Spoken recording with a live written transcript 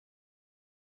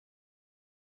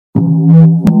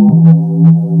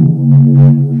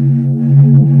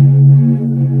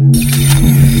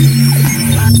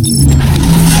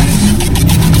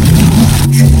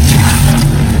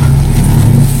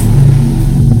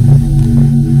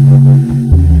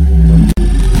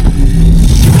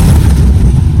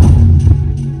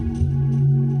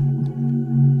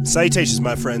Salutations,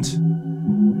 my friends,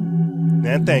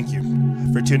 and thank you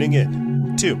for tuning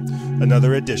in to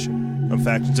another edition of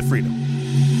Factions of Freedom.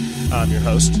 I'm your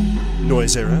host,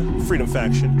 Noise Era, Freedom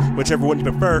Faction, whichever one you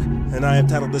prefer, and I have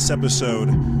titled this episode,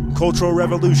 Cultural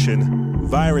Revolution,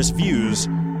 Virus Views,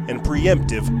 and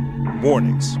Preemptive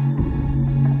Warnings.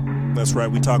 That's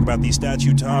right, we talk about these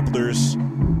statue topplers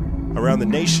around the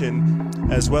nation,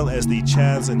 as well as the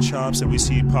chads and chops that we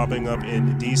see popping up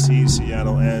in DC,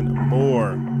 Seattle, and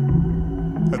more.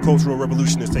 A cultural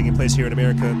revolution is taking place here in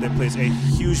America that plays a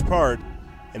huge part,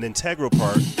 an integral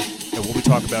part, in what we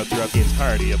talk about throughout the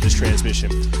entirety of this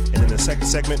transmission. And in the second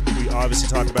segment, we obviously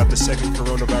talk about the second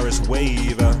coronavirus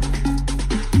wave that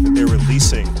they're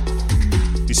releasing.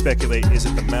 We speculate, is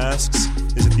it the masks?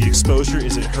 Is it the exposure?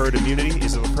 Is it herd immunity?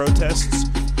 Is it the protests?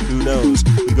 Who knows?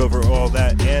 We go over all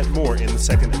that and more in the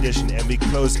second edition, and we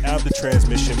close out the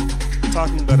transmission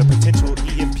talking about a potential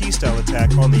EMP-style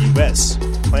attack on the U.S.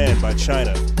 planned by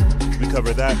China. We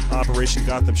cover that, Operation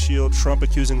Gotham Shield, Trump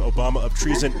accusing Obama of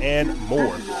treason, and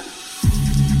more.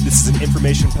 This is an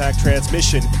information-packed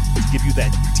transmission to give you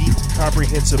that deep,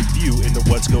 comprehensive view into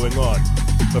what's going on.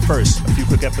 But first, a few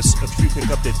quick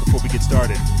updates before we get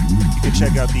started. You can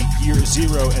check out the Year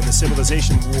Zero and the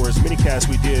Civilization Wars minicast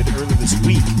we did earlier this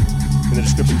week in the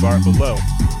description bar below.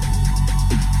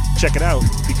 Check it out,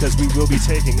 because we will be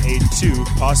taking a 2,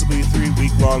 possibly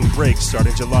 3-week-long break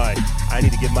starting July. I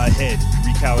need to get my head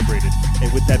recalibrated.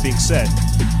 And with that being said,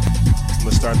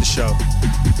 let's start the show.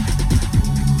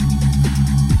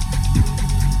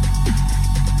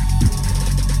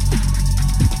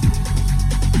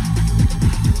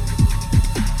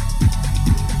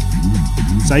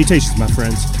 Salutations, my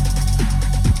friends,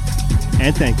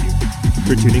 and thank you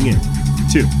for tuning in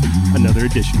to another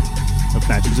edition of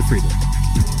Factions of Freedom.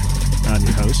 I'm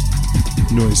your host,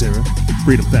 Noise Era,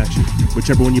 Freedom Faction,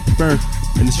 whichever one you prefer,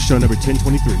 and this is show number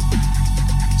 1023,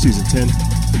 season 10,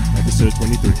 episode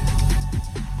 23.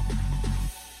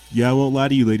 Yeah, I won't lie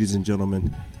to you, ladies and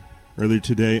gentlemen. Earlier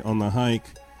today on the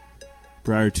hike,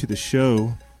 prior to the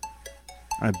show,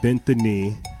 I bent the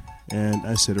knee and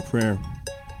I said a prayer.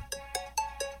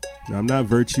 Now, I'm not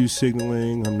virtue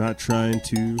signaling. I'm not trying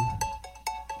to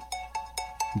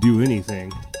do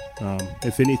anything.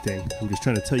 If anything, I'm just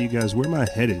trying to tell you guys where my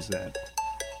head is at.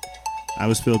 I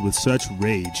was filled with such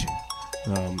rage,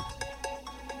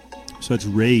 such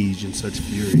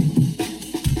fury,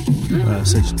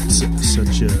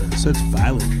 such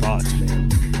violent thoughts, man.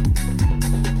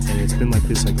 And it's been like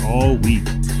this like all week,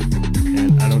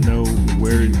 and I don't know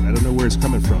where it's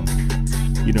coming from.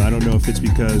 You know, I don't know if it's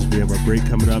because we have our break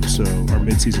coming up, so our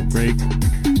mid-season break,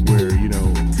 where, you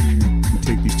know, we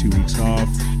take these 2 weeks off.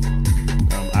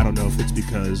 I don't know if it's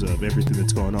because of everything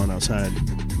that's going on outside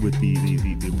with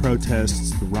the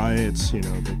protests, the riots, you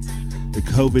know, the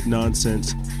COVID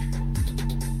nonsense.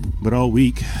 But all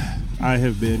week, I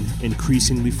have been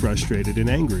increasingly frustrated and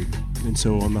angry. And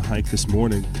so on the hike this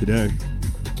morning, today,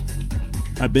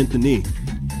 I bent the knee.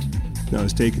 I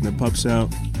was taking the pups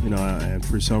out. You know, and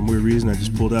for some weird reason, I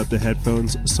just pulled out the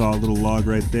headphones, saw a little log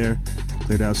right there,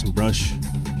 cleared out some brush,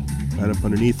 right up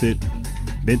underneath it,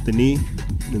 bent the knee,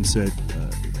 and said,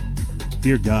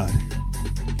 Dear God,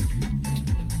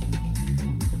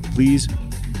 please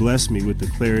bless me with the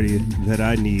clarity that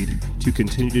I need to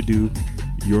continue to do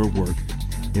your work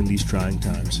in these trying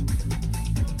times.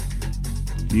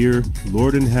 Dear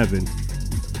Lord in heaven,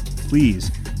 please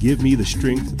give me the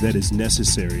strength that is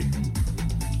necessary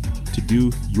to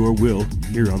do your will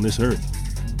here on this earth.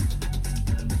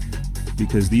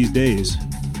 Because these days,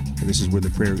 and this is where the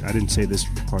prayer, I didn't say this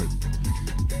part,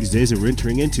 these days that we're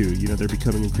entering into, you know, they're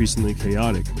becoming increasingly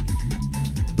chaotic.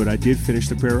 But I did finish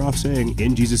the prayer off saying,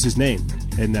 in Jesus' name.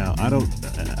 And now, I don't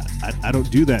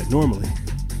do that normally,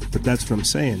 but that's what I'm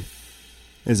saying.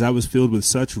 As I was filled with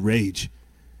such rage,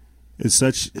 and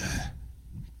such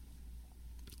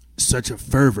a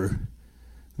fervor,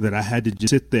 that I had to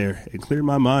just sit there and clear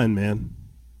my mind, man.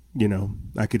 You know,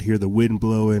 I could hear the wind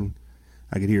blowing.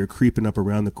 I could hear it creeping up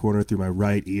around the corner through my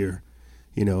right ear,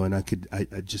 you know, and I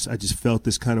just felt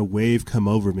this kind of wave come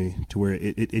over me to where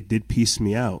it did piece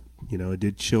me out. You know, it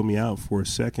did chill me out for a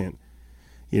second,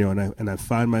 you know, and I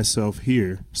find myself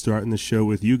here starting the show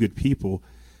with you good people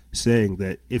saying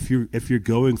that if you're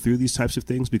going through these types of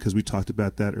things, because we talked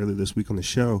about that earlier this week on the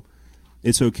show,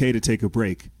 it's okay to take a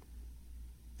break.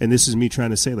 And this is me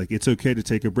trying to say, like, it's okay to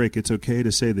take a break. It's okay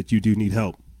to say that you do need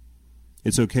help.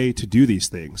 It's okay to do these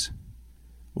things.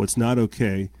 What's not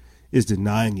okay is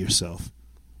denying yourself.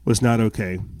 What's not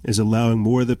okay is allowing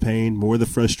more of the pain, more of the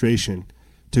frustration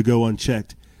to go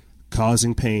unchecked,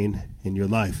 causing pain in your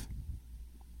life,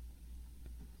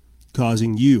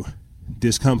 causing you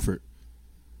discomfort,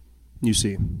 you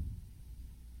see.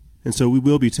 And so we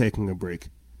will be taking a break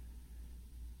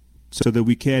so that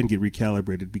we can get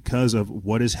recalibrated because of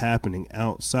what is happening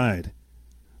outside,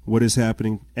 what is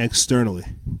happening externally,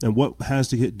 and what has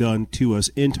to get done to us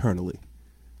internally.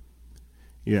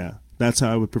 Yeah, that's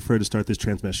how I would prefer to start this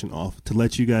transmission off, to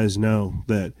let you guys know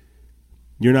that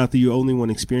you're not the only one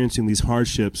experiencing these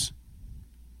hardships.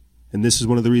 And this is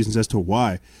one of the reasons as to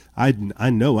why I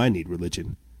know I need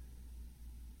religion.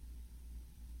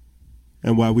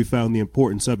 And why we found the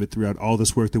importance of it throughout all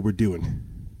this work that we're doing.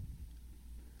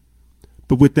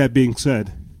 But with that being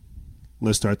said,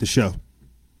 let's start the show.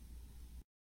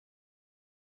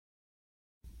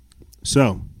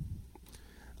 So,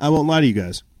 I won't lie to you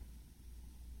guys.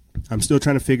 I'm still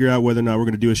trying to figure out whether or not we're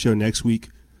going to do a show next week,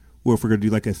 or if we're going to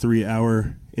do like a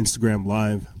 3-hour Instagram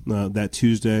live that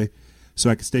Tuesday, so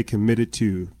I can stay committed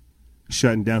to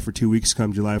shutting down for 2 weeks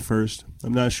come July 1st.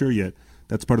 I'm not sure yet.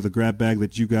 That's part of the grab bag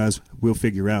that you guys will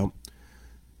figure out.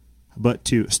 But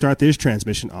to start this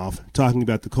transmission off, talking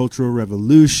about the Cultural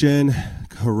Revolution,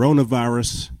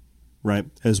 coronavirus, right,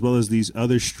 as well as these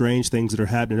other strange things that are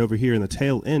happening over here in the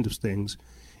tail end of things,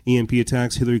 EMP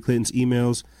attacks, Hillary Clinton's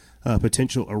emails,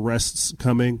 potential arrests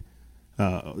coming,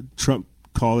 Trump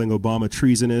calling Obama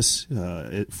treasonous,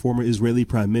 former Israeli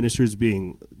prime ministers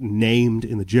being named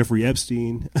in the Jeffrey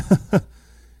Epstein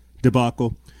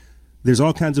debacle. There's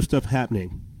all kinds of stuff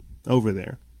happening over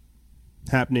there,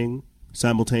 happening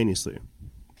simultaneously.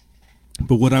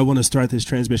 But what I want to start this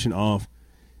transmission off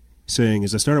saying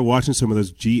is I started watching some of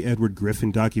those G. Edward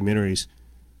Griffin documentaries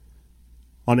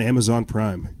on Amazon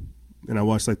Prime. And I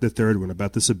watched like the third one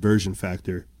about the subversion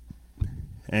factor.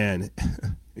 And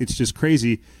it's just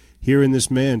crazy hearing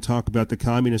this man talk about the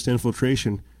communist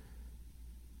infiltration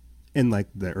in like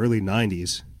the early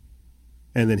 90s.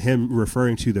 And then him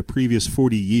referring to the previous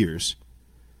 40 years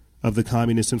of the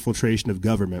communist infiltration of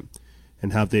government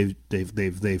and how they've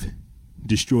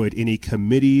destroyed any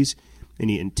committees,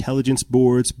 any intelligence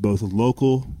boards, both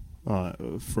local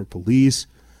for police,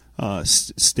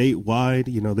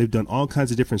 statewide. You know, they've done all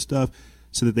kinds of different stuff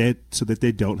so that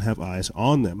they don't have eyes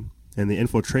on them. And the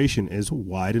infiltration is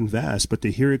wide and vast. But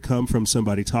to hear it come from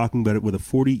somebody talking about it with a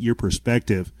 40-year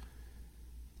perspective,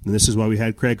 and this is why we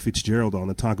had Craig Fitzgerald on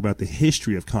to talk about the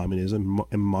history of communism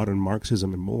and modern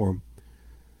Marxism and more.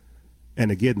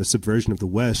 And again, the subversion of the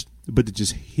West. But to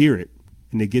just hear it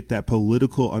and to get that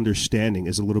political understanding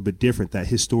is a little bit different. That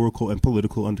historical and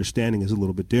political understanding is a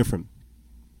little bit different.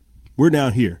 We're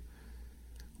now here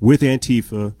with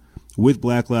Antifa, with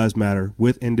Black Lives Matter,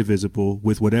 with Indivisible,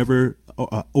 with whatever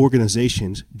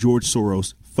organizations George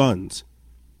Soros funds.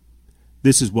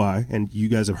 This is why, and you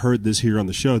guys have heard this here on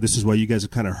the show, this is why you guys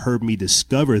have kind of heard me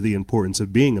discover the importance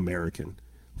of being American.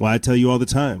 Why I tell you all the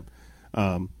time,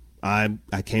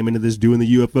 I came into this doing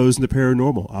the UFOs and the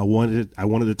paranormal. I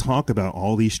wanted to talk about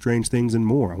all these strange things and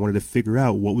more. I wanted to figure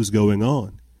out what was going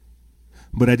on.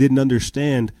 But I didn't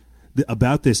understand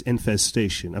about this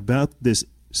infestation, about this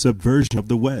subversion of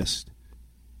the West.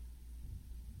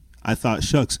 I thought,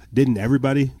 shucks, didn't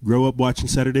everybody grow up watching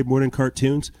Saturday morning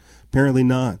cartoons? Apparently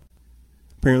not.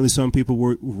 Apparently some people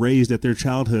were raised at their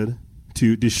childhood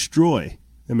to destroy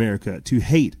America, to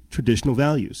hate traditional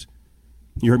values.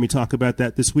 You heard me talk about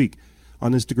that this week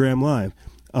on Instagram Live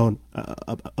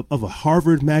of a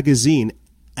Harvard magazine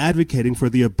advocating for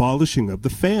the abolishing of the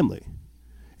family.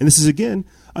 And this is, again,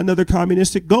 another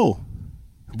communistic goal.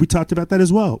 We talked about that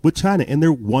as well with China and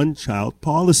their one-child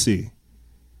policy.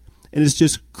 And it's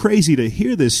just crazy to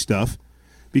hear this stuff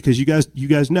because you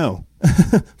guys know,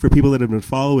 for people that have been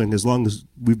following as long as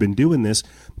we've been doing this,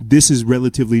 this is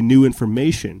relatively new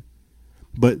information.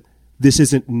 But this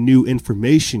isn't new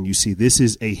information, you see. This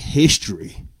is a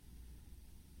history.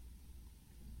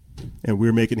 And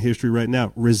we're making history right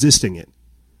now, resisting it.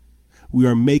 We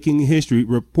are making history,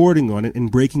 reporting on it,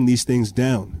 and breaking these things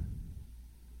down.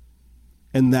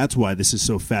 And that's why this is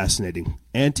so fascinating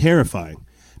and terrifying,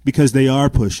 because they are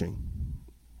pushing.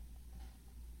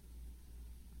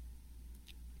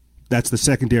 That's the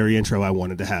secondary intro I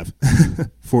wanted to have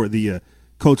for the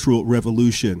Cultural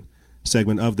Revolution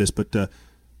segment of this. But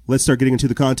let's start getting into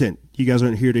the content. You guys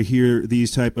aren't here to hear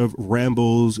these type of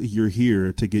rambles. You're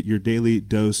here to get your daily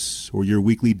dose or your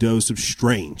weekly dose of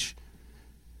strange.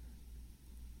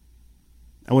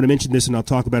 I want to mention this, and I'll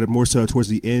talk about it more so towards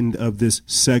the end of this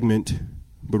segment.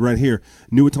 But right here,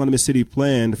 new autonomous city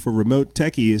planned for remote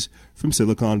techies from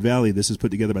Silicon Valley. This is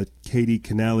put together by Katie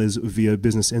Canales via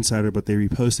Business Insider, but they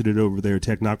reposted it over their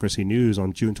Technocracy News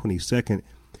on June 22nd.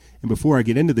 And before I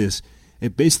get into this,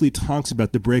 it basically talks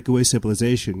about the breakaway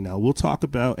civilization. Now, we'll talk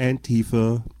about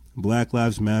Antifa, Black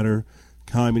Lives Matter,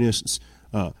 communists,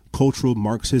 cultural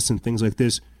Marxists, and things like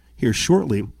this here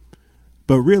shortly.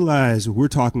 But realize we're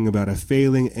talking about a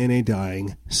failing and a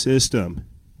dying system.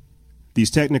 These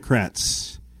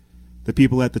technocrats, the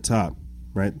people at the top,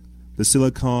 right? The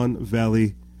Silicon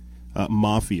Valley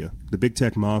mafia, the big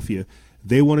tech mafia,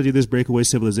 they want to do this breakaway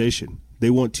civilization. They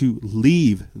want to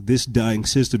leave this dying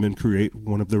system and create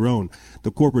one of their own.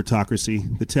 The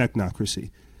corporatocracy, the technocracy.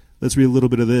 Let's read a little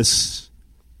bit of this,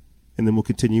 and then we'll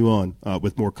continue on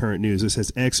with more current news. It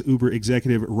says ex-Uber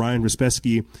executive Ryan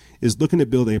Respesky is looking to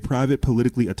build a private,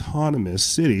 politically autonomous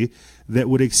city that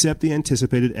would accept the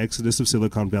anticipated exodus of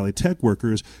Silicon Valley tech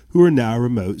workers who are now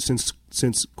remote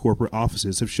since corporate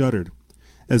offices have shuttered.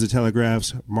 As the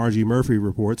Telegraph's Margie Murphy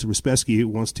reports, Respesky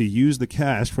wants to use the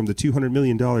cash from the $200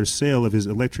 million sale of his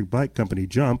electric bike company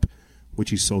Jump,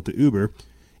 which he sold to Uber,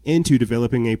 into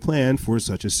developing a plan for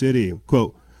such a city.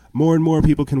 Quote, more and more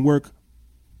people can work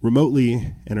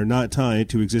remotely and are not tied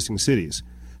to existing cities.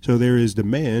 So there is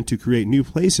demand to create new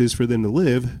places for them to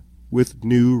live with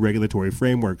new regulatory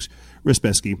frameworks,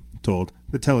 Respesky told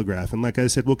the Telegraph. And like I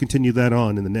said, we'll continue that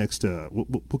on in the next,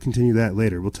 we'll continue that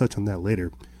later. We'll touch on that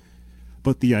later.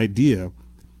 But the idea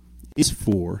is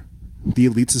for the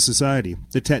elites of society,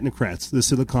 the technocrats, the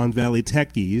Silicon Valley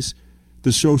techies,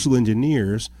 the social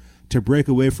engineers, to break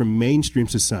away from mainstream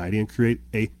society and create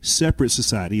a separate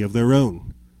society of their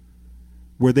own,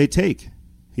 where they take,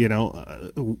 where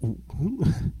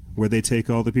they take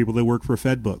all the people that work for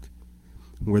FedBook,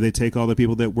 where they take all the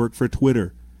people that work for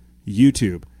Twitter,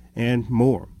 YouTube, and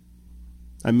more.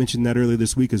 I mentioned that earlier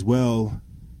this week as well,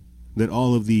 that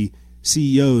all of the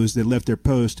CEOs that left their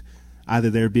post,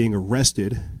 either they're being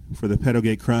arrested for the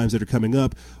pedogate crimes that are coming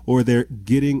up, or they're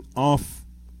getting off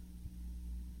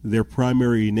their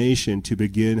primary nation to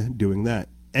begin doing that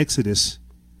exodus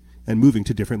and moving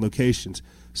to different locations.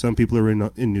 Some people are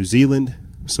in New Zealand,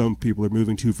 some people are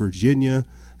moving to Virginia,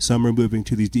 some are moving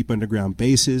to these deep underground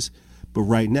bases. But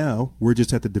right now, we're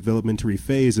just at the developmentary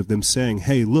phase of them saying,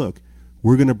 hey, look,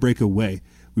 we're going to break away.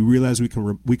 We realize we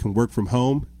can work from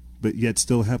home, but yet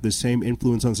still have the same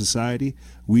influence on society.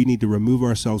 We need to remove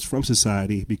ourselves from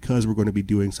society because we're going to be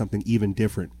doing something even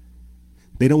different.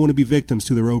 They don't want to be victims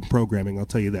to their own programming, I'll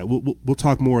tell you that. We'll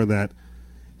talk more of that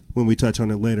when we touch on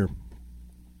it later.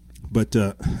 But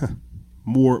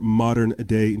more modern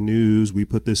day news. We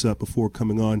put this up before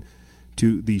coming on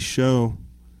to the show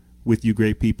with you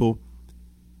great people.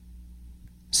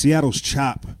 Seattle's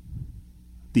CHOP,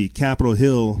 the Capitol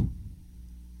Hill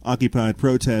occupied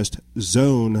protest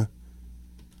zone,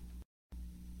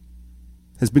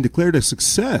 has been declared a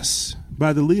success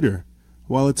by the leader.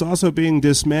 While it's also being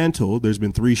dismantled, there's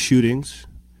been 3 shootings,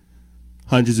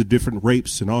 hundreds of different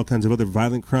rapes, and all kinds of other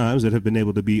violent crimes that have been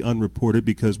able to be unreported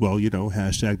because, well,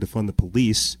 hashtag defund the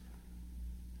police.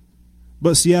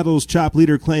 But Seattle's CHOP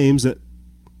leader claims that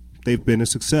they've been a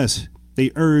success.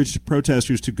 They urged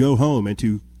protesters to go home and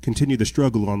to continue the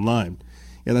struggle online.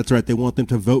 Yeah, that's right. They want them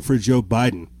to vote for Joe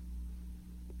Biden.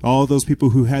 All those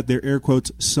people who had their air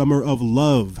quotes summer of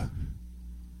love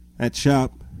at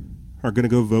CHOP are going to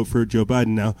go vote for Joe Biden.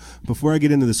 Now, before I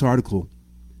get into this article,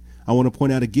 I want to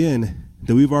point out again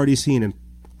that we've already seen in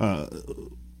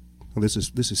this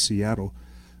is Seattle,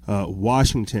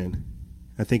 Washington,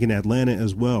 I think in Atlanta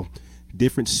as well.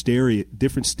 Different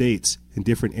states and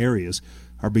different areas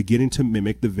are beginning to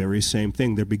mimic the very same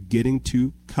thing. They're beginning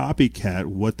to copycat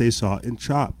what they saw in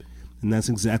CHOP. And that's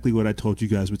exactly what I told you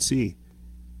guys would see.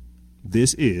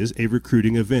 This is a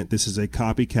recruiting event. This is a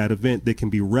copycat event that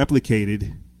can be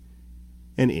replicated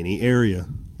in any area.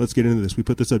 Let's get into this. We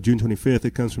put this up June 25th.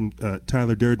 It comes from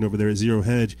Tyler Durden over there at Zero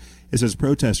Hedge. It says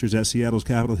protesters at Seattle's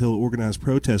Capitol Hill organized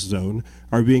protest zone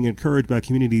are being encouraged by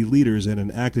community leaders and an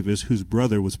activist whose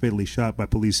brother was fatally shot by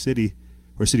city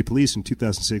police in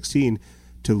 2016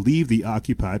 to leave the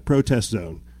occupied protest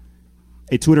zone.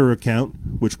 A Twitter account,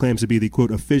 which claims to be the, quote,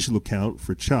 official account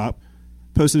for CHOP,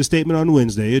 posted a statement on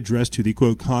Wednesday addressed to the,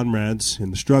 quote, comrades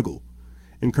in the struggle,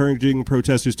 encouraging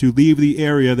protesters to leave the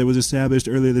area that was established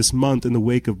earlier this month in the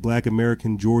wake of Black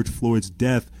American George Floyd's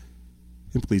death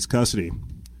in police custody.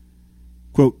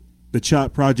 Quote, the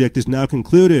CHOP project is now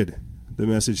concluded, the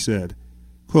message said.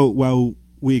 Quote, while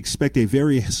we expect a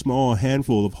very small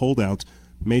handful of holdouts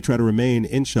may try to remain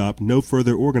in CHOP, no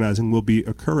further organizing will be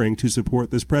occurring to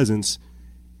support this presence,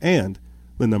 and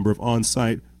the number of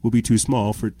on-site will be too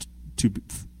small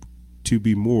to to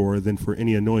be more than for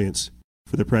any annoyance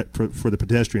for the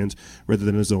pedestrians rather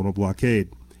than a zonal blockade.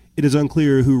 It is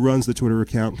unclear who runs the Twitter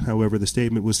account. However, the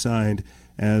statement was signed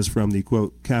as from the,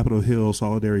 quote, Capitol Hill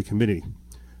Solidarity Committee.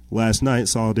 Last night,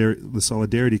 the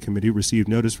Solidarity Committee received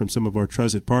notice from some of our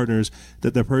trusted partners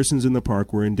that the persons in the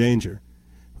park were in danger.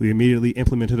 We immediately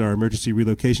implemented our emergency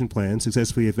relocation plan,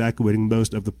 successfully evacuating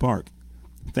most of the park.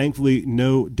 Thankfully,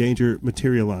 no danger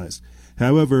materialized.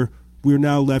 However, we are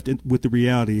now left with the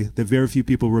reality that very few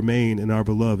people remain in our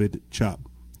beloved CHOP.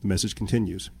 The message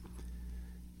continues.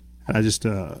 I just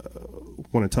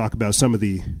want to talk about some of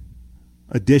the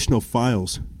additional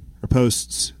files or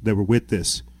posts that were with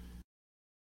this.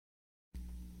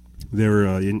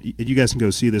 You guys can go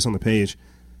see this on the page.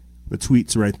 The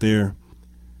tweet's right there.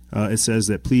 It says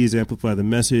that please amplify the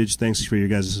message. Thanks for your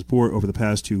guys' support over the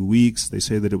past 2 weeks. They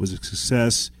say that it was a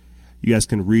success. You guys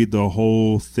can read the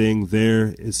whole thing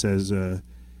there. It says,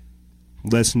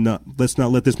 let's not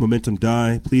let this momentum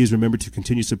die. Please remember to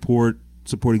continue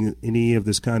supporting any of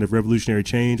this kind of revolutionary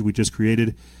change we just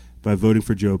created by voting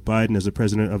for Joe Biden as the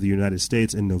president of the United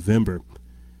States in November.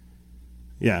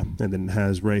 Yeah, and then it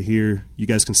has right here, you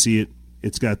guys can see it.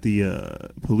 It's got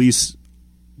the police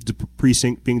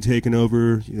precinct being taken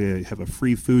over. You have a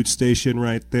free food station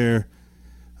right there,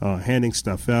 handing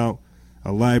stuff out,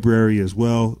 a library as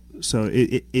well. So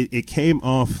it came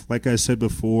off, like I said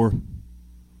before,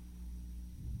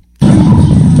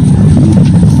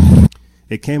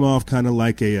 it came off kind of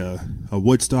like a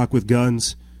Woodstock with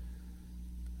guns,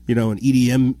 an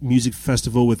EDM music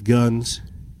festival with guns.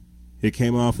 It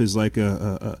came off as like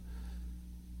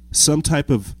some type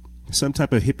of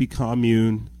hippie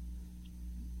commune,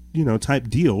 type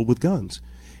deal with guns.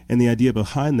 And the idea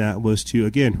behind that was to,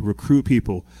 again, recruit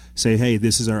people, say, hey,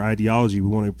 this is our ideology. We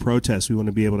want to protest. We want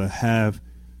to be able to have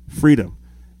freedom.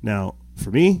 Now,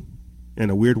 for me, in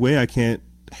a weird way, I can't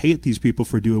hate these people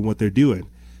for doing what they're doing.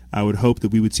 I would hope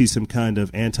that we would see some kind of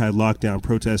anti-lockdown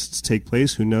protests take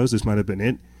place. Who knows? This might have been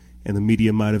it, and the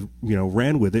media might have,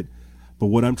 ran with it. But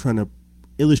what I'm trying to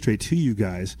illustrate to you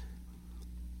guys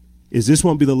is this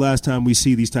won't be the last time we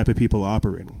see these type of people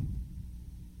operating.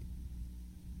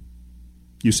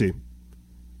 You see,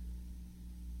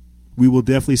 we will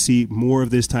definitely see more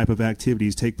of this type of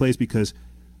activities take place because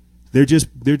they're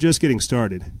just getting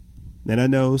started. And I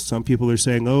know some people are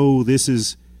saying, "Oh, this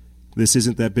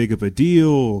isn't that big of a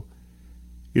deal."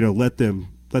 Let them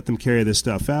carry this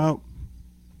stuff out.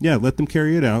 Yeah, let them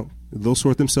carry it out. They'll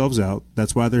sort themselves out.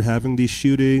 That's why they're having these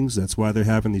shootings. That's why they're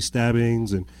having these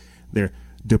stabbings, and they're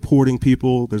deporting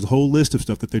people. There's a whole list of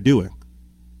stuff that they're doing.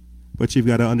 But you've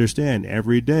got to understand,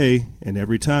 every day and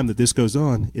every time that this goes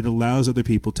on, it allows other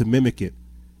people to mimic it.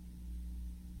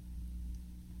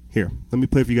 Here, let me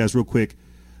play for you guys real quick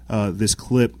this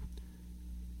clip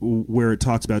where it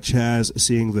talks about Chaz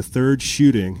seeing the third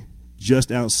shooting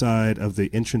just outside of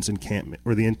the entrance encampment,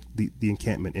 or the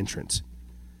encampment entrance.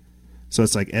 So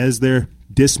it's like as they're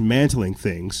dismantling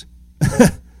things,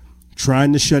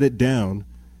 trying to shut it down,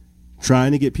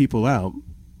 trying to get people out,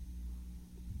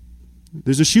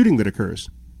 there's a shooting that occurs.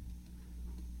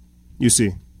 You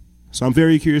see. So I'm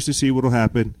very curious to see what will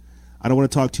happen. I don't want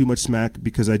to talk too much smack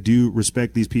because I do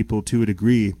respect these people to a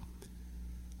degree,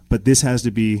 but this has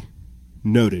to be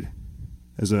noted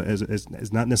as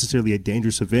not necessarily a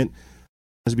dangerous event. It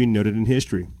has to be noted in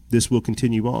history. This will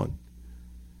continue on.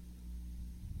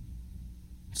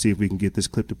 See if we can get this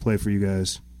clip to play for you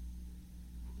guys.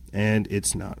 And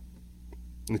it's not.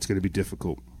 It's going to be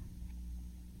difficult.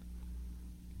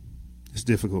 It's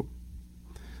difficult.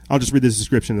 I'll just read this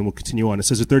description and we'll continue on. It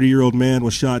says a 30-year-old man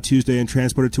was shot Tuesday and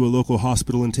transported to a local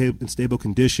hospital in stable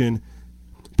condition.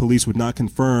 Police would not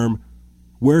confirm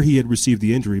where he had received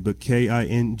the injury, but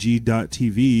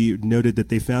KING.TV noted that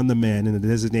they found the man in a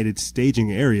designated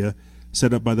staging area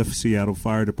set up by the Seattle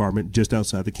Fire Department just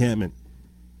outside the encampment.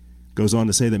 Goes on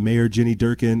to say that Mayor Jenny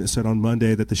Durkin said on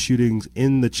Monday that the shootings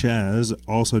in the Chaz,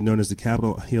 also known as the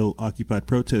Capitol Hill occupied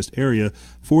protest area,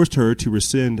 forced her to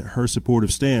rescind her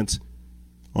supportive stance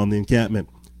on the encampment.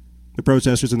 The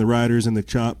protesters and the rioters in the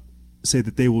CHOP say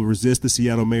that they will resist the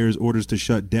Seattle mayor's orders to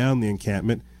shut down the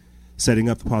encampment, setting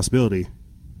up the possibility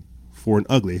for an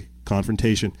ugly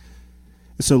confrontation.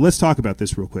 So let's talk about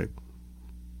this real quick,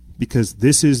 because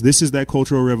this is that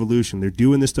cultural revolution. They're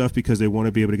doing this stuff because they want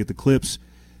to be able to get the clips.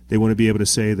 They want to be able to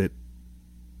say that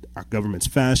our government's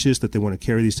fascist, that they want to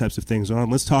carry these types of things on.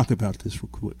 Let's talk about this real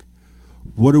quick.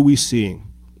 What are we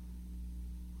seeing?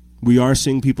 We are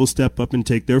seeing people step up and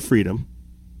take their freedom.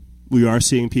 We are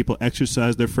seeing people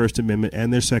exercise their First Amendment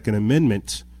and their Second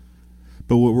Amendment.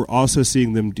 But what we're also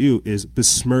seeing them do is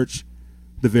besmirch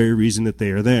the very reason that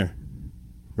they are there,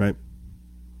 right?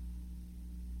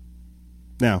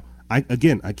 Now, I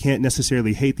can't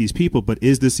necessarily hate these people, but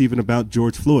is this even about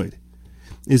George Floyd?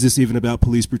 Is this even about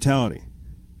police brutality?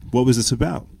 What was this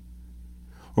about?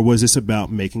 Or was this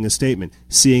about making a statement,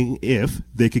 seeing if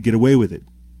they could get away with it?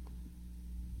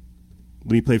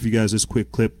 Let me play for you guys this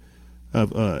quick clip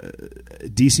of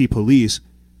D.C. police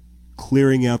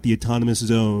clearing out the autonomous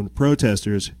zone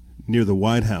protesters near the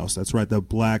White House. That's right,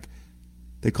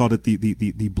 they called it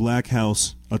the Black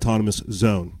House Autonomous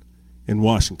Zone in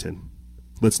Washington.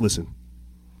 Let's listen.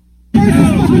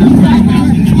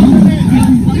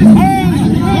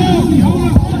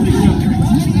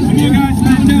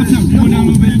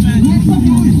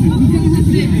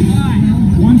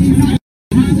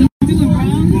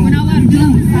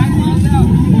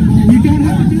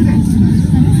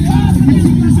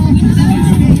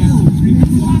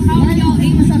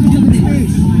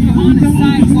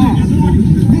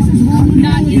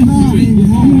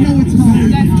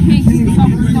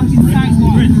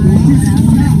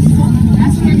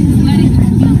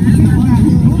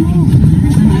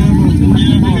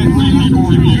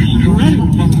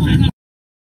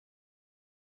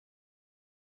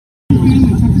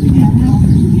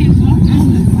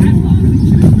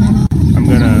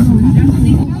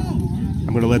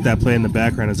 I'm gonna let that play in the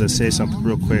background as I say something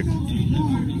real quick.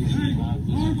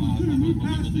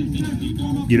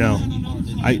 You know,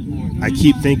 I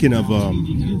keep thinking of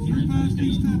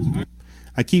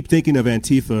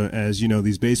Antifa as, you know,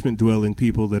 these basement dwelling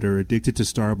people that are addicted to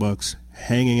Starbucks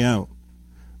hanging out,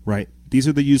 right? These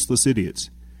are the useless idiots.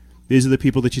 These are the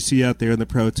people that you see out there in the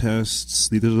protests.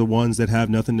 These are the ones that have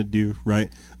nothing to do,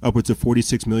 right? Upwards of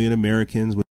 46 million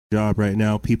Americans with a job right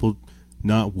now, people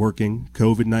not working,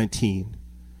 COVID-19.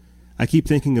 I keep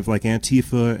thinking of like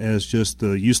Antifa as just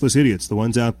the useless idiots, the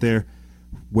ones out there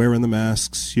wearing the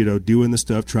masks, you know, doing the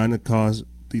stuff, trying to cause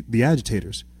the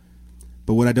agitators.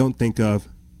 But what I don't think of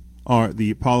are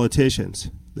the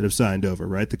politicians that have signed over,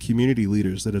 right? The community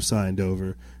leaders that have signed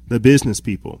over, the business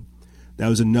people. That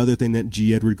was another thing that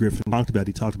G. Edward Griffin talked about.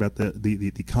 He talked about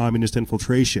the communist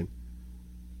infiltration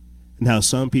and how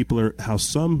some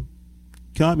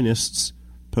communists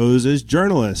pose as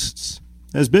journalists,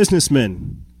 as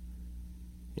businessmen,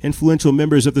 influential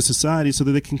members of the society so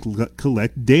that they can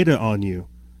collect data on you.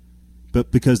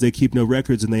 But because they keep no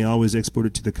records and they always export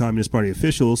it to the Communist Party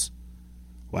officials,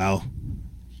 well,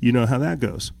 you know how that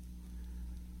goes.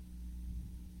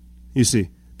 You see,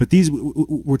 but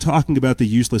we're talking about the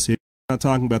useless idiots. We're not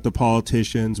talking about the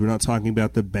politicians. We're not talking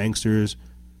about the banksters.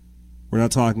 We're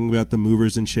not talking about the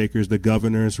movers and shakers, the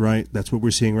governors, right? That's what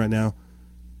we're seeing right now.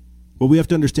 What we have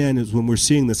to understand is when we're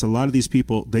seeing this, a lot of these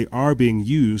people, they are being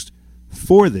used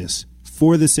for this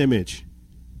image,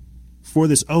 for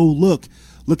this, oh, look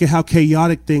at how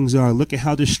chaotic things are. Look at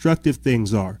how destructive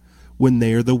things are, when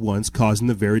they are the ones causing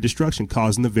the very destruction,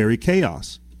 causing the very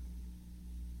chaos.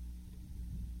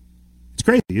 It's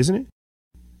crazy, isn't it?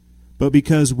 But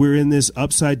because we're in this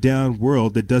upside down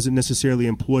world that doesn't necessarily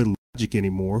employ logic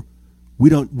anymore, we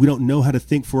don't know how to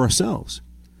think for ourselves.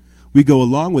 We go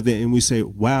along with it and we say,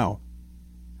 wow,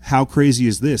 how crazy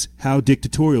is this? How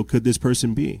dictatorial could this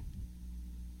person be?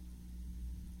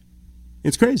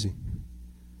 It's crazy.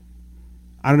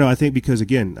 I don't know. I think because,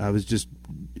 again, I was just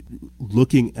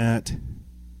looking at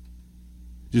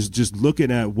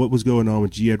what was going on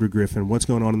with G. Edward Griffin, what's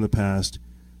going on in the past,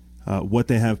 what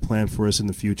they have planned for us in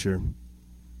the future.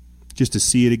 Just to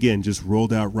see it again, just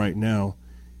rolled out right now,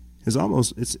 is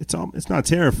almost it's not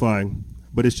terrifying,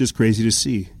 but it's just crazy to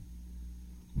see.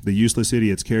 The useless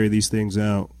idiots carry these things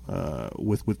out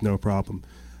with no problem.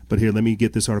 But here, let me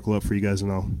get this article up for you guys,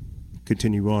 and I'll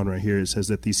continue on right here. It says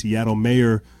that the Seattle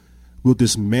mayor will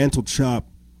dismantle CHOP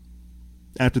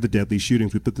after the deadly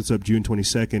shootings. We put this up June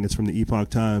 22nd. It's from the Epoch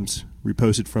Times,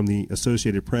 reposted from the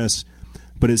Associated Press.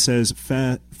 But it says,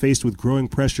 faced with growing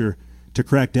pressure to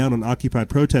crack down on occupied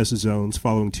protest zones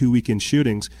following 2 weekend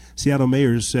shootings, Seattle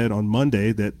mayors said on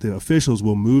Monday that the officials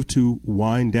will move to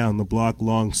wind down the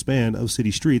block-long span of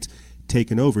city streets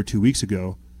taken over 2 weeks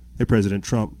ago that President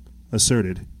Trump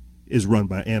asserted is run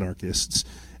by anarchists.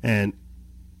 And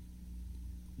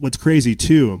what's crazy,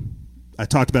 too, I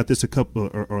talked about this a couple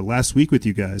or last week with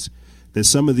you guys, that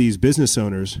some of these business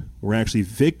owners were actually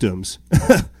victims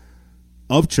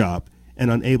of CHOP and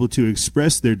unable to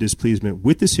express their displeasure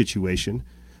with the situation.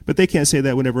 But they can't say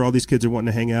that whenever all these kids are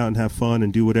wanting to hang out and have fun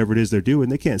and do whatever it is they're doing.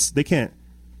 They can't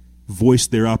voice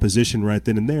their opposition right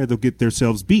then and there. They'll get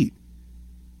themselves beat.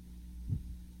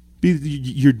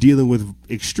 You're dealing with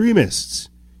extremists,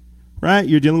 right?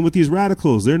 You're dealing with these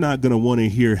radicals. They're not going to want to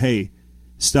hear, hey,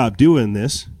 stop doing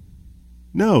this.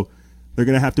 No, They're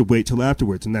going to have to wait till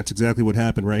afterwards, and that's exactly what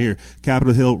happened right here.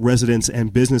 Capitol Hill residents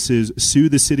and businesses sue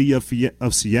the city of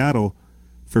Seattle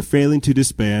for failing to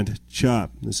disband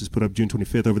CHOP. This is put up June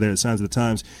 25th over there at Signs of the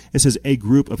Times. It says a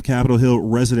group of Capitol Hill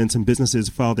residents and businesses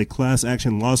filed a class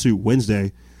action lawsuit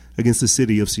Wednesday against the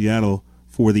city of Seattle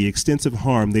for the extensive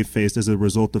harm they faced as a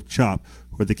result of CHOP,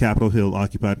 or the Capitol Hill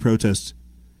occupied protests.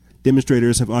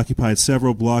 Demonstrators have occupied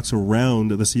several blocks around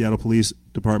the Seattle Police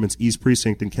Department's East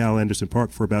Precinct in Cal Anderson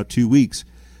Park for about 2 weeks,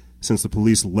 since the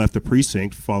police left the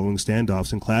precinct following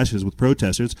standoffs and clashes with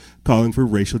protesters calling for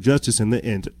racial justice and the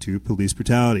end to police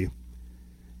brutality.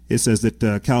 It says that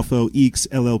Calfo Eeks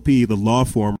LLP, the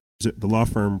law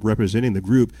firm representing the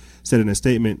group, said in a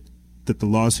statement that the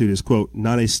lawsuit is, quote,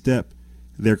 not a step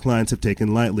their clients have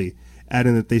taken lightly,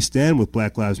 adding that they stand with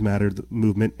Black Lives Matter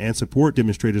movement and support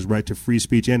demonstrators' right to free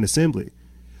speech and assembly.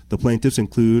 The plaintiffs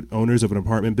include owners of an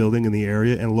apartment building in the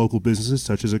area and local businesses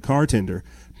such as a car tender,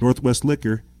 Northwest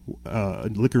Liquor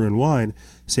and Wine,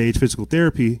 Sage Physical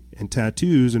Therapy, and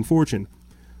Tattoos and Fortune.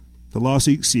 The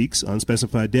lawsuit seeks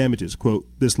unspecified damages. Quote,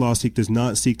 this lawsuit does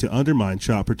not seek to undermine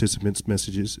CHOP participants'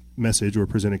 message or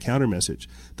present a counter message,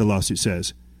 the lawsuit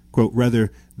says. Quote,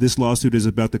 rather, this lawsuit is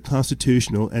about the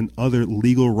constitutional and other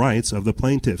legal rights of the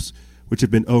plaintiffs, which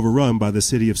have been overrun by the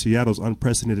city of Seattle's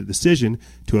unprecedented decision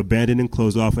to abandon and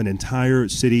close off an entire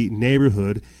city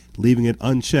neighborhood, leaving it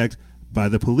unchecked by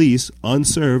the police,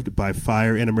 unserved by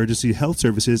fire and emergency health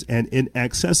services, and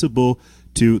inaccessible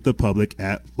to the public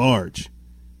at large.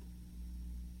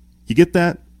 You get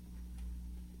that?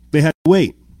 They had to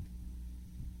wait.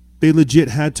 They legit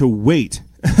had to wait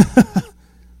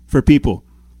for people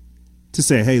to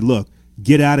say, hey, look,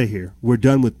 get out of here. We're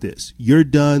done with this. You're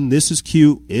done. This is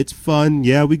cute. It's fun.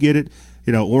 Yeah, we get it.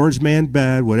 You know, Orange Man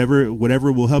bad,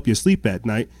 whatever will help you sleep at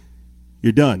night.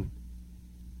 You're done.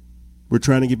 We're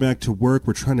trying to get back to work.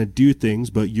 We're trying to do things,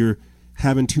 but you're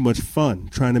having too much fun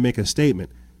trying to make a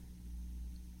statement.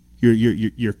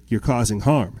 You're causing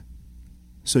harm.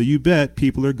 So you bet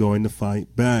people are going to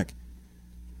fight back.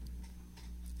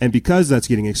 And because that's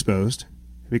getting exposed,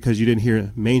 because you didn't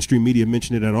hear mainstream media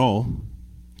mention it at all,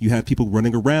 you have people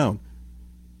running around,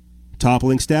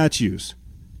 toppling statues.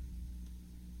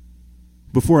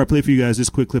 Before I play for you guys this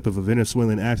quick clip of a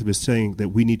Venezuelan activist saying that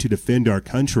we need to defend our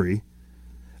country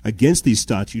against these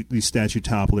statue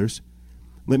topplers,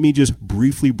 let me just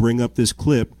briefly bring up this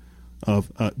clip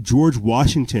of George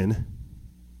Washington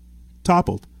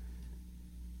toppled.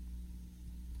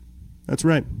 That's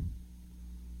right.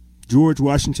 George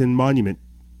Washington Monument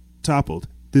toppled.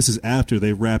 This is after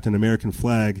they wrapped an American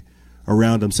flag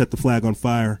around him, set the flag on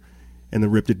fire, and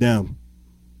then ripped it down.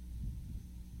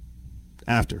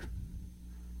 After.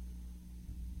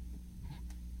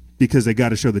 Because they got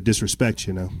to show the disrespect,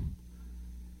 you know.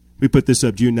 We put this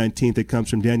up June 19th. It comes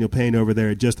from Daniel Payne over there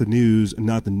at Just the News,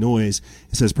 Not the Noise.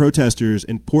 It says protesters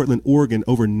in Portland, Oregon,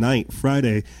 overnight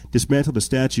Friday dismantled a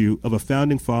statue of a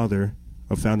founding father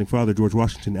George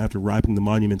Washington after wrapping the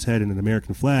monument's head in an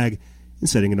American flag and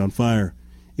setting it on fire,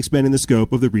 expanding the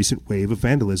scope of the recent wave of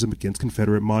vandalism against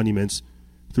Confederate monuments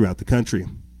throughout the country.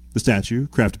 The statue,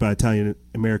 crafted by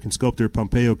Italian-American sculptor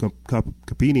Pompeo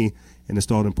Capini and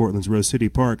installed in Portland's Rose City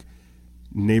Park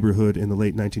neighborhood in the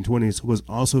late 1920s, was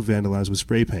also vandalized with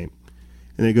spray paint.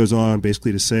 And it goes on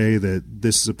basically to say that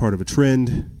this is a part of a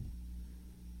trend,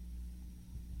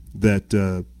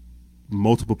 that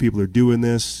multiple people are doing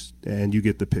this, and you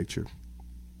get the picture.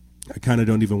 I kind of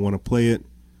don't even want to play it,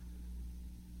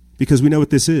 because we know what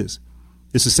this is.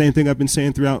 It's the same thing I've been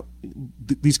saying throughout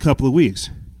these couple of weeks.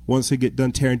 Once they get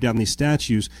done tearing down these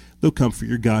statues, they'll come for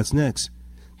your gods next.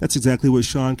 That's exactly what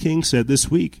Sean King said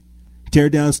this week. Tear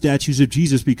down statues of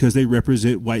Jesus because they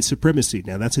represent white supremacy.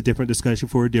 Now, that's a different discussion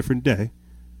for a different day.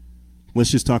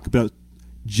 Let's just talk about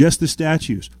just the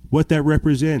statues, what that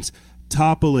represents,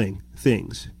 toppling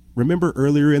things. Remember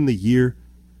earlier in the year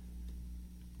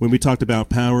when we talked about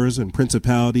powers and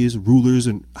principalities, rulers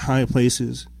in high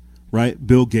places, right?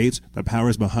 Bill Gates, the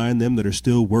powers behind them that are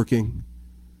still working.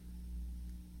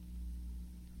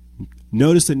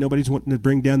 Notice that nobody's wanting to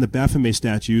bring down the Baphomet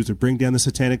statues or bring down the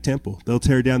Satanic Temple. They'll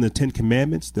tear down the Ten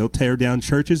Commandments. They'll tear down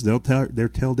churches. They'll tear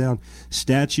down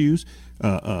statues,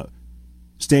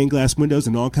 stained glass windows,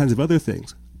 and all kinds of other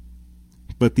things.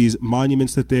 But these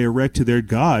monuments that they erect to their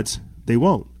gods, they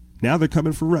won't. Now they're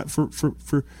coming for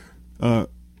Mount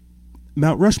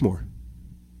Rushmore.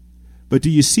 But do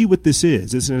you see what this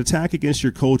is? It's an attack against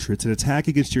your culture. It's an attack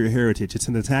against your heritage. It's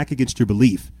an attack against your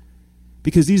belief.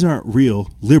 Because these aren't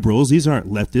real liberals. These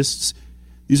aren't leftists.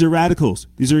 These are radicals.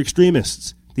 These are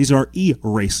extremists. These are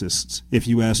e-racists, if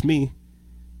you ask me.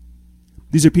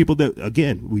 These are people that,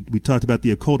 again, we talked about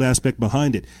the occult aspect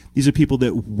behind it. These are people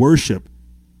that worship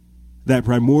that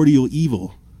primordial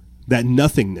evil, that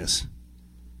nothingness.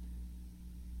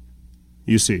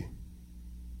 You see.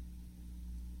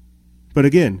 But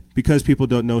again, because people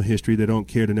don't know history, they don't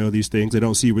care to know these things, they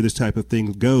don't see where this type of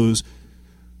thing goes.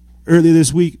 Earlier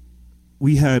this week,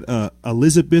 we had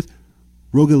Elizabeth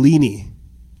Rogalini,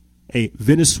 a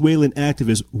Venezuelan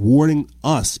activist, warning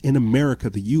us in America,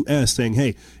 the U.S., saying,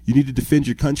 hey, you need to defend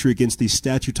your country against these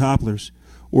statue topplers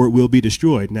or it will be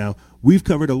destroyed. Now, we've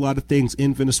covered a lot of things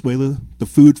in Venezuela, the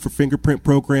Food for Fingerprint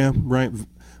program, right?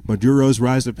 Maduro's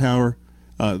rise to power,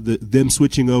 them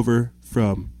switching over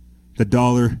from the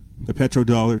dollar, the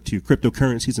petrodollar, to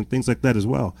cryptocurrencies and things like that as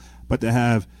well. But to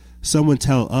have someone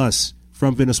tell us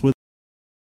from Venezuela,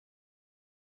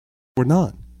 we're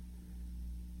not.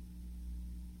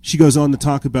 She goes on to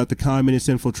talk about the communist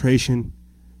infiltration,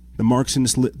 the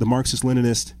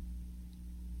Marxist-Leninist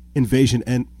invasion,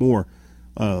 and more.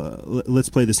 Let's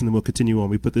play this and then we'll continue on.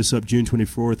 We put this up June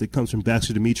 24th. It comes from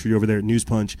Baxter Dimitri over there at News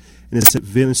Punch. And it says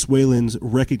Venezuelans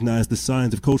recognize the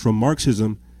signs of cultural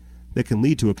Marxism that can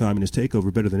lead to a communist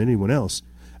takeover better than anyone else.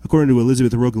 According to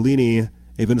Elizabeth Rogalini,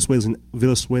 a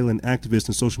Venezuelan activist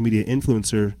and social media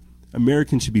influencer,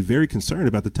 Americans should be very concerned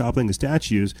about the toppling of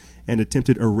statues and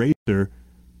attempted erasure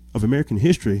of American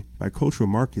history by cultural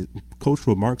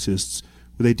Marxists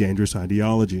with a dangerous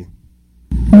ideology.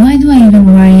 Why do I even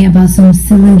worry about some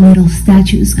silly little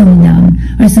statues coming down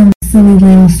or some silly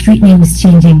little street names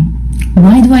changing?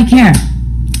 Why do I care?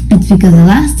 It's because the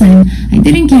last time I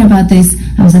didn't care about this,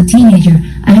 I was a teenager.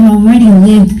 I had already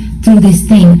lived through this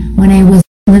thing when I was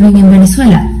living in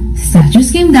Venezuela.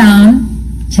 Statues came down.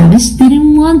 Chavez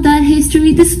didn't want that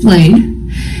history displayed.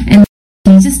 And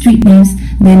changed the street names.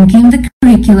 Then came the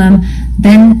curriculum.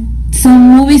 Then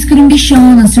some movies couldn't be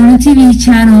shown on certain TV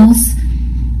channels.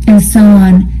 And so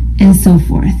on and so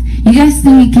forth. You guys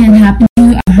think it can happen to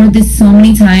you? I've heard this so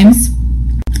many times.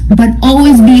 But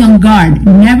always be on guard.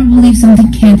 Never believe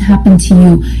something can't happen to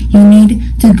you. You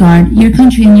need to guard your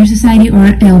country and your society or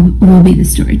it will be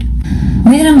destroyed.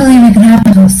 We didn't believe it could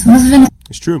happen to us.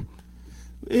 It's true.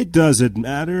 It doesn't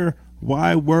matter.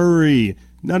 Why worry?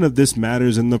 None of this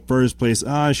matters in the first place.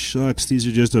 Ah, shucks. These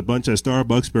are just a bunch of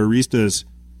Starbucks baristas.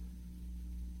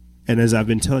 And as I've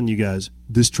been telling you guys,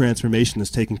 this transformation that's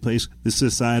taking place, this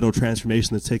societal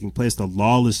transformation that's taking place, the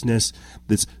lawlessness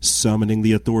that's summoning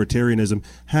the authoritarianism,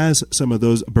 has some of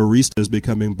those baristas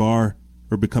becoming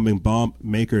bomb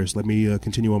makers. Let me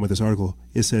continue on with this article.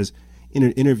 It says, in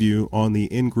an interview on the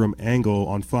Ingram Angle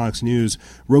on Fox News,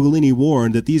 Rogalini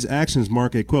warned that these actions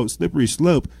mark a, quote, slippery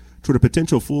slope toward a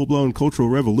potential full-blown cultural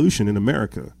revolution in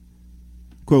America.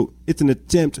 Quote, it's an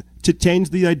attempt to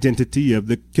change the identity of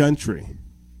the country.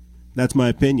 That's my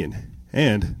opinion,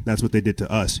 and that's what they did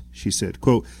to us, she said.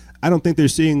 Quote, I don't think they're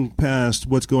seeing past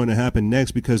what's going to happen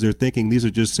next because they're thinking these are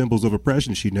just symbols of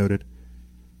oppression, she noted.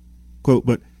 Quote,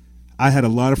 but I had a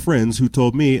lot of friends who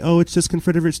told me, oh, it's just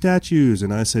Confederate statues.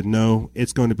 And I said, no,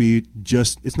 it's not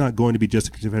going to be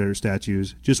just Confederate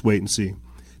statues. Just wait and see.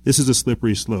 This is a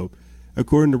slippery slope.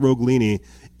 According to Rogalini,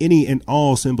 any and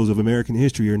all symbols of American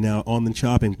history are now on the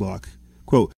chopping block.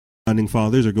 Quote, founding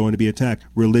fathers are going to be attacked.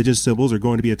 Religious symbols are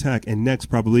going to be attacked. And next,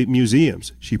 probably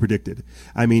museums, she predicted.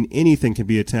 I mean, anything can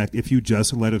be attacked if you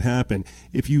just let it happen.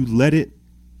 If you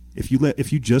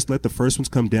just let the first ones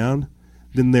come down,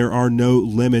 then there are no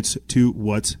limits to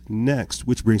what's next,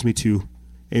 which brings me to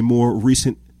a more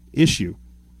recent issue.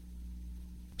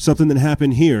 Something that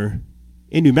happened here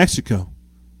in New Mexico.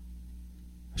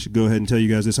 I should go ahead and tell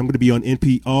you guys this. I'm going to be on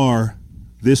NPR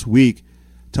this week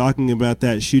talking about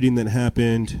that shooting that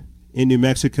happened in New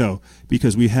Mexico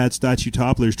because we had statue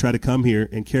topplers try to come here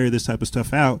and carry this type of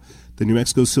stuff out. The New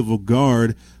Mexico Civil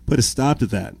Guard put a stop to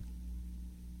that.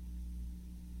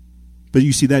 But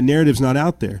you see, that narrative's not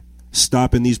out there.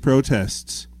 Stopping these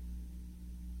protests.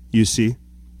 You see,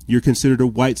 you're considered a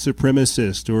white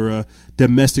supremacist or a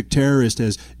domestic terrorist,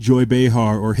 as Joy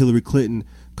Behar or Hillary Clinton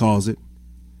calls it,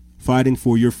 fighting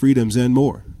for your freedoms and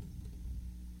more.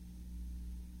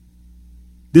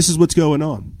 This is what's going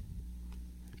on.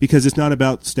 Because it's not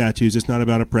about statues, it's not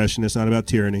about oppression, it's not about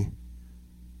tyranny.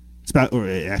 It's about, or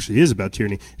it actually is about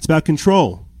tyranny. It's about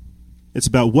control. It's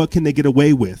about what can they get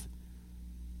away with.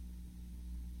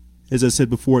 As I said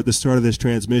before at the start of this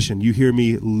transmission, you hear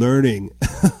me learning,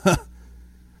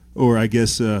 or I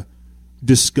guess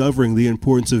discovering the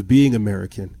importance of being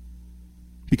American.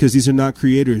 Because these are not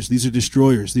creators, these are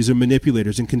destroyers, these are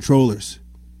manipulators and controllers.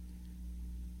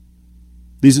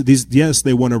 These, yes,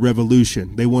 they want a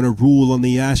revolution. They want to rule on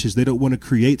the ashes. They don't want to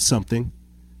create something.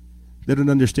 They don't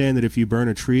understand that if you burn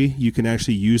a tree, you can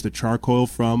actually use the charcoal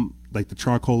from, like the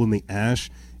charcoal and the ash,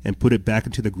 and put it back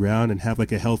into the ground and have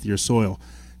like a healthier soil.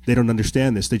 They don't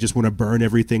understand this. They just want to burn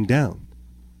everything down.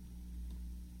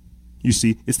 You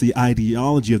see, it's the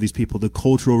ideology of these people, the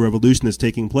cultural revolution that's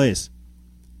taking place.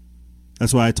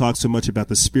 That's why I talk so much about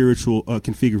the spiritual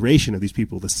configuration of these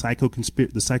people, the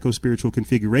psycho-spiritual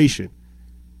configuration.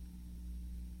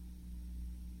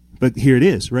 But here it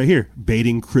is, right here.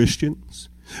 Baiting Christians.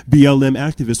 BLM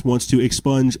activist wants to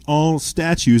expunge all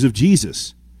statues of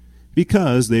Jesus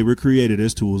because they were created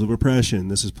as tools of oppression.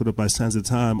 This is put up by Signs of the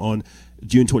Time on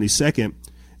June 22nd.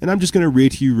 And I'm just going to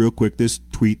read to you real quick this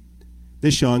tweet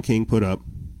that Sean King put up.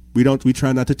 We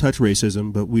try not to touch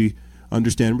racism, but we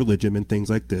understand religion and things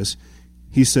like this.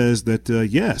 He says that,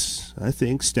 yes, I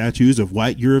think statues of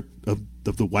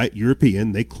the white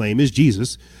European they claim is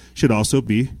Jesus should also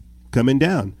be coming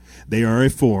down. They are a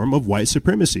form of white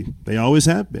supremacy. They always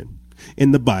have been.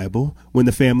 In the Bible, when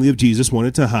the family of Jesus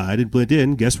wanted to hide and blend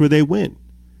in, guess where they went?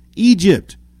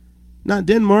 Egypt, not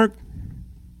Denmark.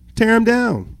 Tear them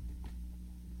down.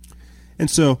 And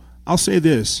so I'll say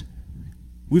this.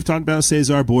 We've talked about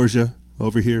Cesar Borgia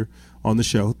over here on the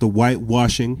show, the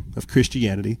whitewashing of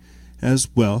Christianity as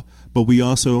well. But we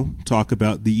also talk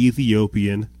about the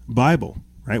Ethiopian Bible,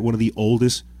 right? One of the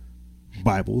oldest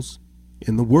Bibles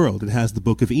in the world. It has the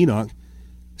Book of Enoch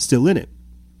still in it.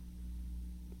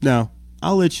 Now,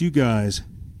 I'll let you guys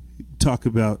talk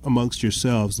about amongst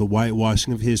yourselves the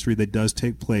whitewashing of history that does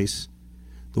take place,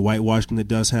 the whitewashing that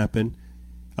does happen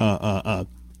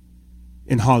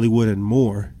in Hollywood and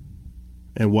more,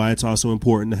 and why it's also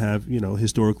important to have,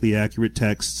 historically accurate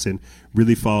texts and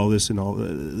really follow this and all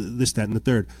this, that, and the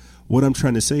third. What I'm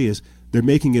trying to say is they're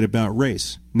making it about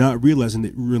race, not realizing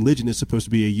that religion is supposed to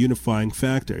be a unifying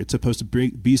factor. It's supposed to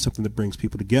be something that brings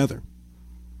people together.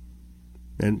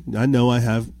 And I know I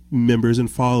have members and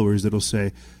followers that'll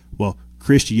say, well,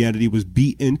 Christianity was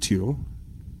beat into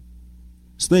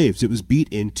slaves. It was beat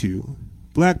into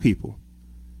black people.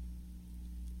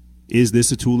 Is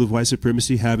this a tool of white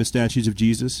supremacy, having statues of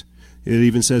Jesus? It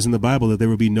even says in the Bible that there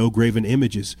will be no graven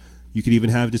images. You could even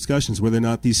have discussions whether or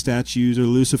not these statues are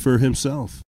Lucifer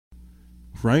himself.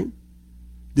 Right?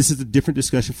 This is a different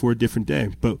discussion for a different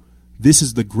day. But this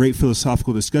is the great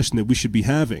philosophical discussion that we should be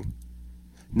having.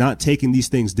 Not taking these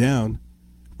things down,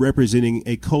 representing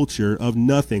a culture of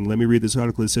nothing. Let me read this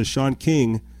article. It says, Sean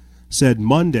King said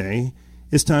Monday,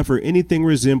 it's time for anything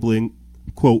resembling,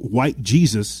 quote, white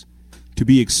Jesus to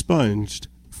be expunged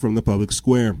from the public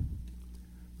square.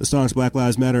 The staunch Black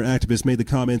Lives Matter activist made the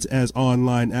comments as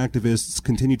online activists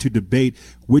continue to debate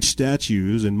which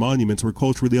statues and monuments were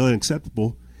culturally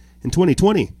unacceptable in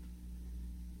 2020.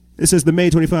 It says the May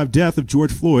 25 death of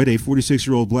George Floyd, a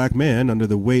 46-year-old black man under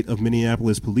the weight of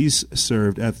Minneapolis police,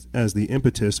 served as the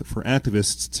impetus for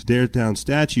activists to tear down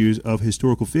statues of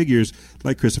historical figures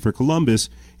like Christopher Columbus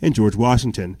and George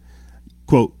Washington.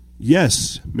 Quote,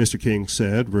 yes, Mr. King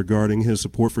said regarding his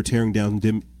support for tearing down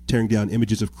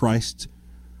images of Christ.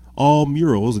 All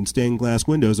murals and stained glass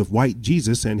windows of white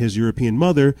Jesus and his European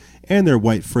mother and their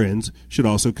white friends should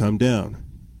also come down.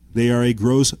 They are a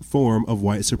gross form of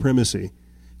white supremacy,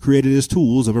 created as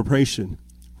tools of oppression,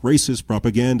 racist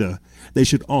propaganda. They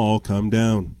should all come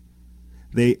down.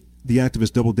 The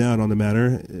activists doubled down on the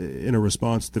matter in a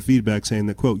response to the feedback, saying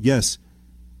that, quote, yes,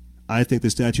 I think the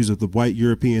statues of the white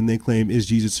European they claim is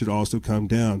Jesus should also come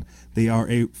down. They are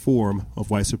a form of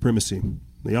white supremacy.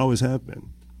 They always have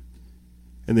been.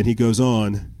 And then he goes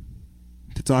on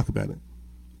to talk about it.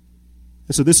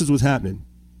 And so this is what's happening.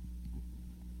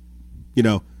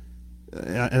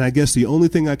 And I guess the only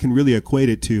thing I can really equate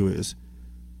it to is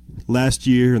last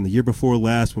year and the year before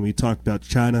last when we talked about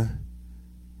China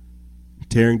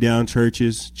tearing down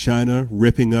churches, China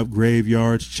ripping up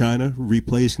graveyards, China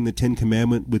replacing the Ten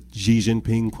Commandments with Xi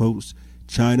Jinping quotes,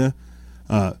 China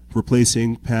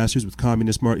replacing pastors with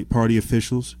Communist Party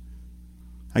officials.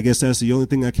 I guess that's the only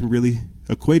thing I can really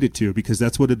equate it to, because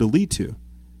that's what it'll lead to.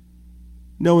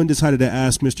 No one decided to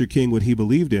ask Mr. King what he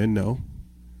believed in, no.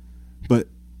 But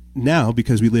now,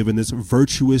 because we live in this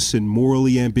virtuous and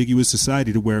morally ambiguous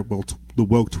society to where, well, the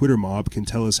woke Twitter mob can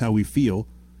tell us how we feel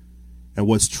and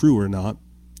what's true or not,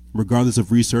 regardless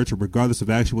of research or regardless of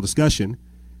actual discussion,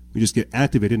 we just get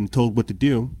activated and told what to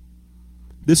do.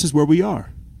 This is where we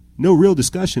are. No real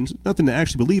discussions, nothing to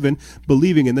actually believe in,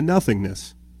 believing in the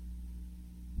nothingness.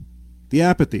 The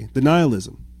apathy, the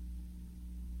nihilism,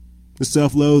 the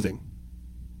self-loathing.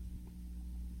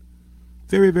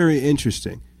 Very, very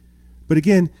interesting. But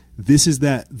again, this is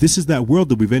that world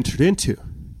that we've entered into,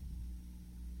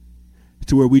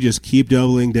 to where we just keep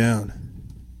doubling down.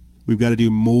 We've got to do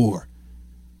more.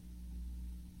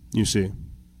 You see,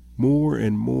 more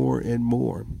and more and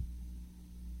more.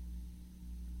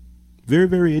 Very,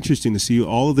 very interesting to see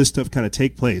all of this stuff kind of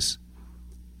take place,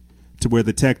 to where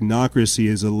the technocracy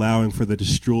is allowing for the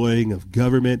destroying of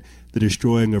government, the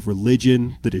destroying of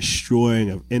religion, the destroying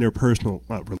of interpersonal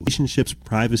relationships,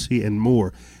 privacy, and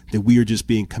more, that we are just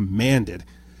being commanded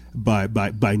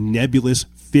by nebulous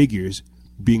figures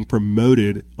being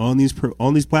promoted on these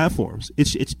platforms.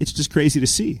 It's just crazy to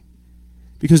see,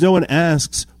 because no one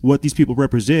asks what these people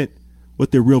represent,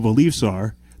 what their real beliefs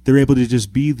are. They're able to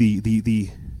just be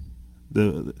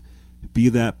be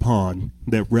that pawn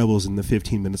that revels in the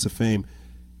 15 minutes of fame.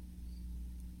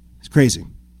 It's crazy.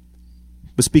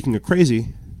 But speaking of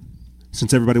crazy,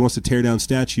 since everybody wants to tear down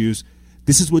statues,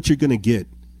 this is what you're going to get.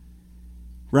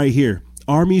 Right here.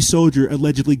 Army soldier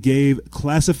allegedly gave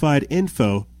classified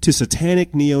info to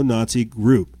satanic neo-Nazi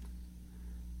group.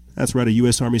 That's right, a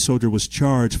U.S. Army soldier was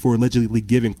charged for allegedly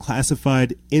giving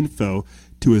classified info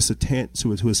to a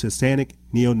satanic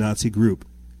neo-Nazi group.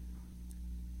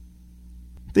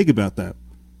 Think about that.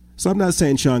 So I'm not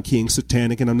saying Sean King's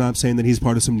satanic, and I'm not saying that he's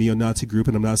part of some neo-Nazi group,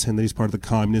 and I'm not saying that he's part of the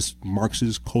communist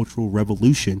Marxist cultural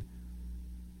revolution.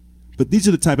 But these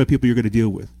are the type of people you're going to deal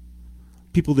with.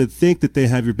 People that think that they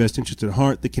have your best interest at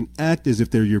heart, that can act as if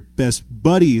they're your best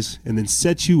buddies, and then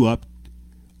set you up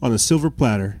on a silver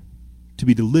platter to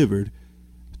be delivered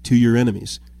to your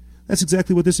enemies. That's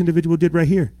exactly what this individual did right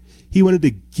here. He wanted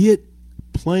to get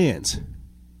plans.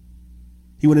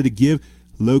 He wanted to give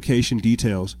location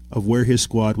details of where his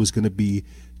squad was going to be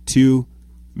to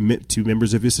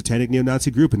members of his satanic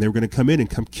neo-Nazi group, and they were going to come in and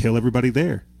come kill everybody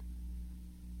there.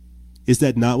 Is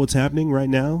that not what's happening right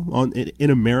now in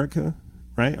America?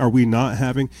 Right? Are we not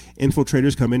having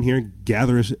infiltrators come in here,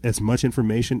 gather as much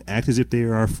information, act as if they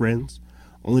are our friends,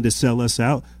 only to sell us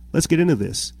out? Let's get into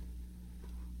this.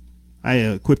 I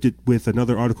equipped it with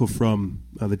another article from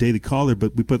the Daily Caller,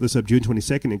 but we put this up June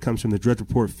 22nd. It comes from the Drudge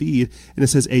Report feed, and it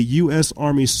says a U.S.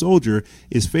 Army soldier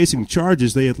is facing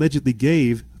charges they allegedly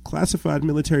gave classified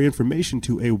military information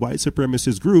to a white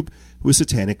supremacist group with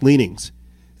satanic leanings.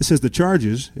 It says the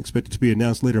charges, expected to be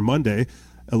announced later Monday,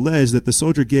 allege that the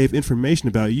soldier gave information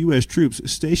about U.S. troops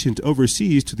stationed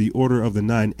overseas to the Order of the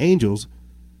Nine Angels,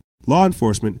 law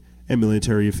enforcement, and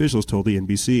military officials told the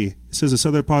NBC. It says the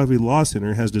Southern Poverty Law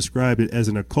Center has described it as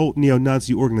an occult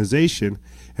neo-Nazi organization,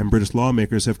 and British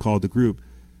lawmakers have called the group,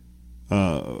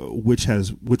 which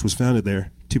was founded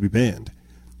there, to be banned.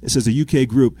 It says the UK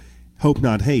group Hope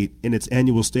Not Hate, in its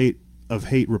annual State of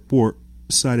Hate report,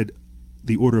 cited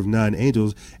the Order of Nine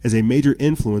Angels as a major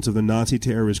influence of the Nazi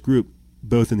terrorist group,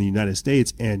 both in the United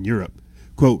States and Europe.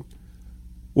 Quote,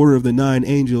 Order of the Nine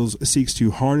Angels seeks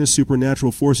to harness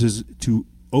supernatural forces to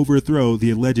overthrow the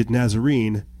alleged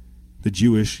Nazarene, the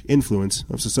Jewish influence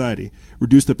of society,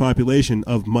 reduce the population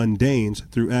of mundanes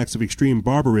through acts of extreme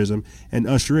barbarism, and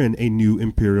usher in a new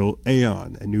imperial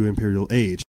aeon, a new imperial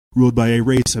age, ruled by a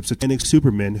race of satanic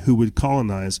supermen who would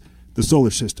colonize the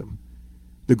solar system.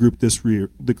 The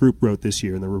group wrote this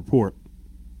year in the report.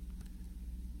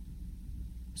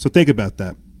 So think about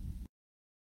that.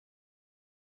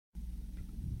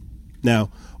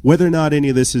 Now, whether or not any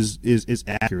of this is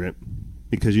accurate,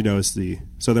 because, you know, it's the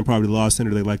Southern Poverty Law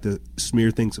Center, they like to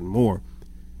smear things and more.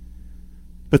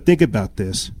 But think about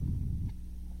this.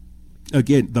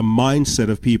 Again, the mindset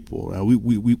of people.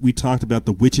 We talked about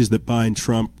the witches that bind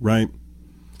Trump, right?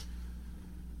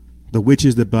 The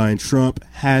witches that bind Trump,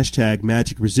 hashtag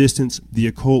Magic Resistance, the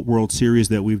Occult World Series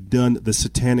that we've done, the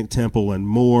Satanic Temple, and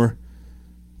more.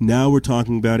 Now we're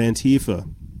talking about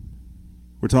Antifa.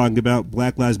 We're talking about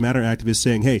Black Lives Matter activists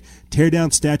saying, hey, tear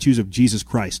down statues of Jesus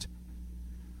Christ.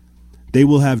 They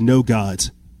will have no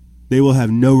gods. They will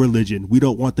have no religion. We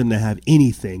don't want them to have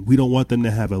anything. We don't want them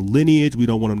to have a lineage. We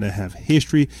don't want them to have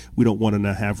history. We don't want them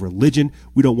to have religion.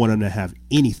 We don't want them to have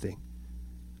anything.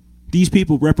 These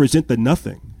people represent the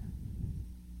nothing.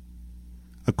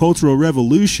 A cultural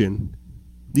revolution.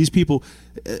 These people,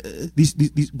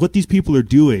 what these people are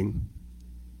doing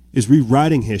is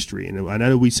rewriting history. And I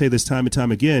know we say this time and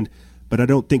time again, but I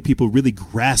don't think people really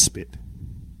grasp it.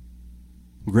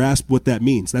 Grasp what that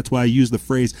means. That's why I use the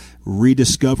phrase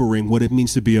rediscovering what it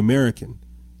means to be American.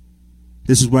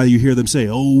 This is why you hear them say,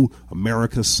 oh,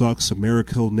 America sucks.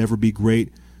 America will never be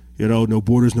great. You know, no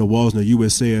borders, no walls, no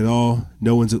USA at all.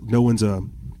 No one's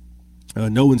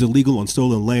illegal on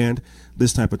stolen land.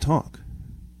 This type of talk.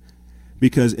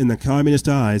 Because in the communist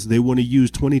eyes, they want to use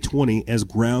 2020 as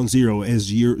ground zero,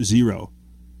 as year zero,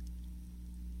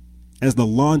 as the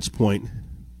launch point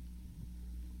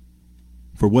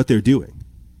for what they're doing.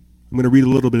 I'm going to read a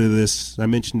little bit of this. I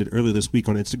mentioned it earlier this week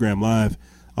on Instagram Live.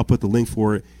 I'll put the link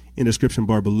for it in the description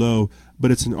bar below,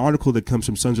 but it's an article that comes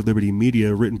from Sons of Liberty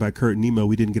Media, written by Kurt Nemo.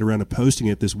 We didn't get around to posting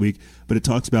it this week, but it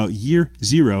talks about year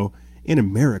zero in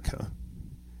America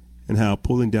and how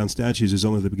pulling down statues is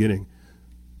only the beginning,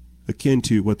 akin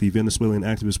to what the Venezuelan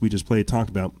activist we just played talked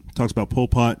about. It talks about Pol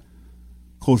Pot,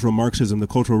 cultural Marxism, the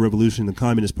Cultural Revolution, the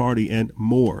Communist Party, and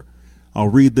more. I'll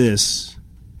read this,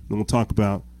 and we'll talk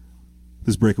about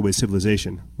this breakaway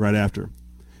civilization right after.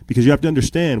 Because you have to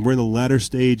understand, we're in the latter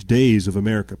stage days of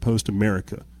America,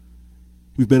 post-America.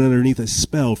 We've been underneath a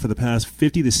spell for the past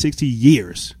 50 to 60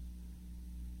 years.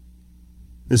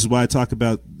 This is why I talk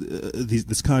about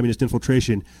this communist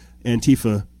infiltration,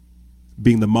 Antifa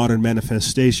being the modern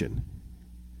manifestation.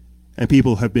 And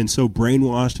people have been so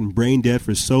brainwashed and brain dead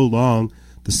for so long,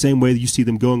 the same way that you see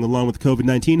them going along with the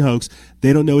COVID-19 hoax,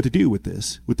 they don't know what to do with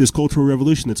this cultural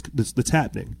revolution that's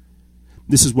happening.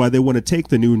 This is why they want to take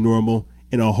the new normal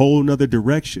in a whole nother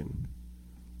direction.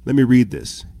 Let me read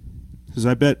this. Because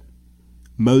I bet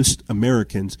most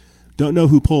Americans don't know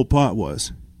who Pol Pot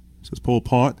was. It says Pol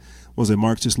Pot was a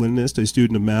Marxist-Leninist, a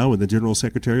student of Mao, and the General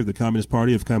Secretary of the Communist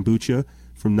Party of Cambodia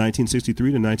from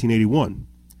 1963 to 1981.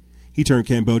 He turned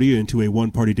Cambodia into a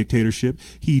one-party dictatorship.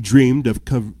 He dreamed of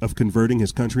converting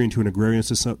his country into an agrarian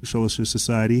socialist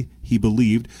society he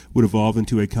believed would evolve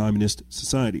into a communist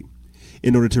society.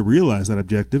 In order to realize that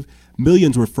objective,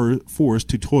 millions were forced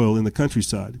to toil in the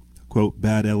countryside. Quote,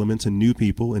 bad elements and new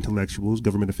people, intellectuals,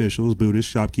 government officials,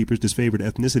 Buddhists, shopkeepers, disfavored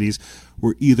ethnicities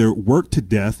were either worked to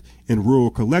death in rural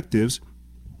collectives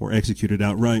or executed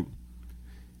outright.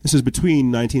 This is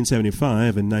between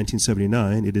 1975 and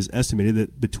 1979. It is estimated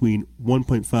that between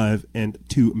 1.5 and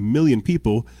 2 million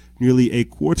people, nearly a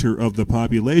quarter of the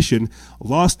population,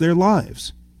 lost their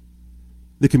lives.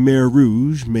 The Khmer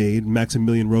Rouge made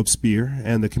Maximilien Robespierre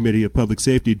and the Committee of Public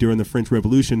Safety during the French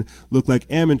Revolution look like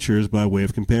amateurs by way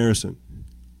of comparison.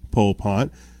 Pol Pot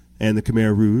and the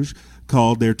Khmer Rouge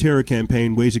called their terror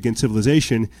campaign waged against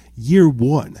civilization Year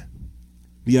One.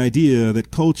 The idea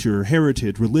that culture,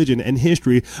 heritage, religion, and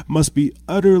history must be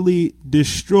utterly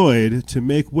destroyed to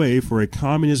make way for a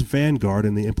communist vanguard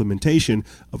in the implementation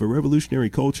of a revolutionary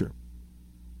culture.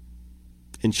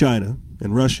 In China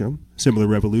and Russia, similar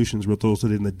revolutions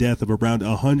resulted in the death of around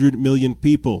 100 million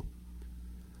people.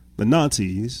 The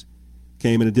Nazis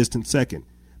came in a distant second.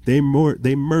 They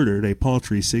murdered a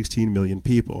paltry 16 million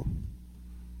people.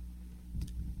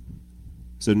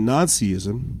 So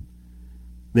Nazism,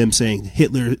 them saying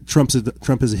Hitler, Trump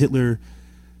is a Hitler,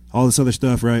 all this other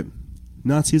stuff, right?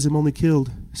 Nazism only killed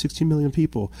 16 million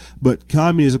people, but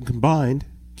communism combined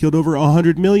killed over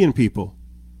 100 million people.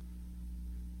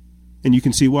 And you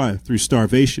can see why. Through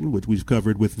starvation, which we've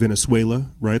covered with Venezuela,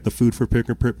 right? The Food for Pick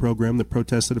and Prick program, the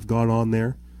protests that have gone on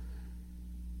there.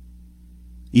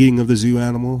 Eating of the zoo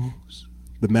animals,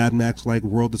 the Mad Max-like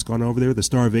world that's gone over there, the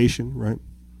starvation, right?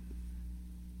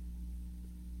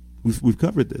 We've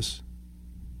covered this.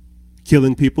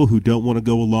 Killing people who don't want to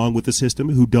go along with the system,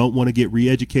 who don't want to get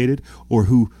re-educated, or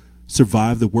who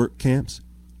survive the work camps.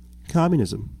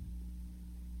 Communism.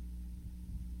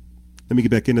 Let me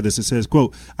get back into this. It says,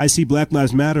 quote, I see Black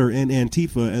Lives Matter and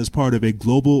Antifa as part of a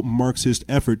global Marxist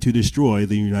effort to destroy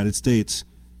the United States.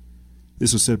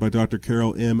 This was said by Dr.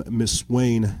 Carol M. Miss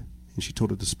Swain, and she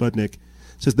told it to Sputnik. It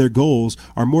says their goals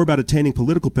are more about attaining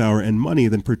political power and money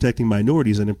than protecting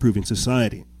minorities and improving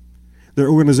society. Their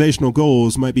organizational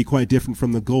goals might be quite different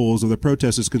from the goals of the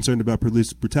protesters concerned about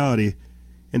police brutality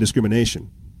and discrimination.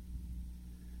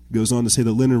 It goes on to say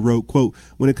that Lenin wrote, quote,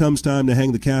 when it comes time to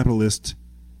hang the capitalists,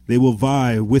 they will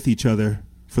vie with each other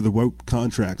for the woke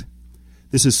contract.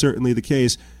 This is certainly the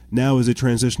case now as a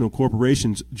transitional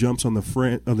corporation jumps on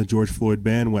the George Floyd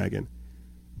bandwagon.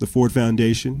 The Ford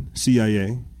Foundation,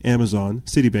 CIA, Amazon,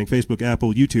 Citibank, Facebook,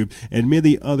 Apple, YouTube, and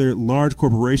many other large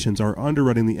corporations are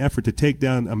underwriting the effort to take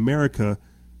down America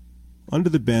under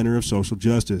the banner of social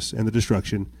justice and the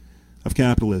destruction of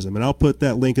capitalism. And I'll put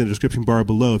that link in the description bar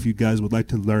below if you guys would like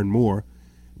to learn more,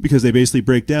 because they basically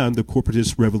break down the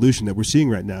corporatist revolution that we're seeing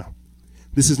right now.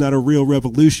 This is not a real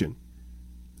revolution.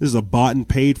 This is a bought and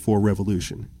paid for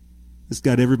revolution. It's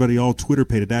got everybody all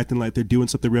Twitter-pated acting like they're doing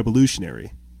something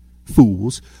revolutionary.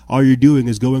 Fools, all you're doing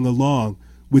is going along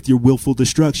with your willful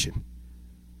destruction.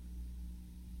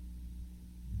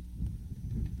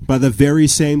 By the very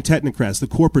same technocrats, the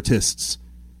corporatists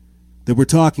that we're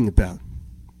talking about.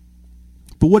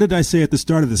 But what did I say at the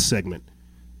start of this segment?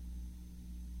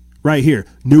 Right here,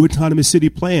 new autonomous city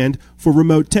planned for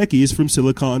remote techies from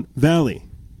Silicon Valley.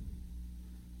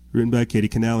 Written by Katie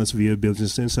Canales via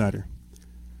Business Insider.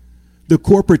 The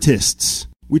corporatists.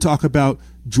 We talk about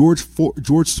George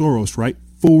Soros, right?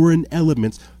 Foreign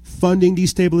elements funding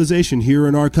destabilization here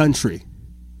in our country.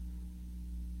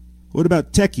 What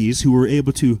about techies who were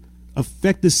able to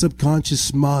affect the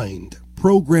subconscious mind,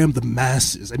 program the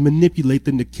masses, and manipulate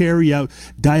them to carry out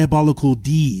diabolical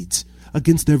deeds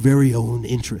against their very own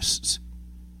interests?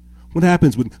 What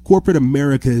happens when corporate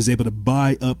America is able to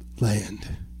buy up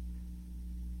land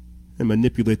and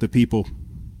manipulate the people?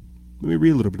 Let me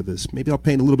read a little bit of this. Maybe I'll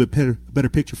paint a little bit better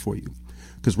picture for you.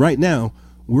 Because right now,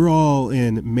 we're all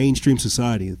in mainstream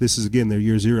society. This is, again, their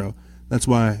year zero. That's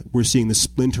why we're seeing the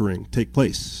splintering take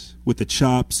place with the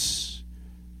chops,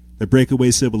 the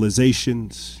breakaway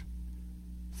civilizations,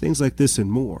 things like this and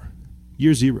more.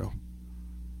 Year zero.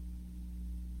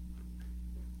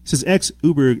 It says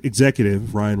ex-Uber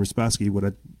executive Ryan Rispaski, what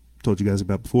I told you guys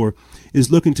about before,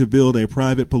 is looking to build a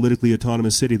private, politically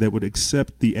autonomous city that would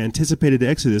accept the anticipated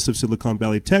exodus of Silicon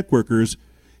Valley tech workers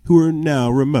who are now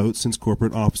remote since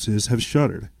corporate offices have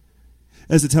shuttered.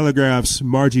 As the Telegraph's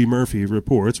Margie Murphy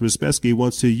reports, Rispaski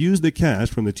wants to use the cash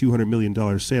from the $200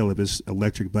 million sale of his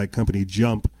electric bike company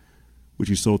Jump, which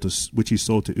he sold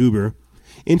to Uber,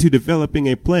 into developing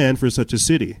a plan for such a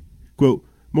city. Quote,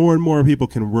 more and more people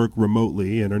can work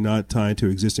remotely and are not tied to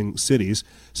existing cities,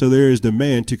 so there is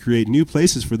demand to create new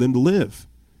places for them to live.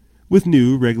 With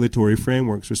new regulatory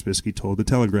frameworks, Rispaski told the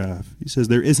Telegraph. He says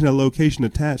there isn't a location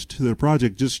attached to the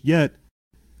project just yet,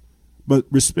 but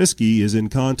Rispaski is in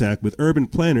contact with urban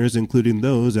planners, including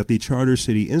those at the Charter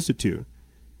City Institute.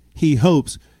 He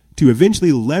hopes to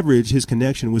eventually leverage his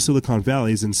connection with Silicon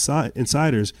Valley's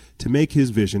insiders to make his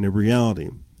vision a reality.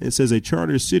 It says a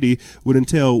charter city would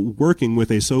entail working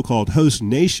with a so-called host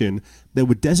nation that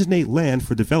would designate land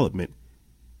for development.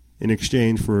 In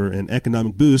exchange for an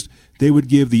economic boost, they would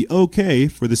give the okay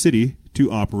for the city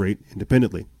to operate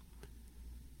independently.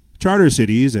 Charter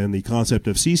cities and the concept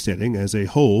of seasteading as a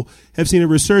whole have seen a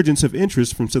resurgence of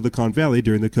interest from Silicon Valley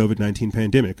during the COVID-19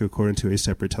 pandemic, according to a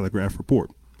separate Telegraph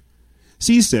report.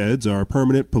 Seasteads are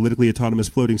permanent, politically autonomous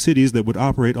floating cities that would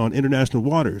operate on international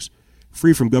waters,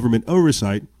 free from government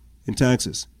oversight and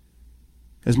taxes.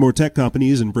 As more tech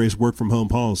companies embrace work-from-home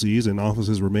policies and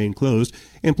offices remain closed,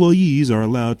 employees are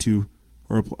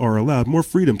allowed more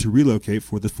freedom to relocate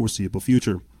for the foreseeable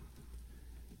future.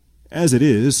 As it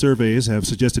is, surveys have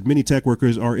suggested many tech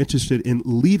workers are interested in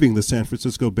leaving the San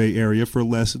Francisco Bay Area for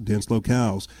less dense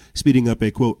locales, speeding up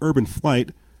a, quote, urban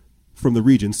flight from the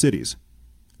region's cities.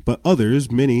 But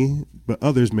others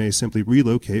may simply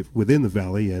relocate within the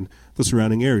valley and the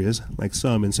surrounding areas, like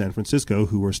some in San Francisco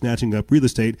who are snatching up real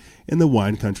estate in the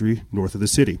wine country north of the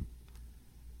city.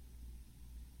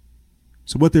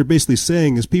 So what they're basically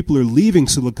saying is people are leaving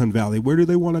Silicon Valley. Where do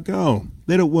they want to go?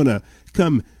 They don't want to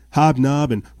come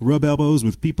hobnob and rub elbows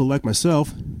with people like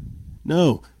myself.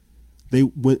 No, they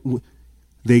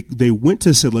went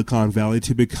to Silicon Valley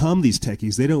to become these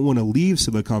techies. They don't want to leave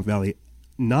Silicon Valley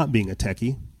not being a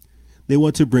techie. They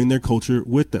want to bring their culture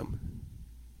with them.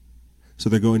 So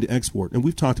they're going to export. And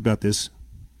we've talked about this,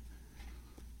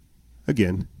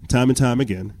 again, time and time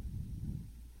again.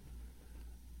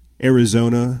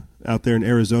 Arizona, out there in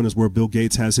Arizona is where Bill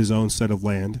Gates has his own set of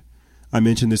land. I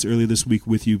mentioned this earlier this week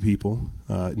with you people.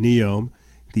 Neom,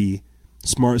 the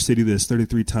smart city that's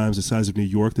 33 times the size of New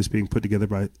York, that's being put together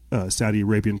by Saudi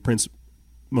Arabian Prince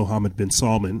Mohammed bin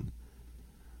Salman.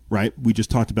 Right, we just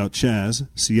talked about Chaz,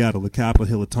 Seattle, the Capitol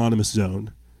Hill Autonomous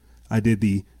Zone. I did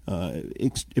the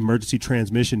emergency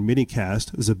transmission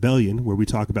minicast, Zebellion, where we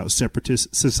talk about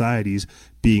separatist societies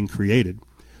being created.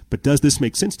 But does this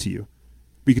make sense to you?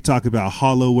 We could talk about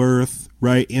hollow earth,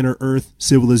 right, inner earth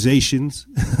civilizations,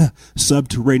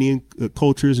 subterranean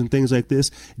cultures and things like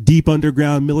this, deep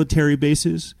underground military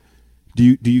bases.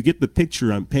 Do you get the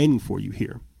picture I'm painting for you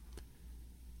here?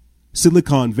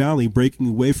 Silicon Valley breaking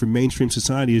away from mainstream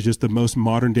society is just the most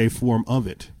modern-day form of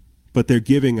it. But they're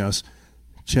giving us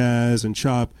Chaz and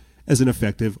Chop as an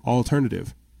effective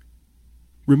alternative.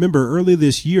 Remember, early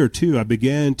this year, too, I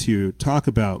began to talk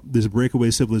about this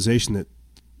breakaway civilization that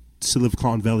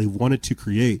Silicon Valley wanted to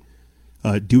create,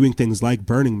 doing things like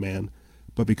Burning Man,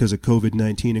 but because of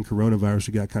COVID-19 and coronavirus,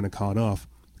 we got kind of caught off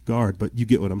guard. But you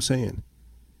get what I'm saying.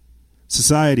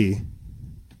 Society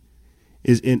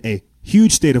is in a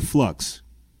huge state of flux,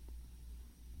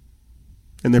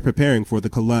 and they're preparing for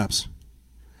the collapse.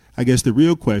 I guess the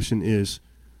real question is,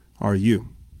 are you?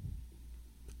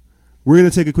 We're going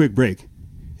to take a quick break,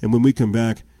 and when we come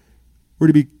back, we're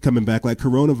going to be coming back like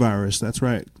coronavirus. That's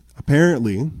right.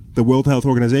 Apparently, the World Health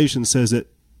Organization says that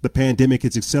the pandemic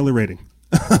is accelerating.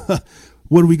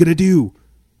 What are we going to do?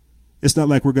 It's not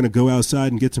like we're going to go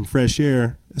outside and get some fresh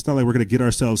air. It's not like we're going to get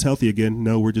ourselves healthy again.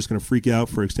 No, we're just going to freak out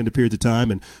for extended periods of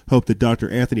time and hope that Dr.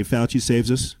 Anthony Fauci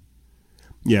saves us.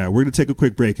 Yeah, we're going to take a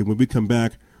quick break, and when we come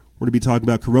back, we're going to be talking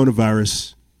about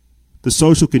coronavirus, the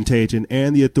social contagion,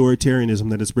 and the authoritarianism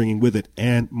that it's bringing with it,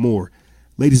 and more.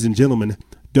 Ladies and gentlemen,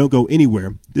 don't go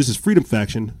anywhere. This is Freedom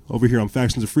Faction over here on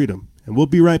Factions of Freedom, and we'll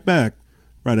be right back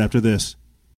right after this.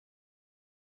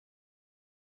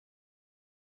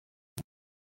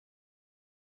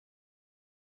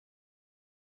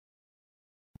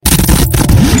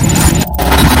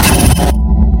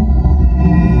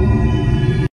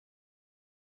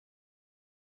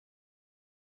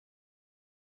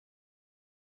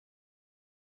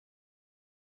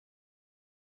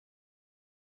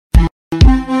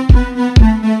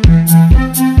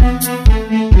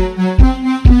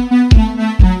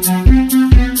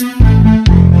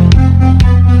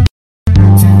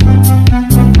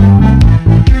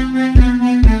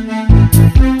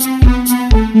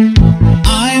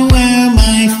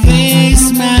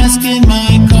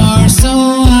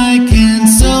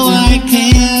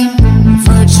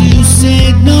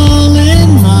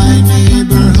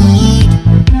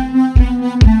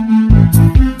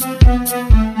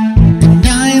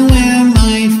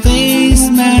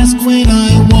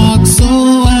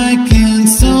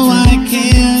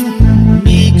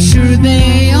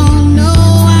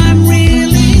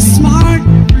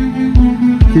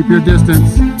 Your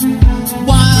distance.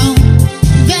 While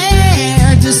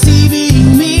they're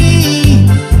deceiving me,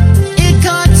 it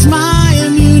cuts my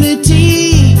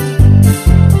immunity.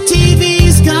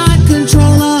 TV's got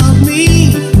control of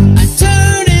me. I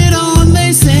turn it on,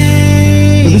 they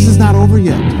say. But this is not over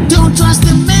yet. Don't trust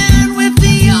the man with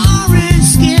the orange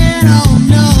skin, oh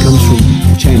no. It comes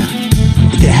from China.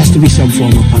 There has to be some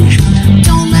form of punishment.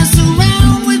 Don't mess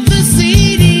around with the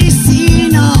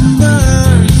CDC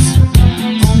numbers.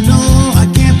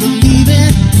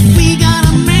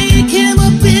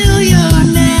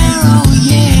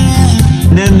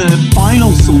 Then the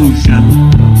final solution,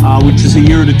 which is a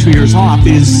year to 2 years off,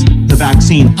 is the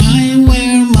vaccine. I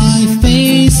wear my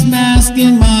face mask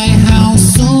in my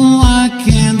house so I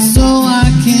can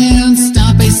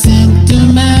stop a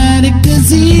symptomatic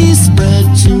disease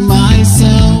spread to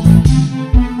myself.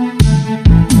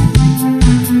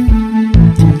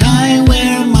 And I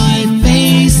wear my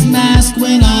face mask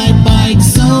when I bike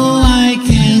so I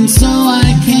can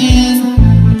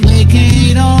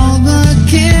placate all the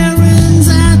Karens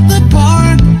at the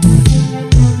park.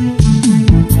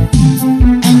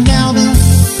 And now the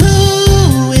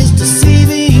WHO is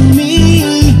deceiving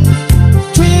me.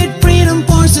 Trade freedom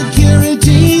for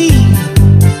security.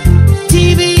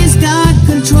 TV's got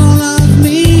control of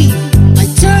me. I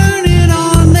turn it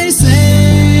on, they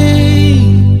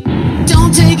say.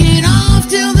 Don't take it off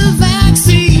till the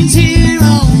vaccine's here,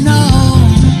 oh no.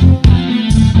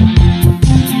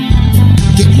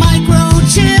 Get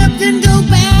microchipped and go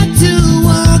back to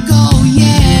work, oh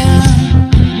yeah.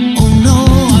 Oh no,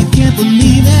 I can't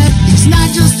believe it. He's not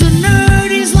just a nerd,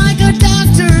 he's like a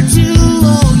doctor too,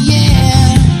 oh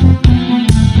yeah.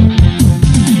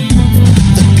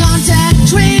 The contact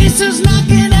tracer's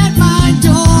knocking at my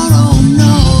door, oh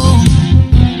no.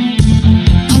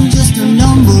 I'm just a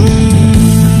number.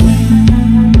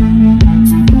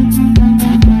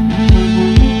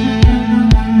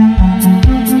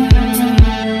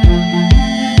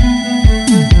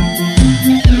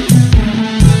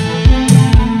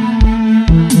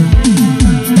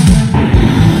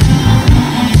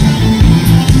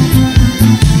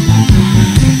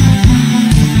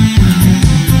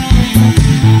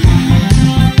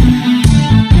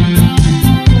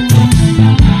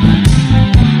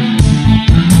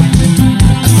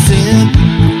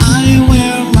 I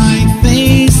wear my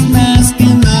face mask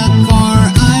in the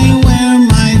car. I wear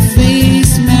my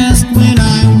face mask when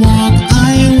I walk.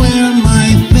 I wear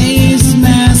my face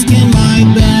mask in my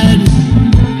bed.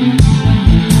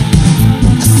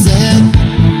 I said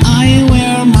I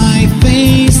wear my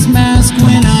face mask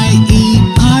when I eat.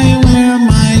 I wear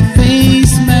my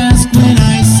face mask when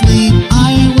I sleep.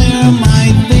 I wear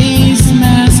my face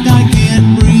mask, I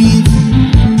can't breathe.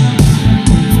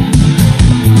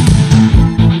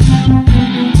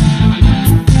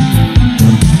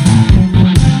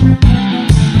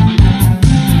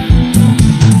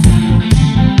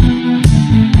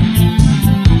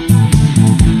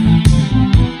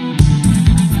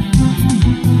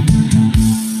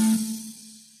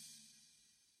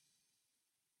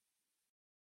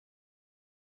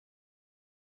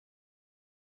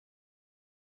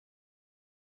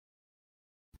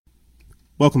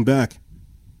 Welcome back.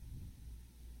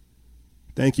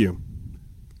 Thank you.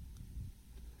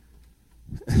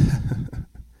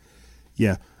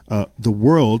 Yeah, the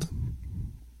world,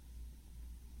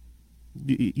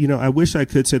 you know, I wish I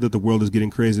could say that the world is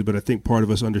getting crazy, but I think part of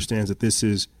us understands that this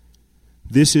is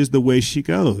the way she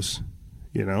goes,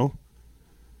 you know.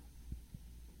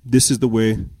 this is the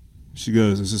way she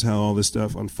goes. This is how all this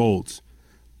stuff unfolds.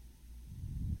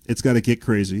 It's got to get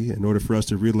crazy in order for us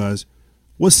to realize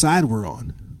what side we're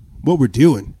on, what we're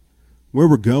doing, where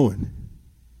we're going.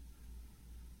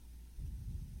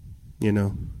 You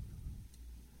know,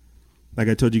 like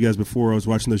I told you guys before, I was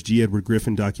watching those G. Edward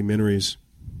Griffin documentaries,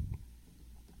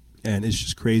 and it's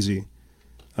just crazy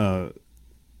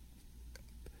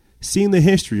seeing the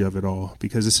history of it all,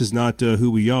 because this is not who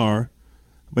we are,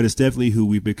 but it's definitely who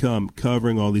we've become,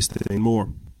 covering all these things and more.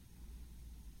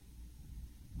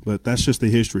 But that's just the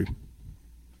history.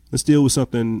 Let's deal with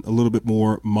something a little bit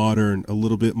more modern, a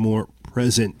little bit more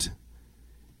present.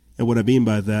 And what I mean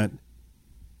by that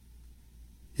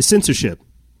is censorship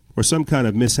or some kind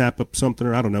of mishap of something,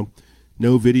 or I don't know,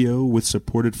 no video with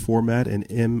supported format and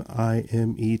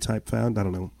MIME type found. I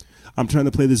don't know. I'm trying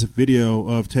to play this video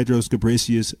of Tedros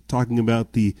Ghebreyesus talking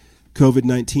about the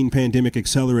COVID-19 pandemic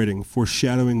accelerating,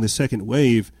 foreshadowing the second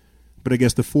wave, but I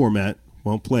guess the format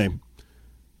won't play.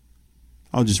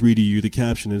 I'll just read to you the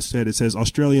caption instead. It says,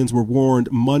 Australians were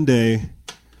warned Monday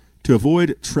to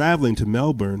avoid traveling to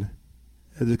Melbourne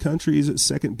as the country's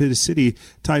second biggest city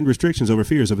tightened restrictions over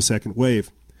fears of a second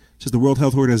wave. It says the World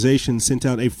Health Organization sent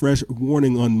out a fresh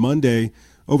warning on Monday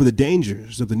over the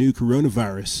dangers of the new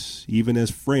coronavirus, even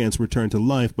as France returned to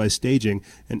life by staging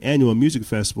an annual music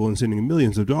festival and sending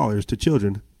millions of dollars to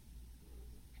children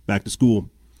back to school.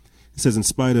 It says in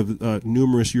spite of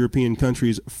numerous European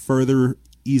countries further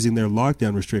easing their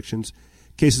lockdown restrictions,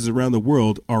 cases around the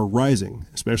world are rising,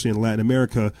 especially in Latin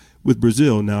America, with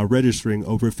Brazil now registering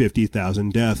over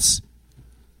 50,000 deaths.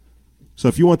 So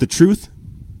if you want the truth,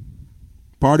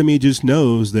 part of me just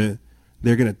knows that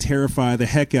they're going to terrify the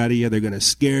heck out of you. They're going to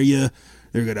scare you.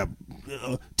 They're going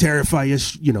to terrify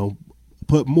you,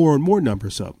 put more and more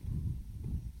numbers up.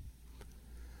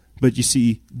 But you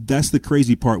see, that's the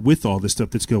crazy part with all this stuff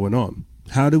that's going on.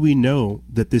 How do we know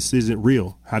that this isn't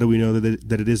real? How do we know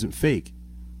that it isn't fake?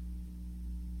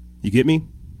 You get me?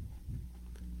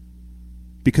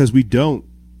 Because we don't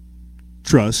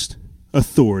trust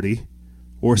authority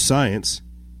or science.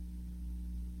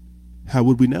 How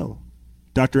would we know?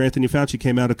 Dr. Anthony Fauci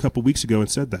came out a couple weeks ago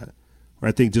and said that. Or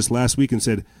I think just last week, and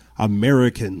said,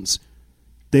 Americans,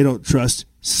 they don't trust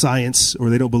science, or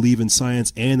they don't believe in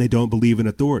science, and they don't believe in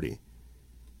authority.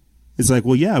 It's like,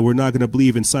 well, yeah, we're not going to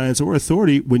believe in science or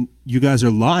authority when you guys are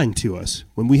lying to us.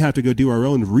 When we have to go do our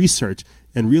own research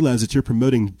and realize that you're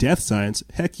promoting death science,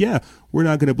 heck yeah, we're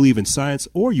not going to believe in science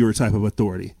or your type of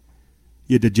authority.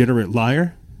 You degenerate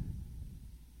liar.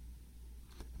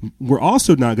 We're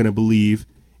also not going to believe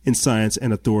in science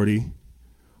and authority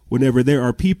whenever there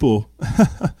are people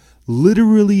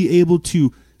literally able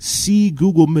to see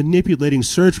Google manipulating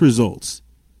search results.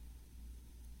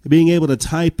 Being able to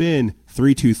type in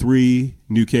 323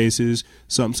 new cases,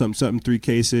 something, 3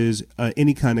 cases,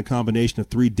 any kind of combination of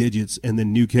 3 digits and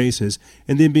then new cases,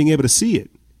 and then being able to see it.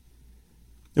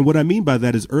 And what I mean by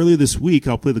that is earlier this week,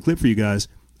 I'll play the clip for you guys,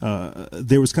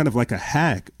 there was kind of like a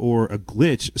hack or a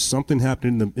glitch. Something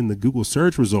happened in the Google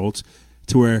search results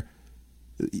to where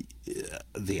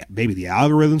maybe the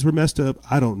algorithms were messed up.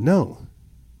 I don't know.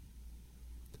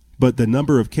 But the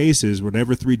number of cases,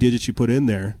 whatever 3 digits you put in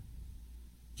there,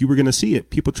 you were going to see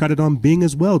it. People tried it on Bing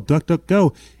as well.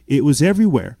 DuckDuckGo. It was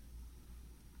everywhere.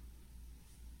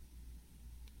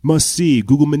 Must see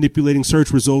Google manipulating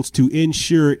search results to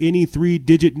ensure any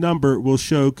 3-digit number will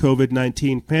show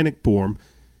COVID-19 panic form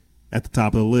at the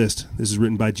top of the list. This is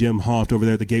written by Jim Hoft over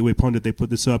there at the Gateway Pundit. They put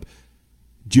this up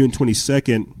June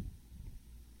 22nd.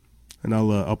 And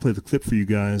I'll play the clip for you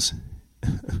guys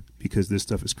because this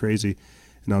stuff is crazy.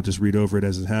 And I'll just read over it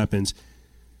as it happens.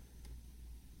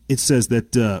 It says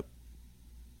that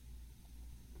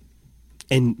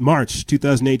in March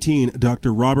 2018,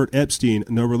 Dr. Robert Epstein,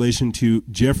 no relation to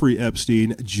Jeffrey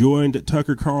Epstein, joined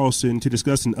Tucker Carlson to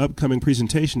discuss an upcoming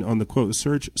presentation on the, quote,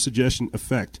 search suggestion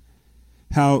effect,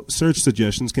 how search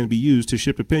suggestions can be used to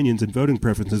shift opinions and voting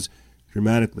preferences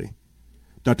dramatically.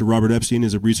 Dr. Robert Epstein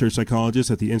is a research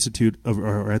psychologist at the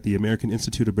American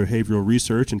Institute of Behavioral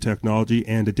Research and Technology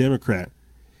and a Democrat.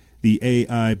 The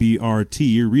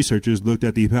AIBRT researchers looked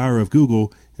at the power of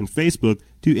Google and Facebook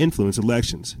to influence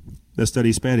elections. The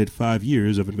study spanned 5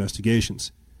 years of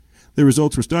investigations. The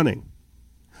results were stunning.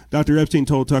 Dr. Epstein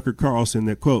told Tucker Carlson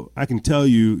that, quote, I can tell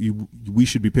you we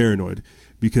should be paranoid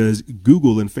because what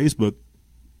Google and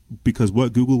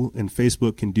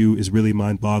Facebook can do is really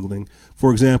mind-boggling.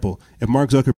 For example, if Mark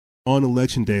Zuckerberg on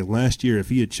Election Day last year, if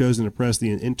he had chosen to press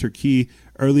the enter key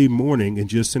early morning and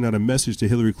just sent out a message to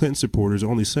Hillary Clinton supporters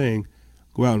only saying,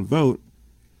 go out and vote,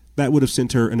 that would have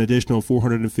sent her an additional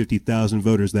 450,000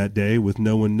 voters that day with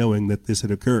no one knowing that this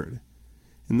had occurred.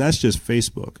 And that's just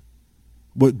Facebook.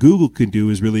 What Google can do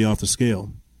is really off the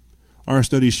scale. Our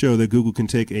studies show that Google can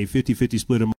take a 50-50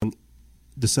 split among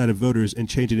decided voters and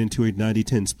change it into a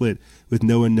 90-10 split with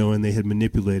no one knowing they had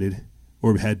manipulated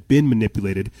or had been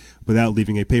manipulated without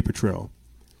leaving a paper trail.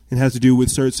 It has to do with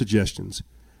search suggestions.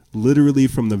 Literally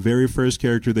from the very first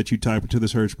character that you type into the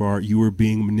search bar, you are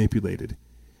being manipulated.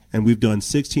 And we've done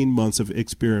 16 months of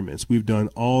experiments. We've done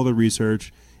all the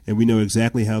research, and we know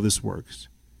exactly how this works.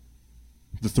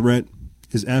 The threat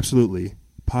is absolutely,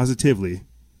 positively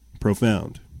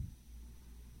profound.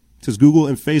 It says Google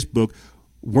and Facebook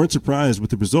weren't surprised with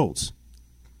the results.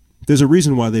 There's a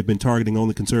reason why they've been targeting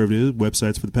only conservative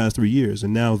websites for the past 3 years.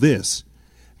 And now this.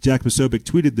 Jack Posobiec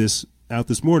tweeted this out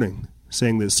this morning,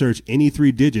 saying that search any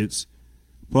 3 digits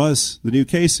plus the new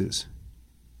cases.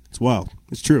 It's wild.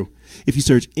 It's true. If you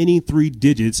search any 3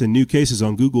 digits and new cases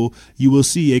on Google, you will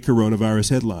see a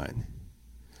coronavirus headline.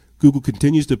 Google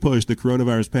continues to push the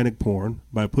coronavirus panic porn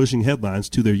by pushing headlines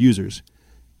to their users.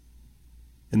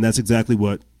 And that's exactly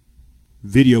what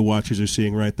video watchers are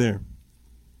seeing right there.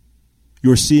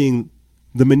 You're seeing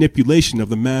the manipulation of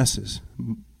the masses.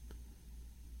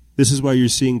 This is why you're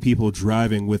seeing people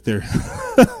driving with their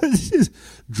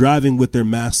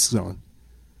masks on.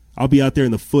 I'll be out there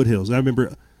in the foothills. I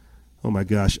remember, oh my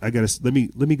gosh, let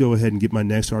me go ahead and get my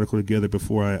next article together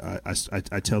before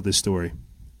I tell this story.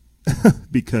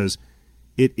 Because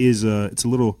it's a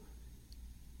little,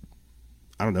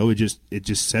 I don't know, it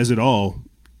just says it all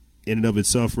in and of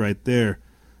itself right there.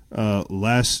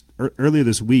 Earlier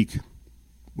this week,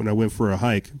 when I went for a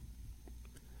hike,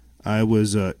 I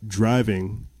was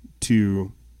driving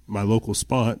to my local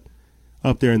spot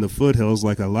up there in the foothills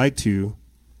like I like to,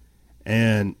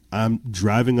 and I'm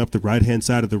driving up the right-hand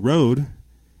side of the road,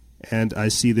 and I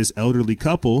see this elderly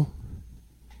couple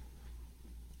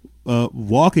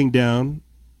walking down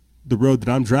the road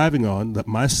that I'm driving on,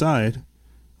 my side,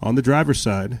 on the driver's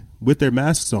side, with their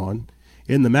masks on,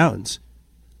 in the mountains.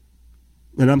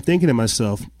 And I'm thinking to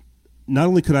myself, not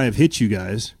only could I have hit you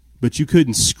guys, but you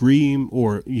couldn't scream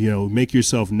or, make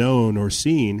yourself known or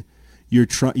seen. You're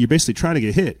basically trying to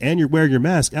get hit, and you're wearing your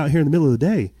mask out here in the middle of the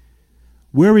day.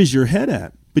 Where is your head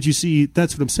at? But you see,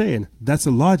 that's what I'm saying. That's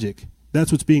the logic.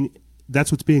 That's what's being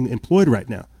employed right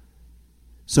now.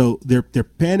 So they're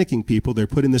panicking people. They're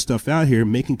putting this stuff out here,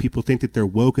 making people think that they're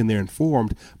woke and they're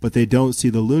informed, but they don't see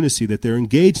the lunacy that they're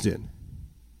engaged in.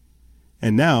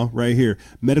 And now, right here,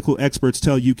 medical experts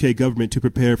tell UK government to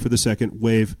prepare for the second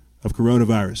wave of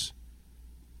coronavirus.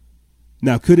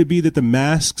 Now, could it be that the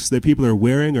masks that people are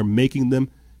wearing are making them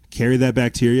carry that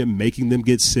bacteria, making them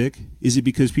get sick? Is it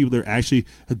because people are actually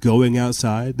going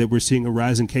outside that we're seeing a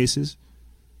rise in cases?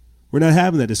 We're not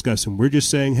having that discussion. We're just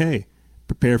saying, hey,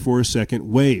 prepare for a second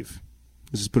wave.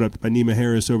 This is put up by Nima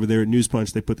Harris over there at News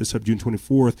Punch. They put this up June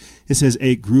 24th. It says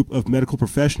a group of medical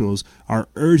professionals are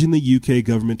urging the UK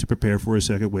government to prepare for a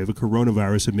second wave of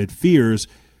coronavirus amid fears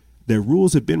that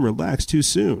rules have been relaxed too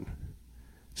soon.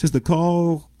 It says the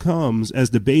call comes as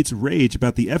debates rage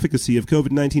about the efficacy of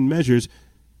COVID-19 measures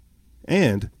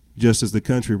and just as the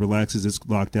country relaxes its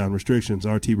lockdown restrictions.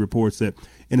 RT reports that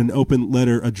in an open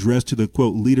letter addressed to the,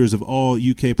 quote, leaders of all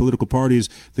UK political parties,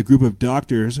 the group of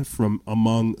doctors from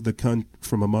among the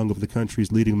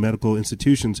country's leading medical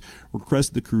institutions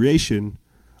requested the creation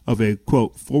of a,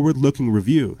 quote, forward-looking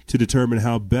review to determine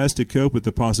how best to cope with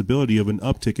the possibility of an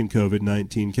uptick in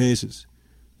COVID-19 cases.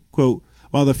 Quote,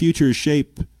 while the future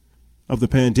shape of the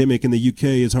pandemic in the UK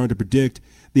is hard to predict,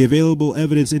 the available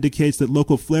evidence indicates that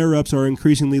local flare-ups are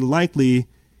increasingly likely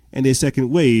and a second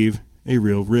wave a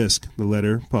real risk, the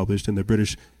letter published in the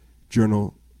British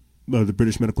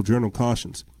Medical Journal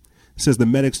cautions. It says the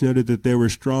medics noted that there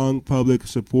was strong public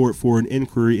support for an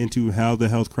inquiry into how the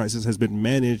health crisis has been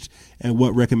managed and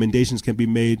what recommendations can be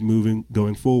made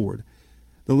going forward.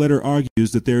 The letter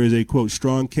argues that there is a, quote,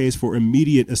 strong case for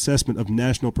immediate assessment of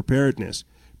national preparedness.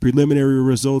 Preliminary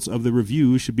results of the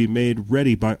review should be made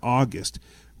ready by August,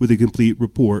 with a complete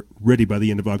report ready by the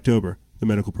end of October, the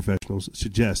medical professionals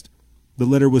suggest. The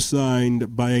letter was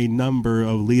signed by a number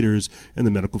of leaders in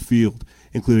the medical field,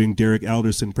 including Derek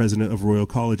Alderson, president of Royal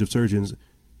College of Surgeons,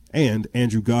 and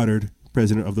Andrew Goddard,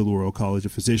 president of the Royal College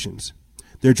of Physicians.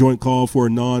 Their joint call for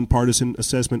a nonpartisan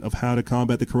assessment of how to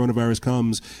combat the coronavirus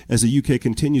comes as the UK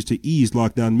continues to ease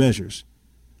lockdown measures.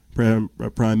 Prime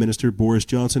Minister Boris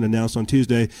Johnson announced on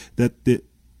Tuesday that the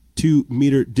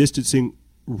 2-meter distancing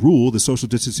rule, the social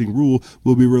distancing rule,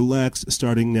 will be relaxed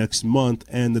starting next month,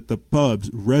 and that the pubs,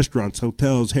 restaurants,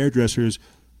 hotels, hairdressers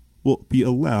will be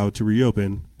allowed to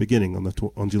reopen beginning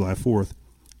on July 4th.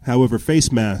 However,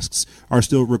 face masks are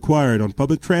still required on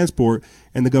public transport,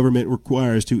 and the government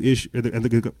requires to issue, and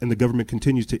the government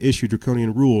continues to issue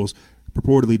draconian rules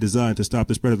purportedly designed to stop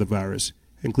the spread of the virus,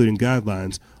 including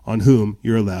guidelines on whom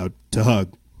you're allowed to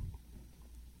hug.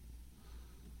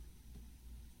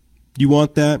 You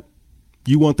want that?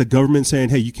 You want the government saying,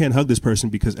 hey, you can't hug this person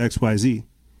because XYZ.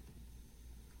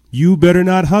 You better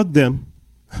not hug them.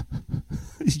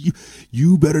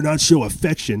 you better not show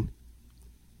affection.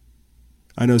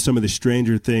 I know some of the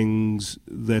stranger things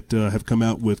that have come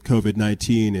out with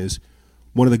COVID-19 is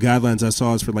one of the guidelines I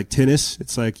saw is for like tennis.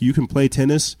 It's like you can play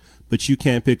tennis, but you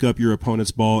can't pick up your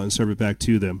opponent's ball and serve it back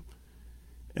to them.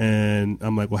 And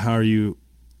I'm like, well, how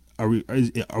are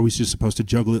we just supposed to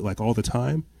juggle it like all the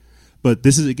time? But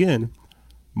this is, again,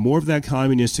 more of that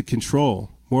communistic control,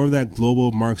 more of that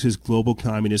global Marxist, global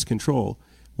communist control,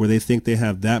 where they think they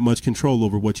have that much control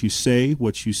over what you say,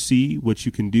 what you see, what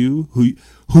you can do, who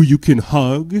you can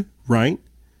hug, right?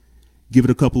 Give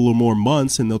it a couple of more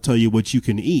months and they'll tell you what you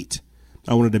can eat.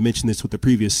 I wanted to mention this with the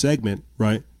previous segment,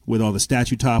 right? With all the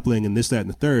statue toppling and this, that, and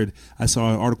the third. I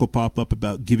saw an article pop up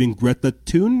about giving Greta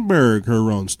Thunberg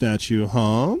her own statue,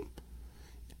 huh?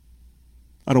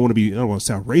 I don't want to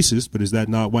sound racist, but is that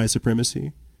not white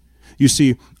supremacy? You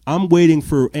see, I'm waiting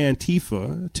for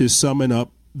Antifa to summon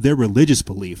up their religious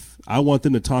belief. I want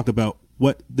them to talk about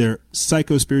what their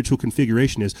psycho-spiritual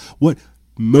configuration is, what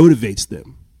motivates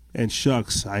them. And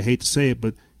shucks, I hate to say it,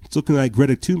 but it's looking like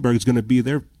Greta Thunberg is going to be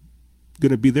their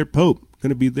pope, going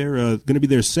to be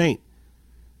their saint.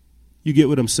 You get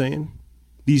what I'm saying?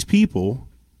 These people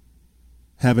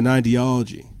have an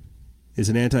ideology. It's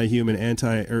an anti-human,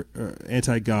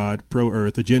 anti-God,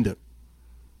 pro-earth agenda.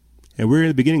 And we're in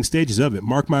the beginning stages of it.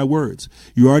 Mark my words.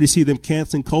 You already see them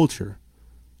canceling culture.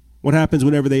 What happens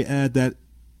whenever they add that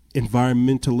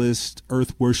environmentalist,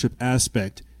 earth worship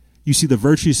aspect? You see the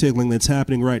virtue signaling that's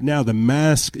happening right now, the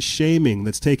mask shaming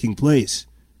that's taking place.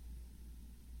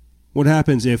 What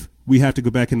happens if we have to go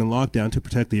back into lockdown to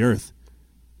protect the earth?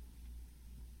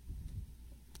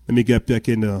 Let me get back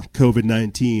into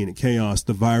COVID-19, chaos,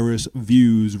 the virus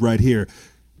views right here.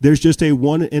 There's just a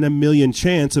 1 in a million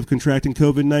chance of contracting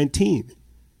COVID-19,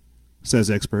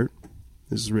 says expert.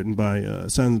 This is written by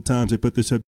Signs of the Times. They put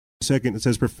this up second. It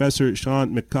says Professor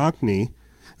Sean McCockney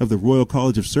of the Royal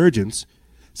College of Surgeons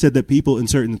said that people in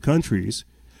certain countries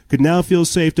could now feel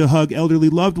safe to hug elderly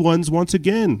loved ones once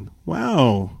again.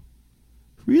 Wow.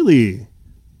 Really?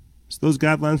 So those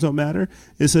guidelines don't matter?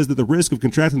 It says that the risk of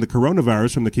contracting the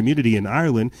coronavirus from the community in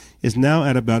Ireland is now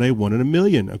at about a 1 in a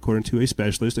million, according to a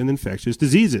specialist in infectious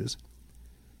diseases.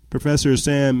 Professor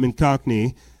Sam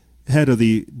McCockney, head of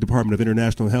the Department of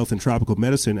International Health and Tropical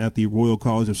Medicine at the Royal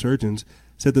College of Surgeons,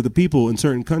 said that the people in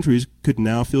certain countries could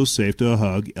now feel safe to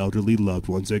hug elderly loved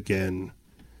ones again.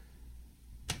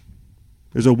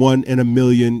 There's a 1 in a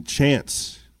million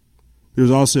chance.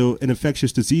 There's also an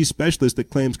infectious disease specialist that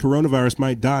claims coronavirus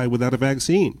might die without a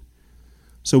vaccine.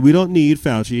 So we don't need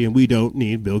Fauci and we don't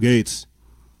need Bill Gates.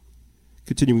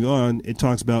 Continuing on, it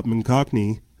talks about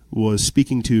McCockney was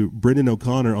speaking to Brendan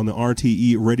O'Connor on the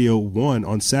RTE Radio 1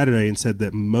 on Saturday and said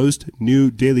that most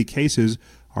new daily cases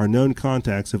are known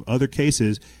contacts of other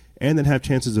cases and that have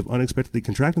chances of unexpectedly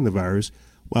contracting the virus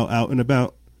while out and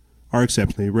about are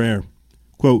exceptionally rare.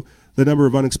 Quote, the number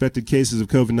of unexpected cases of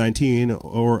COVID-19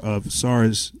 or of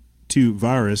SARS-2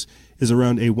 virus is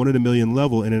around a 1 in a million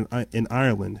level in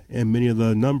Ireland, and many of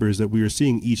the numbers that we are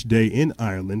seeing each day in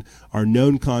Ireland are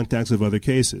known contacts of other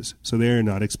cases, so they are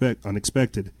not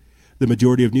unexpected. The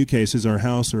majority of new cases are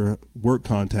house or work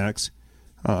contacts,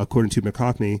 according to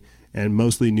McCockney, and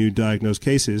mostly new diagnosed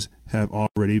cases have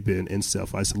already been in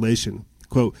self-isolation.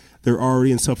 Quote, they're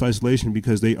already in self-isolation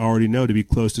because they already know to be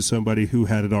close to somebody who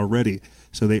had it already.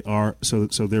 So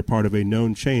they're part of a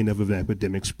known chain of an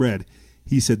epidemic spread.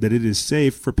 He said that it is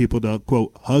safe for people to,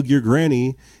 quote, hug your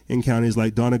granny in counties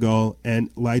like Donegal and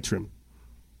Leitrim,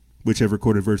 which have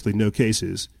recorded virtually no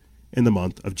cases in the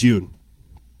month of June.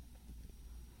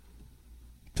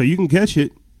 So you can catch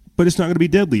it, but it's not going to be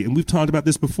deadly. And we've talked about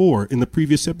this before in the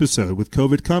previous episode with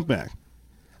COVID comeback.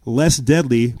 Less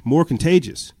deadly, more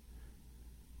contagious.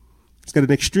 It's got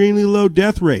an extremely low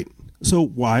death rate. So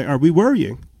why are we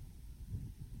worrying?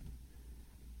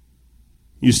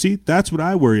 You see, that's what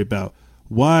I worry about.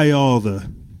 Why all the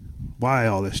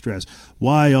stress?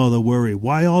 Why all the worry?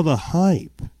 Why all the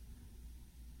hype?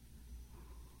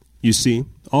 You see,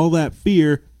 all that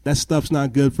fear, that stuff's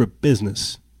not good for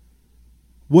business.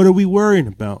 What are we worrying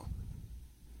about?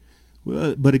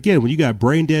 Well, but again, when you got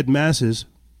brain dead masses,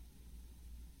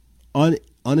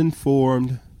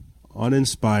 uninformed,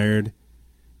 uninspired,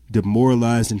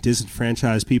 demoralized, and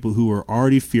disenfranchised people who are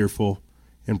already fearful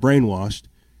and brainwashed,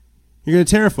 You're going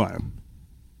to terrify them.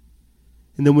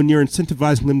 And then when you're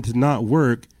incentivizing them to not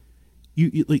work,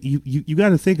 you got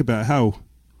to think about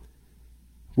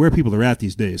where people are at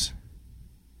these days.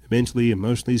 Mentally,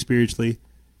 emotionally, spiritually,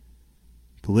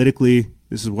 politically.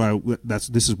 This is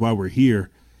why we're here,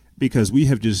 because we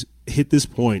have just hit this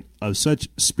point of such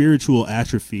spiritual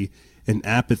atrophy and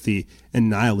apathy and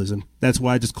nihilism. That's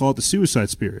why I just call it the suicide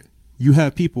spirit. You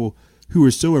have people who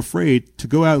are so afraid to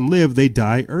go out and live, they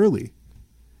die early.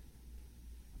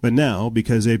 But now,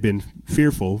 because they've been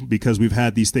fearful, because we've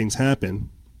had these things happen,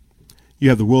 you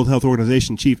have the World Health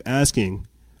Organization chief asking,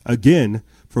 again,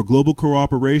 for global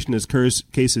cooperation as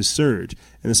cases surge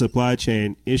and the supply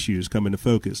chain issues come into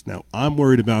focus. Now, I'm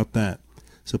worried about that.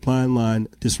 Supply line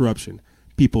disruption,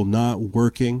 people not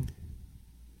working,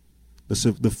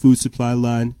 the food supply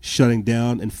line shutting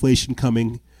down, inflation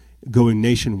going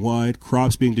nationwide,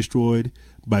 crops being destroyed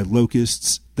by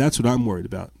locusts. That's what I'm worried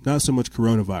about, not so much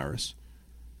coronavirus.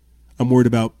 I'm worried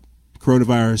about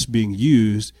coronavirus being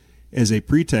used as a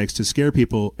pretext to scare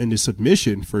people into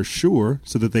submission for sure,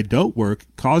 so that they don't work,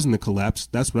 causing the collapse.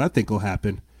 That's what I think will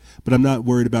happen. But I'm not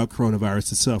worried about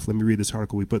coronavirus itself. Let me read this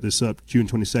article. We put this up June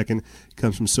 22nd. It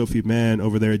comes from Sophie Mann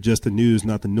over there at Just the News,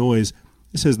 Not the Noise.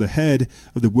 It says the head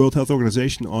of the World Health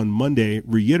Organization on Monday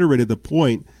reiterated the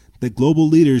point that global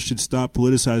leaders should stop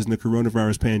politicizing the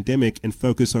coronavirus pandemic and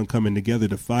focus on coming together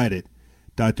to fight it.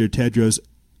 Dr. Tedros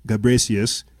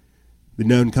Ghebreyesus, the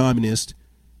known communist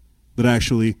that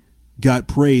actually got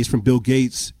praise from Bill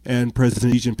Gates and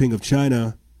President Xi Jinping of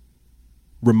China,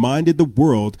 reminded the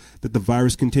world that the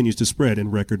virus continues to spread in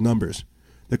record numbers.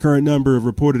 The current number of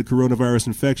reported coronavirus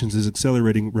infections is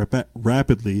accelerating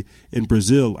rapidly in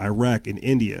Brazil, Iraq, and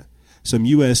India. Some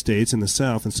U.S. states in the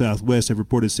South and Southwest have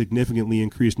reported significantly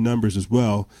increased numbers as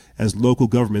well, as local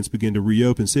governments begin to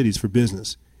reopen cities for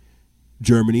business.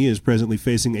 Germany is presently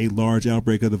facing a large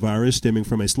outbreak of the virus stemming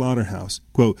from a slaughterhouse.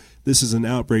 Quote, "This is an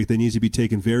outbreak that needs to be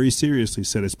taken very seriously,"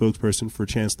 said a spokesperson for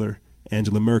Chancellor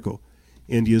Angela Merkel.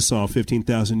 India saw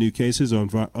 15,000 new cases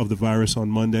of the virus on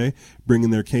Monday, bringing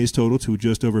their case total to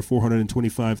just over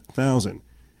 425,000.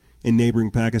 In neighboring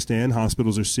Pakistan,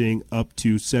 hospitals are seeing up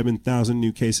to 7,000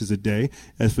 new cases a day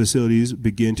as facilities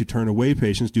begin to turn away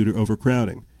patients due to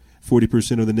overcrowding.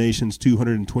 40% of the nation's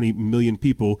 220 million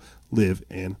people live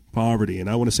in poverty. And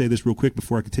I want to say this real quick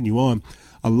before I continue on.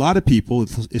 A lot of people,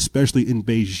 especially in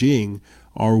Beijing,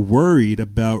 are worried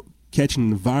about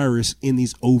catching the virus in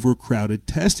these overcrowded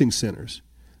testing centers.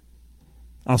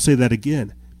 I'll say that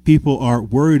again. People are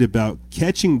worried about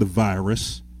catching the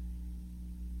virus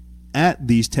at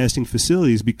these testing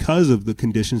facilities because of the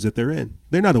conditions that they're in.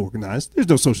 They're not organized. There's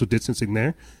no social distancing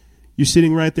there. You're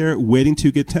sitting right there waiting to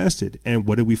get tested. And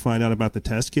what did we find out about the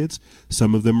test kits?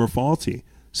 Some of them are faulty.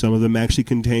 Some of them actually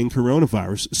contain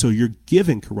coronavirus. So you're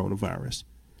giving coronavirus.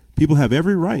 People have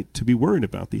every right to be worried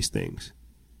about these things.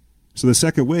 So the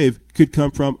second wave could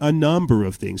come from a number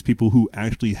of things. People who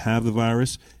actually have the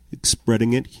virus,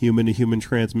 spreading it, human-to-human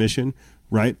transmission,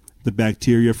 right? The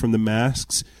bacteria from the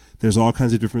masks. There's all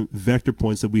kinds of different vector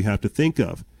points that we have to think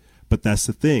of. But that's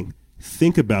the thing.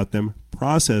 Think about them,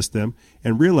 process them,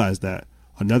 and realize that.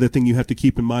 Another thing you have to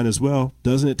keep in mind as well,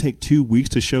 doesn't it take 2 weeks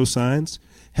to show signs?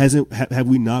 Have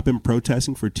we not been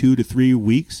protesting for 2 to 3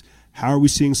 weeks? How are we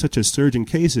seeing such a surge in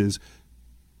cases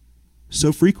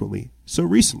so frequently, so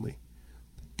recently?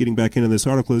 Getting back into this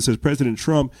article, it says President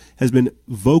Trump has been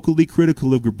vocally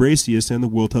critical of Ghebreyesus and the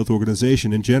World Health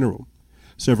Organization in general.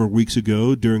 Several weeks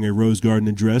ago, during a Rose Garden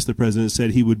address, the president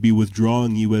said he would be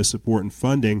withdrawing U.S. support and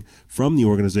funding from the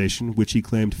organization, which he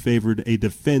claimed favored a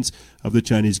defense of the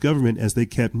Chinese government as they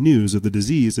kept news of the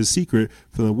disease a secret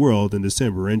from the world in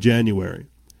December and January.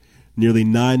 Nearly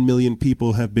 9 million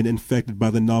people have been infected by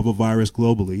the novel virus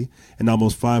globally, and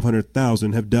almost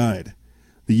 500,000 have died.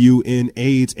 The UN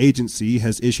AIDS Agency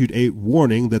has issued a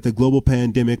warning that the global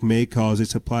pandemic may cause a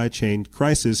supply chain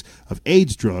crisis of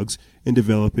AIDS drugs in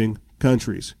developing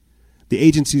countries. The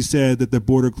agency said that the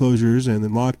border closures and the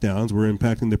lockdowns were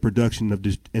impacting the production of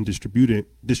and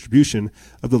distribution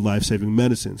of the life-saving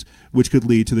medicines, which could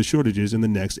lead to the shortages in the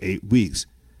next 8 weeks.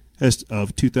 As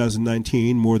of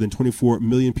 2019, more than 24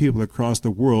 million people across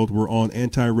the world were on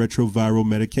antiretroviral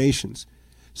medications.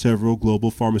 Several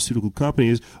global pharmaceutical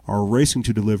companies are racing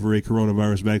to deliver a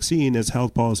coronavirus vaccine as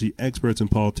health policy experts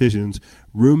and politicians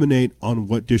ruminate on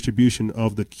what distribution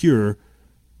of the cure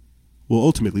will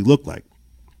ultimately look like.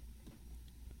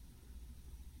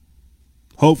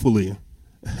 Hopefully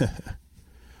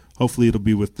it'll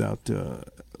be without.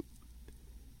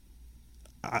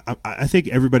 I think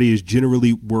everybody is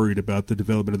generally worried about the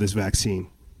development of this vaccine,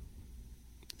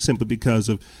 simply because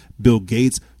of Bill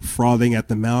Gates frothing at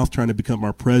the mouth, trying to become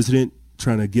our president,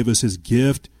 trying to give us his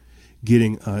gift,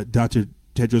 getting Dr.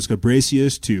 Tedros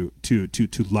Ghebreyesus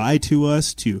to lie to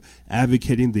us, to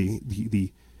advocating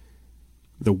the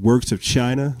works of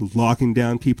China, locking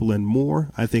down people and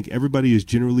more. I think everybody is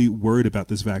generally worried about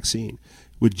this vaccine.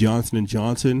 With Johnson &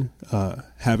 Johnson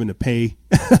having to pay,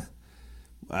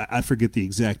 I forget the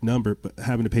exact number, but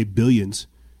having to pay billions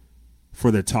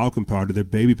for their talcum powder, their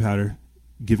baby powder,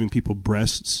 giving people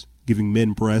breasts, giving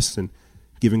men breasts, and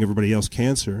giving everybody else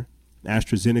cancer.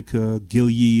 AstraZeneca,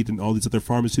 Gilead, and all these other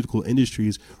pharmaceutical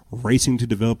industries racing to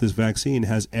develop this vaccine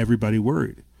has everybody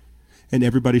worried. And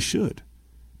everybody should,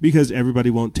 because everybody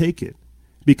won't take it,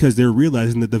 because they're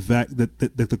realizing that that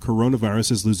the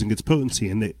coronavirus is losing its potency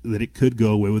and that it could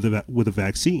go away with a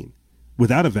vaccine,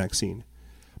 without a vaccine.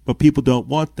 But people don't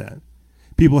want that.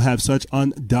 People have such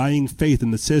undying faith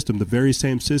in the system, the very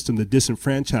same system that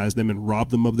disenfranchised them and robbed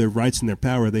them of their rights and their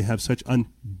power. They have such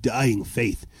undying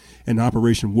faith in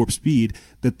Operation Warp Speed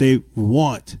that they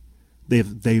want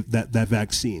that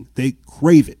vaccine. They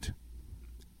crave it.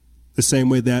 The same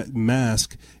way that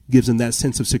mask gives them that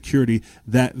sense of security,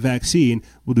 that vaccine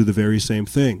will do the very same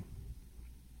thing.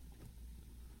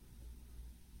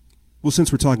 Well,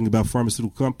 since we're talking about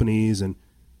pharmaceutical companies and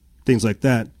things like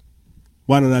that,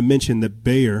 why don't I mention that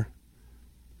Bayer,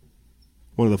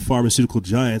 one of the pharmaceutical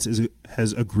giants,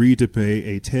 has agreed to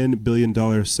pay a $10 billion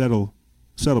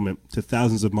settlement to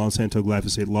thousands of Monsanto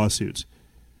glyphosate lawsuits.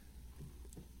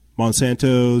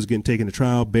 Monsanto's getting taken to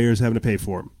trial. Bayer's having to pay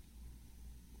for them.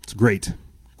 It's great.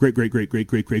 Great.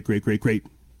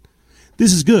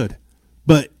 This is good.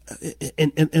 But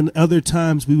and other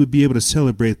times we would be able to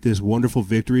celebrate this wonderful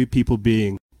victory, people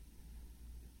being,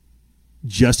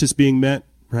 justice being met,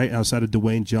 right, outside of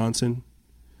Dwayne Johnson,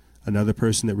 another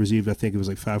person that received, I think it was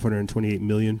like $528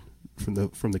 million from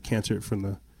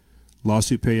the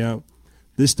lawsuit payout.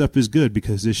 This stuff is good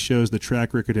because this shows the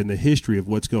track record and the history of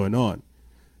what's going on.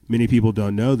 Many people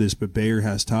don't know this, but Bayer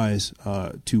has ties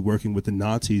to working with the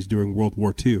Nazis during World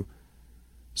War II.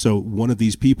 So one of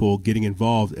these people getting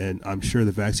involved, and I'm sure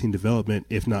the vaccine development,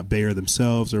 if not Bayer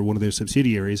themselves or one of their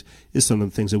subsidiaries, is some of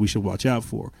the things that we should watch out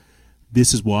for.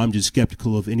 This is why I'm just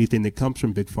skeptical of anything that comes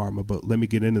from Big Pharma, but let me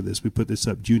get into this. We put this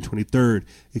up June 23rd.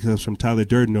 It comes from Tyler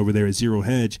Durden over there at Zero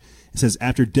Hedge. It says,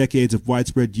 after decades of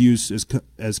widespread use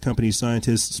as company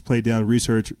scientists play down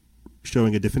research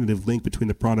showing a definitive link between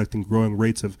the product and growing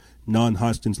rates of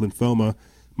non-Hodgkin's lymphoma,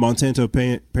 Monsanto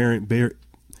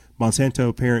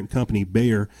parent company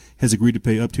Bayer has agreed to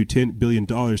pay up to $10 billion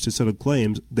to settle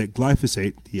claims that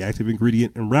glyphosate, the active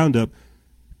ingredient in Roundup,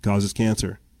 causes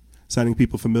cancer. Citing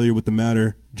people familiar with the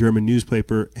matter, German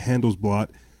newspaper Handelsblatt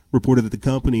reported that the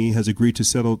company has agreed to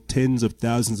settle tens of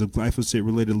thousands of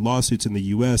glyphosate-related lawsuits in the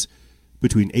U.S.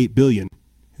 between $8 billion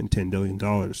and $10 billion.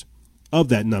 Of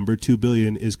that number, $2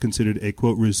 billion is considered a,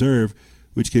 quote, reserve,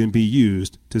 which can be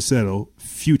used to settle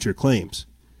future claims,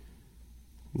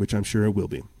 which I'm sure it will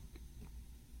be.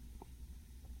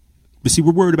 But see,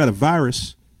 we're worried about a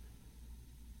virus.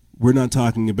 We're not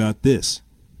talking about this.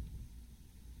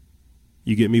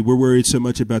 You get me? We're worried so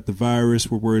much about the virus.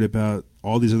 We're worried about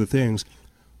all these other things.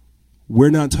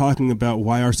 We're not talking about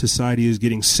why our society is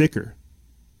getting sicker.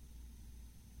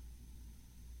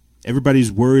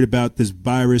 Everybody's worried about this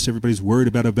virus. Everybody's worried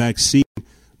about a vaccine.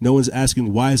 No one's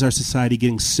asking, why is our society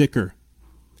getting sicker?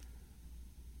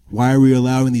 Why are we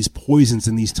allowing these poisons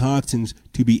and these toxins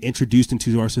to be introduced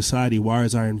into our society? Why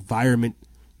is our environment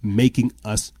making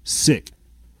us sick?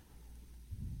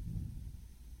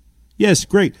 Yes,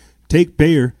 great. Take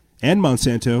Bayer and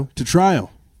Monsanto to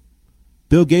trial.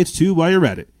 Bill Gates, too, while you're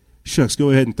at it. Shucks,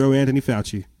 go ahead and throw Anthony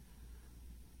Fauci.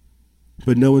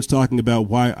 But no one's talking about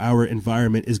why our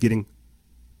environment is getting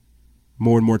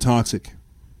more and more toxic.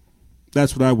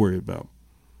 That's what I worry about.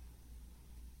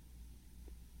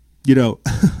 You know,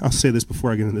 I'll say this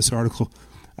before I get into this article.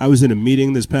 I was in a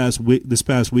meeting this past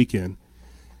weekend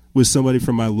with somebody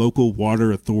from my local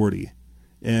water authority.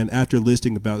 And after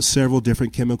listing about several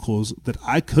different chemicals that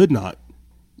I could not,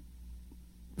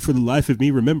 for the life of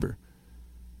me, remember,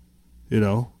 you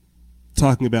know,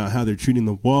 talking about how they're treating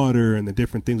the water and the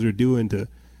different things they're doing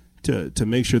to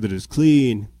make sure that it's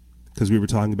clean, because we were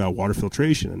talking about water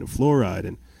filtration and fluoride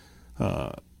and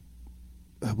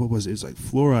what was it? It's like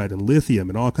fluoride and lithium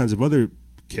and all kinds of other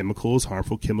chemicals,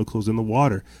 harmful chemicals in the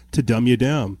water to dumb you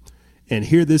down. And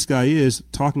here this guy is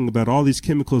talking about all these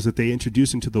chemicals that they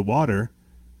introduce into the water.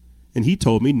 And he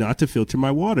told me not to filter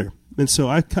my water. And so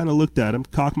I kind of looked at him,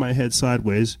 cocked my head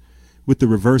sideways with the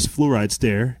reverse fluoride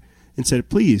stare, and said,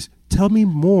 please, tell me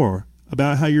more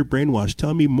about how you're brainwashed.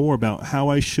 Tell me more about how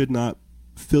I should not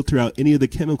filter out any of the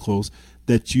chemicals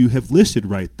that you have listed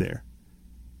right there.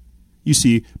 You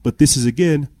see, but this is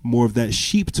again more of that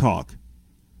sheep talk,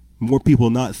 more people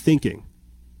not thinking.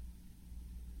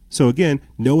 So again,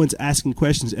 no one's asking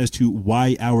questions as to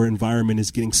why our environment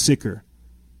is getting sicker.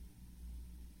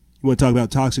 You want to talk about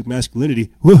toxic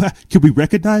masculinity? Can we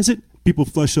recognize it? People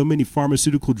flush so many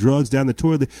pharmaceutical drugs down the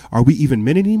toilet. Are we even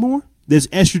men anymore? There's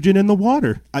estrogen in the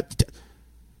water.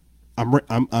 I'm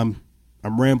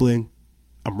rambling.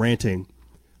 I'm ranting.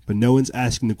 But no one's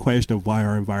asking the question of why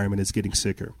our environment is getting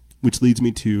sicker, which leads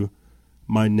me to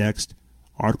my next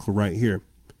article right here.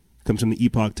 It comes from the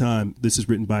Epoch Time. This is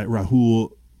written by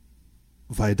Rahul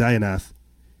Vaidyanathan.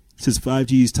 It says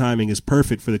 5G's timing is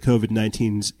perfect for the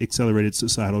COVID-19's accelerated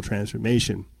societal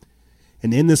transformation.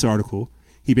 And in this article,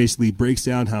 he basically breaks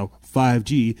down how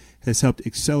 5G has helped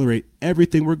accelerate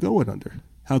everything we're going under.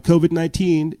 How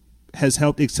COVID-19 has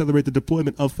helped accelerate the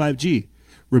deployment of 5G.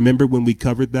 Remember when we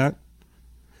covered that?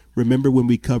 Remember when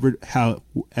we covered how,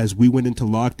 as we went into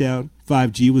lockdown,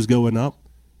 5G was going up?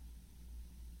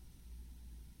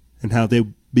 And how they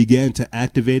began to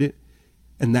activate it?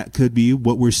 And that could be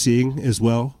what we're seeing as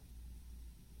well.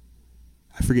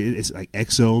 I forget, it's like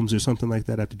exomes or something like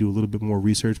that. I have to do a little bit more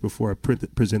research before I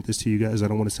present this to you guys. I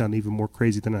don't want to sound even more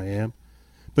crazy than I am.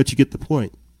 But you get the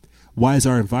point. Why is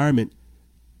our environment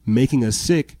making us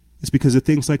sick? It's because of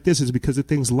things like this. It's because of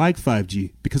things like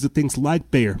 5G, because of things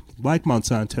like Bayer, like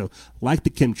Monsanto, like the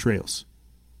chemtrails.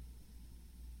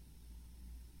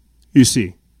 You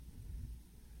see.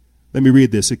 Let me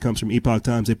read this. It comes from Epoch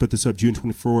Times. They put this up June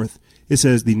 24th. It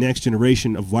says the next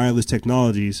generation of wireless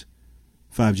technologies,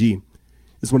 5G,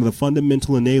 is one of the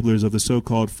fundamental enablers of the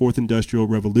so-called Fourth Industrial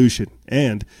Revolution.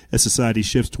 And as society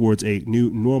shifts towards a new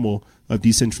normal of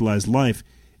decentralized life,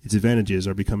 its advantages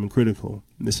are becoming critical.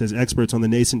 And this says experts on the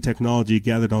nascent technology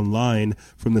gathered online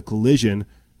from the Collision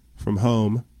from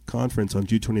Home conference on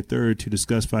June 23rd to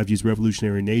discuss 5G's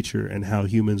revolutionary nature and how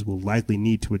humans will likely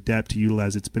need to adapt to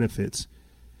utilize its benefits.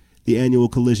 The annual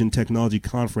Collision Technology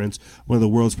Conference, one of the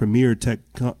world's premier tech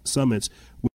summits,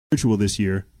 was virtual this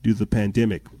year due to the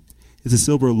pandemic. It's a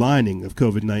silver lining of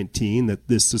COVID-19 that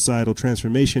this societal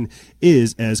transformation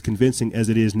is as convincing as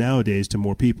it is nowadays to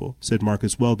more people, said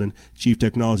Marcus Weldon, Chief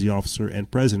Technology Officer and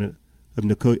President of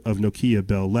Nokia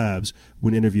Bell Labs,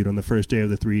 when interviewed on the first day of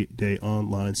the 3-day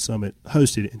online summit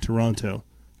hosted in Toronto.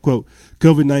 Quote,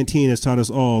 COVID-19 has taught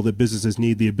us all that businesses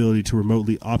need the ability to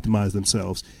remotely optimize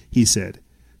themselves, he said.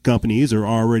 Companies are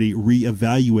already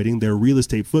reevaluating their real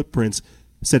estate footprints,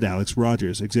 said Alex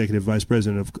Rogers, Executive Vice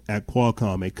President at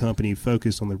Qualcomm, a company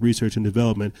focused on the research and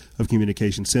development of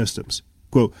communication systems.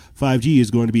 Quote, 5G is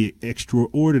going to be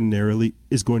extraordinarily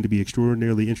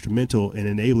instrumental in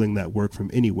enabling that work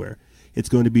from anywhere. It's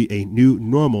going to be a new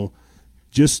normal,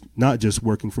 not just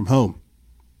working from home.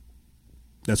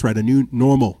 That's right, a new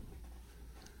normal.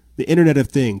 The Internet of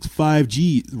Things,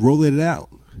 5G, roll it out.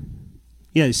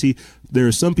 Yeah, you see, there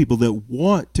are some people that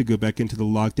want to go back into the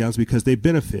lockdowns because they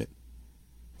benefit.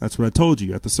 That's what I told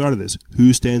you at the start of this.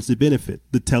 Who stands to benefit?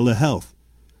 The telehealth,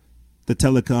 the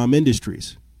telecom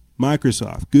industries,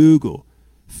 Microsoft, Google,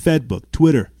 Fedbook,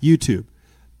 Twitter, YouTube.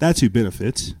 That's who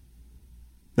benefits.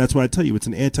 That's why I tell you it's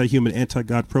an anti-human,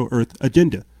 anti-God, pro-earth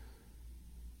agenda.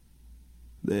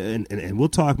 And we'll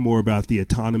talk more about the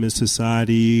autonomous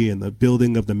society and the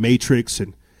building of the matrix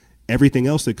and everything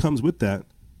else that comes with that.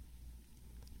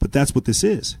 But that's what this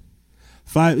is.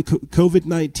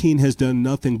 COVID-19 has done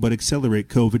nothing but accelerate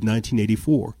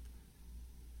COVID-1984.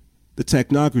 The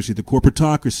technocracy, the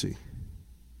corporatocracy.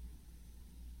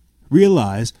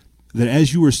 Realize that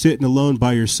as you are sitting alone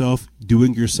by yourself,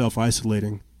 doing your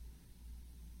self-isolating,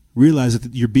 realize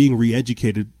that you're being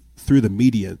re-educated through the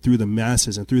media, through the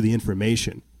masses, and through the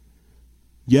information.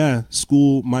 Yeah,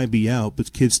 school might be out,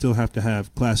 but kids still have to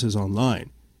have classes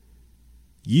online.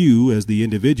 You, as the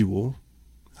individual,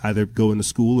 either going to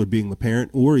school or being the parent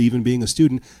or even being a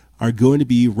student, are going to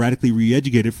be radically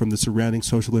re-educated from the surrounding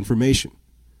social information,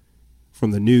 from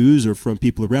the news or from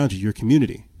people around you, your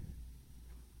community.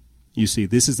 You see,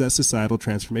 this is that societal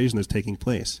transformation that's taking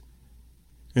place.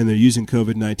 And they're using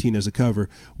COVID-19 as a cover.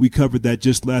 We covered that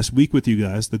just last week with you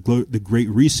guys, the Great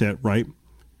Reset, right?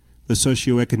 The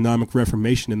socioeconomic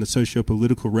reformation and the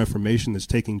socio-political reformation that's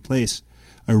taking place,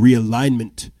 a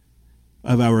realignment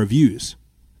of our views.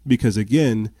 Because,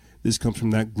 again, this comes from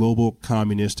that global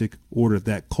communistic order,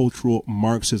 that cultural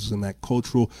Marxism, that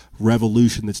cultural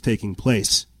revolution that's taking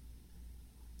place,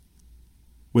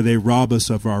 where they rob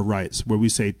us of our rights, where we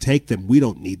say, take them, we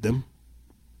don't need them.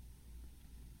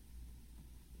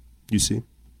 You see?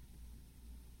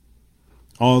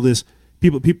 All this,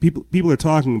 people are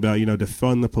talking about,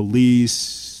 defund the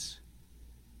police,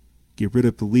 get rid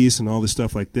of police and all this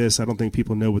stuff like this. I don't think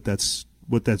people know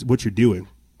what you're doing.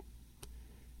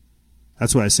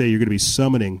 That's why I say you're going to be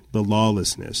summoning the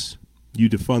lawlessness. You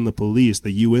defund the police,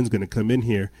 the UN's going to come in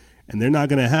here, and they're not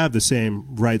going to have the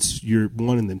same rights you're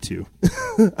wanting them to,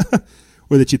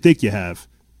 or that you think you have.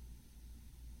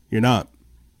 You're not.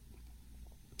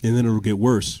 And then it'll get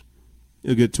worse.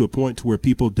 It'll get to a point to where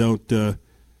people don't, well,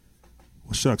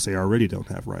 shucks, they already don't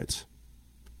have rights.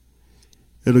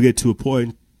 It'll get to a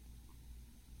point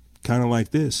kind of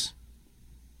like this.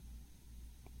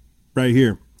 Right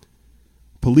here.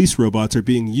 Police robots are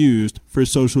being used for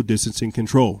social distancing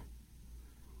control.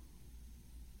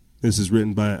 This is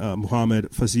written by Muhammad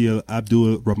Fazil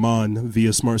Abdul Rahman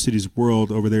via Smart Cities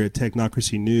World over there at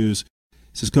Technocracy News.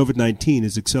 It says COVID-19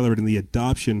 is accelerating the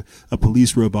adoption of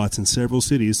police robots in several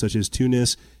cities such as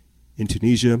Tunis in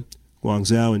Tunisia,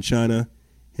 Guangzhou in China,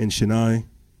 and Chennai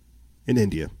in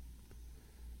India.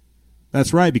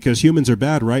 That's right, because humans are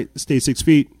bad, right? Stay 6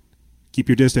 feet. Keep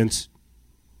your distance.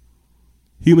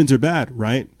 Humans are bad,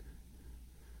 right?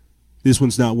 This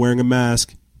one's not wearing a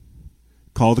mask.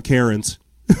 Call the Karens.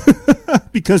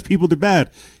 Because people are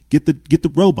bad. Get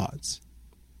the robots.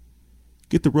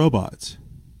 Get the robots.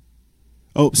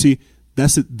 Oh, see,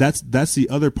 that's the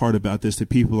other part about this that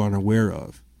people aren't aware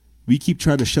of. We keep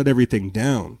trying to shut everything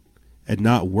down and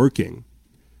not working.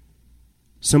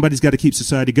 Somebody's got to keep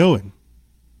society going.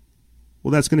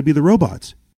 Well, that's going to be the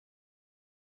robots.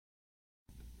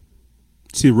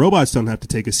 See, robots don't have to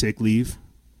take a sick leave.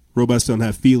 Robots don't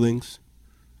have feelings.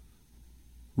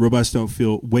 Robots don't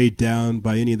feel weighed down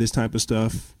by any of this type of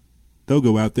stuff. They'll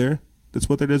go out there. That's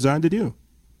what they're designed to do.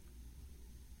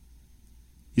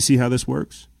 You see how this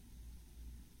works?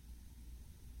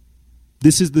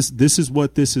 This is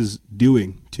what this is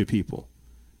doing to people,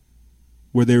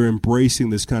 where they're embracing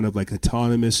this kind of like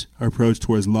autonomous approach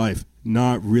towards life,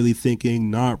 not really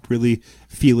thinking, not really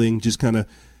feeling, just kind of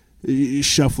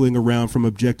shuffling around from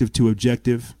objective to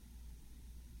objective.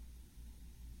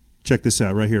 Check this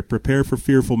out right here. Prepare for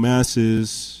fearful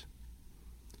masses.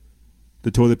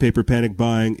 The toilet paper panic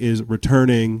buying is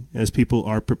returning as people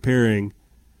are preparing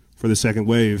for the second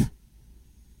wave.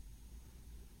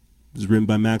 This is written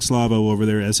by Max Slavo over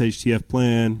there at SHTF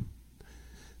Plan.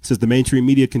 It says the mainstream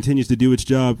media continues to do its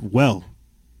job well.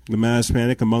 The mass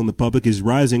panic among the public is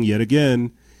rising yet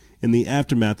again in the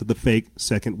aftermath of the fake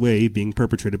second wave being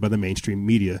perpetrated by the mainstream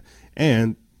media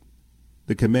and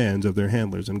the commands of their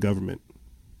handlers in government.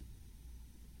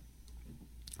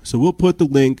 So we'll put the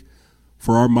link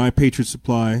for our My Patriot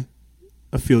Supply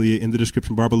affiliate in the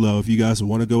description bar below if you guys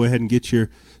want to go ahead and get your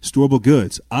storable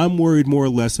goods. I'm worried more or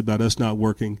less about us not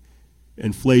working,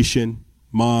 inflation,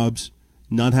 mobs,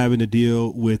 not having to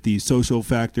deal with the social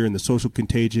factor and the social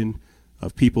contagion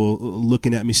of people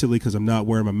looking at me silly because I'm not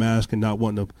wearing my mask and not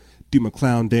wanting to do my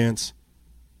clown dance.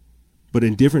 But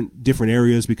in different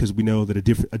areas, because we know that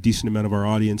a decent amount of our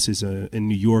audience is in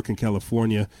New York and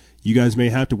California, you guys may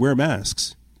have to wear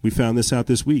masks. We found this out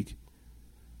this week,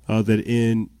 that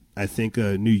in, I think,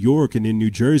 New York and in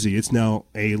New Jersey, it's now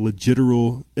a legit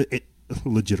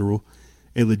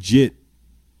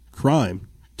crime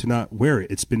to not wear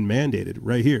it. It's been mandated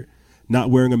right here. Not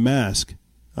wearing a mask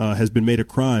has been made a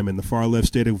crime in the far left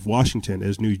state of Washington,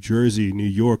 as New Jersey, New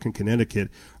York, and Connecticut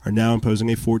are now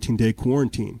imposing a 14-day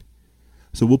quarantine.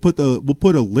 So we'll put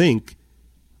a link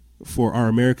for our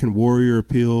American Warrior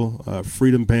Appeal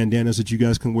freedom bandanas that you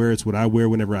guys can wear. It's what I wear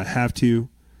whenever I have to.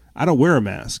 I don't wear a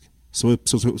mask, so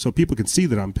people can see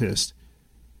that I'm pissed.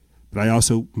 But I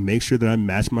also make sure that I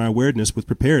match my awareness with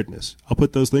preparedness. I'll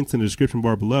put those links in the description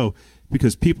bar below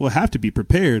because people have to be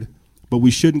prepared, but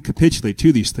we shouldn't capitulate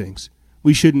to these things.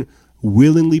 We shouldn't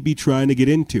willingly be trying to get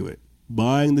into it,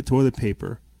 buying the toilet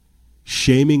paper,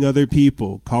 shaming other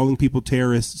people, calling people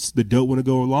terrorists that don't want to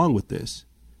go along with this.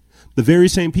 The very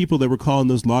same people that were calling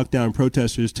those lockdown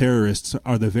protesters terrorists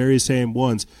are the very same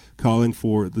ones calling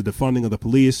for the defunding of the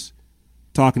police,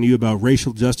 talking to you about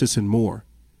racial justice and more.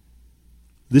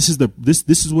 This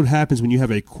is what happens when you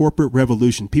have a corporate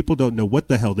revolution. People don't know what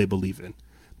the hell they believe in.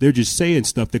 They're just saying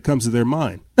stuff that comes to their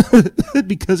mind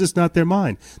because it's not their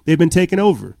mind. They've been taken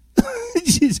over.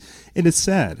 And it's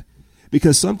sad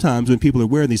because sometimes when people are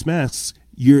wearing these masks,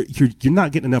 you're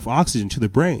not getting enough oxygen to the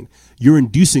brain. You're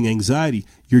inducing anxiety.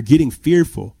 You're getting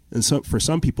fearful. And for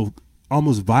some people,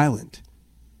 almost violent.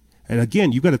 And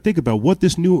again, you got to think about what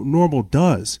this new normal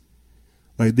does.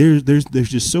 Like there's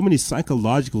just so many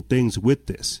psychological things with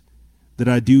this that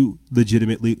I do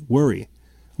legitimately worry.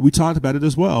 We talked about it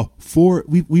as well.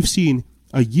 We've seen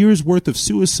a year's worth of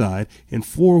suicide in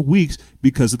 4 weeks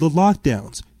because of the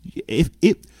lockdowns.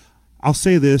 I'll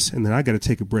say this, and then I got to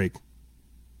take a break.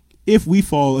 If we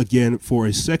fall again for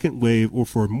a second wave or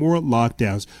for more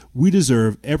lockdowns, we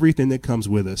deserve everything that comes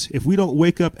with us. If we don't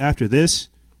wake up after this,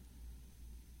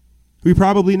 We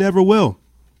probably never will.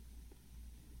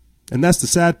 And that's the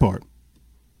sad part.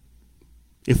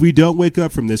 If we don't wake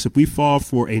up from this, if we fall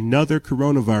for another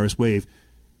coronavirus wave,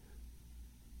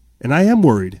 and I am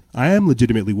worried, I am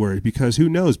legitimately worried, because who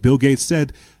knows? Bill Gates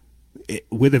said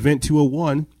with Event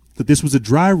 201 that this was a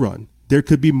dry run. There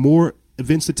could be more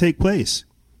events to take place.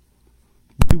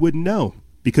 We wouldn't know,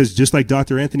 because just like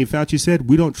Dr. Anthony Fauci said,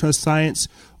 we don't trust science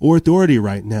or authority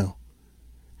right now.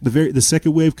 The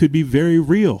second wave could be very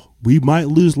real. We might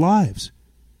lose lives.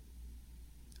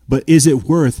 But is it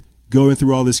worth going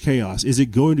through all this chaos? Is it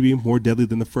going to be more deadly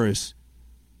than the first?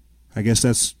 I guess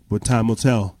that's what time will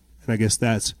tell. And I guess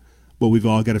that's what we've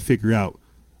all got to figure out.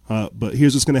 But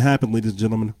here's what's going to happen, ladies and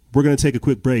gentlemen. We're going to take a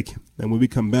quick break. And when we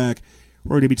come back,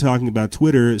 we're going to be talking about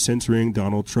Twitter censoring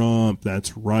Donald Trump.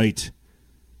 That's right.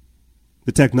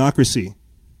 The technocracy.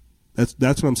 That's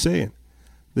what I'm saying.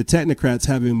 The technocrats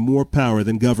having more power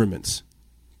than governments.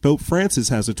 Pope Francis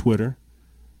has a Twitter.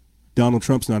 Donald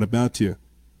Trump's not about to.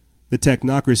 The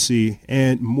technocracy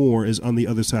and more is on the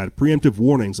other side. Preemptive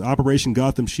warnings, Operation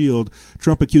Gotham Shield,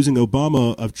 Trump accusing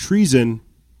Obama of treason,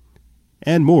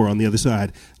 and more on the other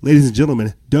side. Ladies and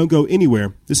gentlemen, don't go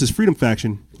anywhere. This is Freedom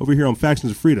Faction over here on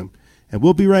Factions of Freedom. And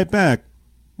we'll be right back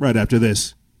right after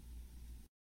this.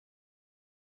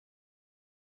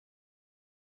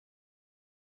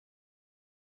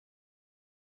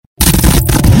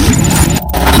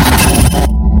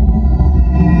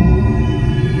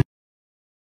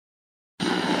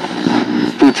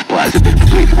 Food supplies have been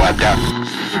completely wiped out.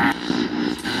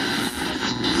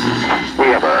 We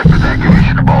have our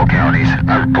evacuation of all counties.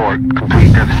 I report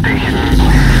complete devastation. We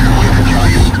have a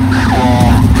giant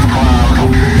squall, cloud,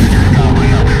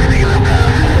 covering up everything in the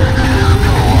path.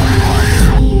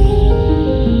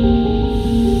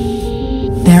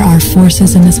 There are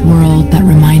forces in this world that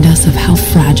remind us of how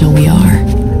fragile we are.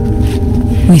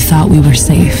 We thought we were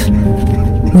safe.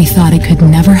 We thought it could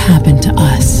never happen to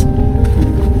us.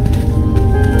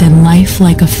 Then life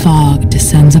like a fog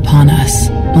descends upon us,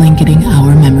 blanketing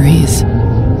our memories.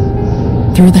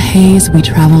 Through the haze, we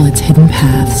travel its hidden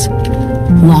paths,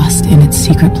 lost in its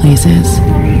secret places.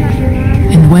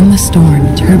 And when the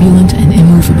storm, turbulent and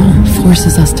immovable,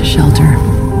 forces us to shelter,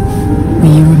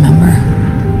 we remember.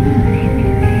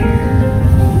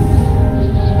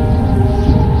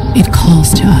 It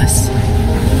calls to us,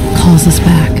 calls us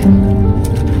back.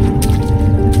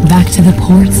 Back to the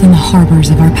ports and the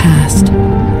harbors of our past.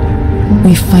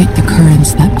 We fight the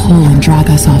currents that pull and drag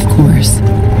us off course,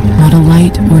 not a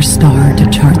light or star to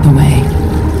chart the way.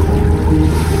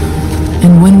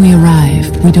 And when we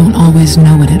arrive, we don't always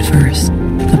know it at first,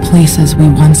 the places we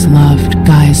once loved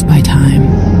guised by time.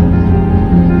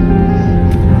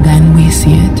 Then we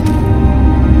see it,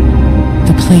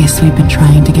 the place we've been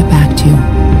trying to get back to.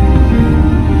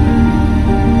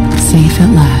 Safe at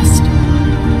last,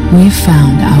 we've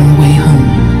found our way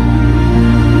home.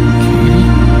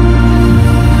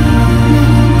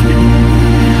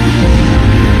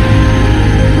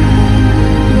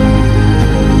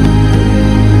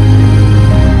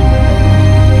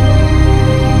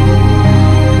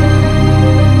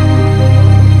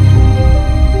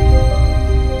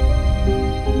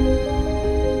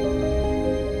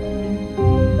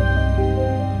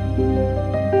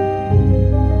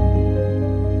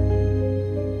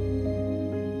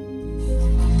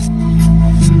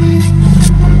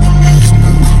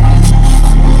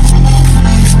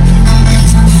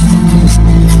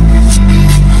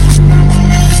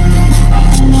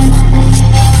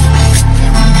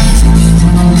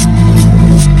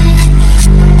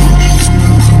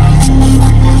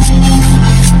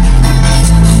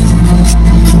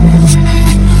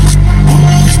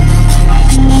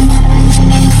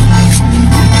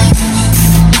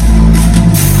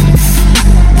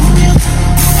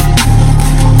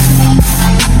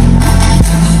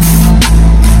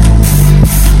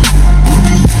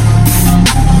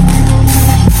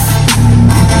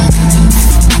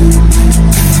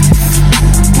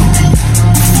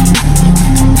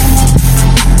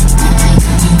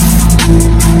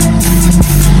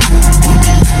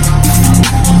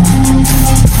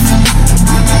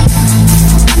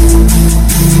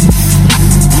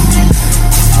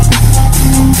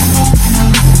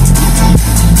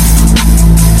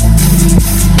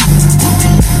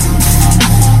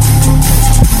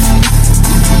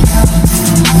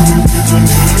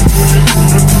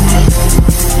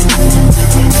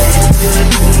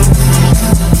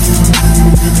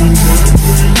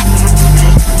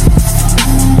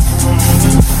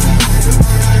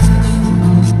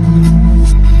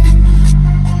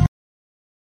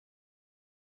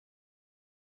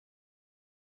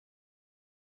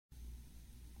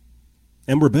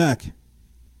 And we're back.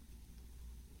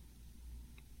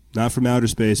 Not from outer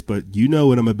space, but you know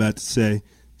what I'm about to say.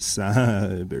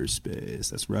 Cyberspace.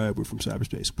 That's right. We're from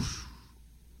cyberspace.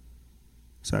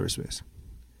 Cyberspace.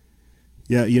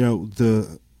 Yeah, you know,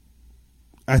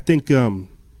 I think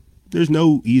there's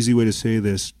no easy way to say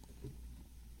this.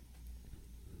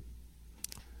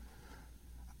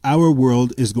 Our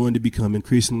world is going to become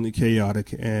increasingly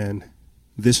chaotic, and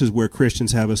this is where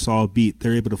Christians have us all beat.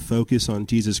 They're able to focus on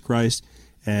Jesus Christ,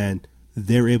 and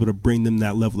they're able to bring them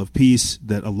that level of peace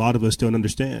that a lot of us don't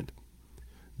understand.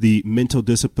 The mental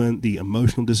discipline, the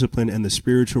emotional discipline, and the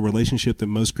spiritual relationship that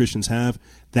most Christians have,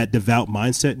 that devout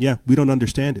mindset, yeah, we don't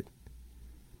understand it.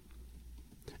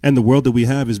 And the world that we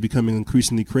have is becoming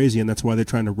increasingly crazy, and that's why they're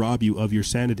trying to rob you of your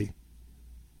sanity.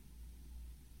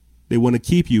 They want to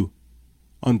keep you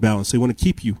unbalanced. They want to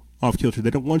keep you off kilter.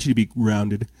 They don't want you to be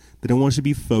grounded. They don't want you to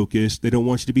be focused. They don't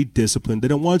want you to be disciplined. They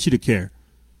don't want you to care.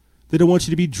 They don't want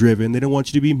you to be driven. They don't want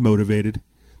you to be motivated.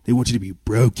 They want you to be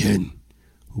broken,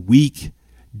 weak,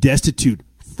 destitute,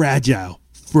 fragile,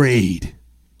 frayed,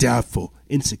 doubtful,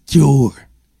 insecure.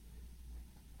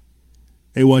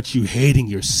 They want you hating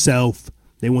yourself.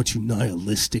 They want you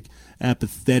nihilistic,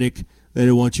 apathetic. They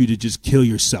don't want you to just kill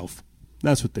yourself.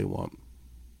 That's what they want.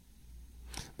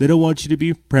 They don't want you to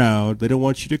be proud. They don't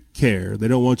want you to care. They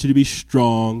don't want you to be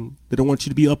strong. They don't want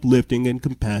you to be uplifting and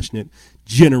compassionate,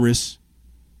 generous.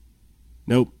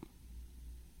 Nope.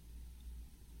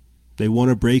 They want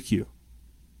to break you.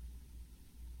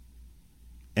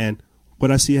 And what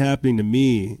I see happening to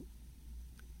me,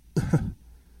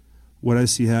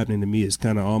 is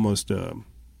kind of almost,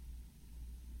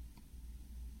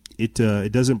 it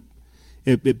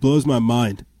blows my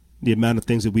mind, the amount of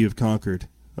things that we have conquered,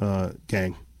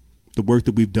 gang, the work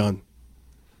that we've done,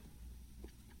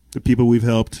 the people we've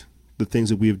helped, the things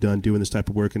that we have done doing this type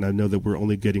of work, and I know that we're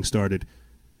only getting started.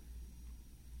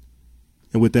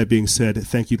 And with that being said,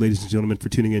 thank you, ladies and gentlemen, for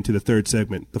tuning in to the third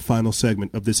segment, the final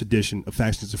segment of this edition of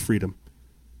Factions of Freedom.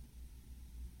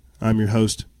 I'm your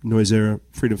host, Noisera,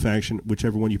 Freedom Faction,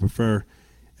 whichever one you prefer.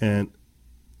 And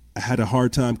I had a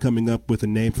hard time coming up with a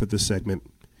name for this segment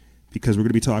because we're going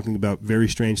to be talking about very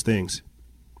strange things.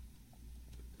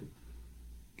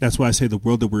 That's why I say the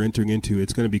world that we're entering into,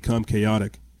 it's going to become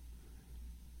chaotic.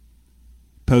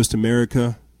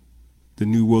 Post-America, the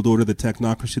New World Order, the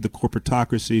technocracy, the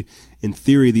corporatocracy. In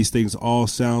theory, these things all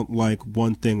sound like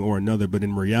one thing or another, but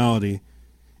in reality,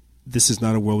 this is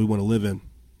not a world we want to live in.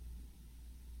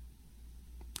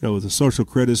 You know, the social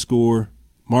credit score,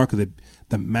 mark of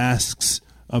the masks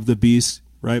of the beast,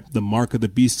 right? The mark of the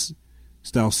beast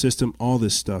style system, all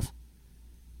this stuff.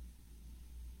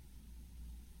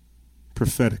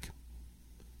 Prophetic.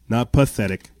 Not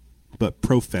pathetic, but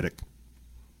prophetic.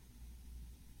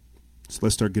 So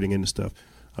let's start getting into stuff.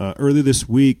 Earlier this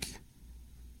week,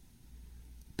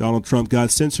 Donald Trump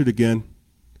got censored again.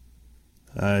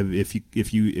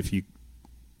 If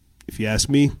you ask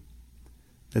me,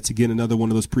 that's again another one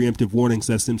of those preemptive warnings.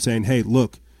 That's them saying, "Hey,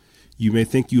 look, you may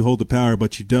think you hold the power,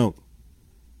 but you don't.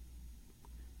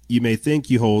 You may think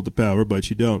you hold the power, but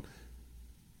you don't."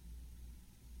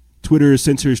 Twitter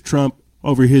censors Trump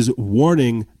over his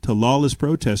warning to lawless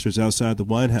protesters outside the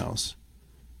White House.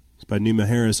 It's by Numa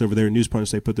Harris over there at News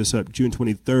Punch. They put this up June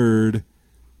 23rd.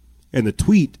 And the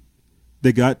tweet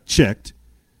that got checked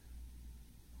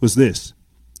was this.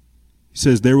 He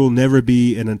says, "There will never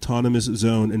be an autonomous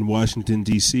zone in Washington,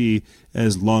 D.C.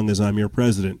 as long as I'm your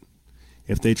president.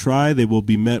 If they try, they will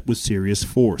be met with serious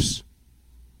force."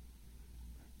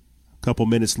 A couple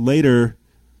minutes later,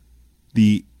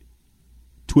 the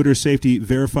Twitter safety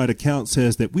verified account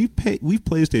says that we've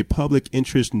placed a public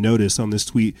interest notice on this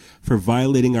tweet for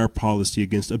violating our policy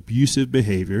against abusive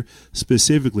behavior,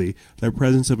 specifically the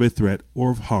presence of a threat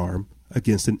or of harm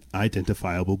against an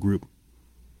identifiable group.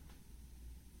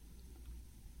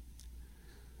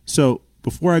 So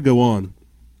before I go on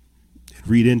and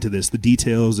read into this, the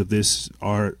details of this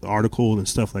article and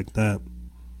stuff like that,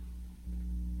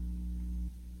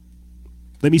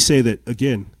 let me say that,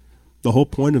 again, the whole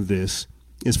point of this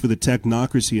is for the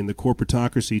technocracy and the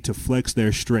corporatocracy to flex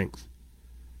their strength.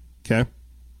 Okay?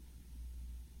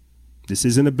 This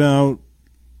isn't about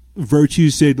virtue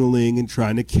signaling and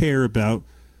trying to care about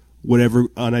whatever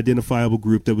unidentifiable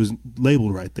group that was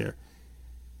labeled right there.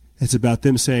 It's about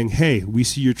them saying, "Hey, we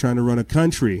see you're trying to run a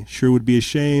country. Sure would be a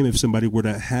shame if somebody were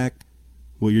to hack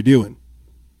what you're doing."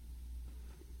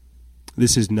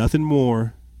 This is nothing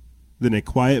more than a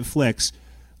quiet flex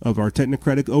of our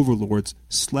technocratic overlords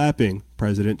slapping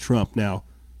President Trump. Now,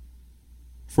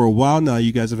 for a while now,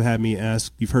 you guys have heard me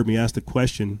ask the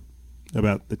question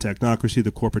about the technocracy,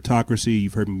 the corporatocracy.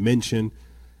 You've heard me mention,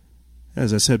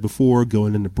 as I said before,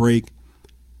 going into break,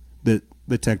 that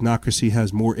the technocracy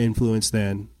has more influence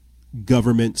than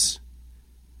governments.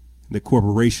 The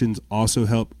corporations also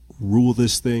help rule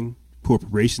this thing.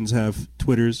 Corporations have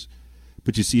Twitters,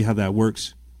 but you see how that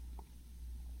works.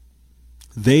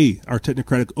 They, our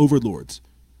technocratic overlords,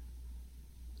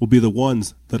 will be the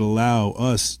ones that allow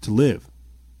us to live,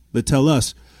 that tell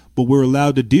us what we're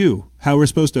allowed to do, how we're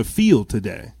supposed to feel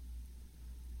today.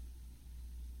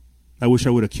 I wish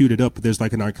I would have queued it up, but there's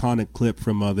like an iconic clip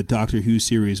from the Doctor Who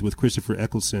series with Christopher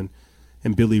Eccleston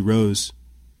and Billy Rose.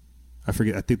 I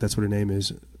forget, I think that's what her name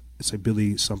is. It's like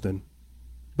Billy something,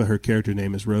 but her character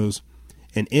name is Rose.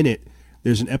 And in it,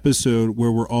 there's an episode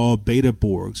where we're all beta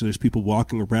Borgs. So there's people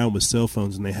walking around with cell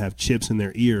phones and they have chips in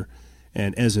their ear.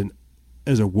 And as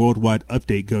a worldwide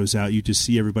update goes out, you just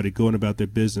see everybody going about their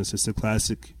business. It's the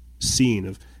classic scene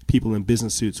of people in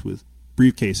business suits with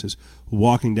briefcases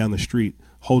walking down the street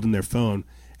holding their phone.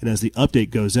 And as the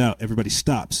update goes out, everybody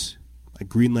stops. Like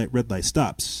green light, red light,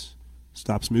 stops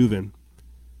moving.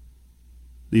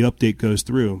 The update goes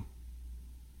through.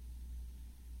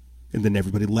 And then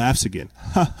everybody laughs again,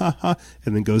 ha, ha, ha,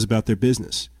 and then goes about their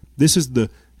business. This is the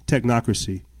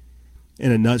technocracy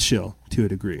in a nutshell, to a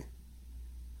degree.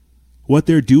 What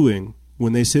they're doing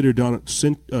when they censor Donald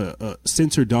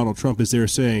Trump is they're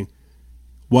saying,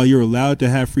 while you're allowed to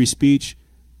have free speech,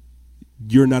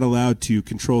 you're not allowed to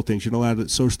control things. You're not allowed to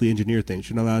socially engineer things.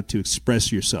 You're not allowed to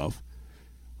express yourself.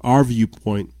 Our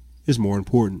viewpoint is more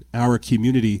important. Our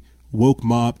community woke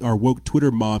mob, our woke Twitter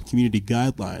mob community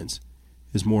guidelines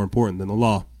is more important than the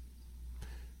law.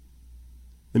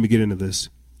 Let me get into this.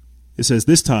 It says,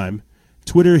 this time,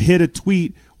 Twitter hit a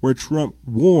tweet where Trump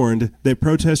warned that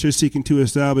protesters seeking to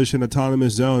establish an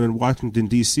autonomous zone in Washington,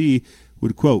 D.C.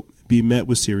 would, quote, be met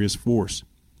with serious force.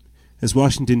 As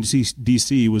Washington,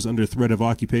 D.C. was under threat of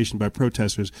occupation by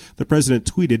protesters, the president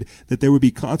tweeted that there would be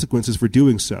consequences for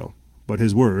doing so, but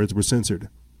his words were censored.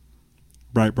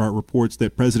 Breitbart reports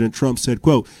that President Trump said,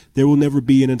 quote, there will never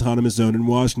be an autonomous zone in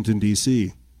Washington,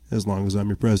 D.C., as long as I'm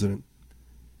your president.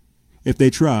 If they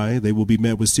try, they will be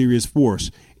met with serious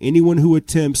force. Anyone who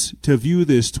attempts to view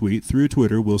this tweet through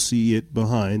Twitter will see it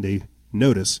behind a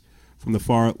notice from the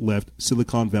far-left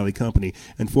Silicon Valley company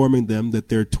informing them that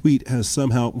their tweet has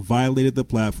somehow violated the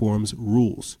platform's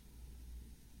rules.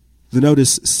 The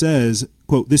notice says,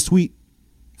 quote, this tweet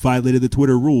violated the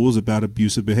Twitter rules about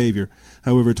abusive behavior.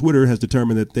 However, Twitter has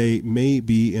determined that they may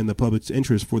be in the public's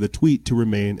interest for the tweet to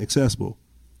remain accessible.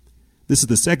 This is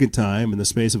the second time in the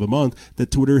space of a month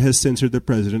that Twitter has censored the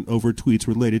president over tweets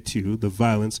related to the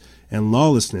violence and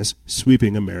lawlessness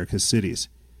sweeping America's cities.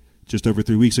 Just over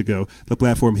 3 weeks ago, the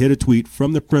platform hit a tweet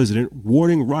from the president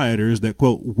warning rioters that,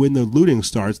 quote, when the looting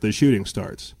starts, the shooting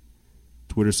starts.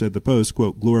 Twitter said the post,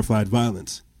 quote, glorified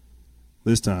violence.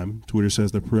 This time, Twitter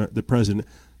says the president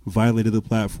violated the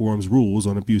platform's rules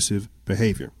on abusive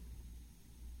behavior.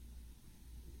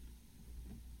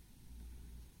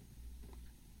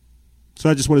 So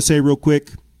I just want to say real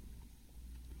quick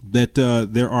that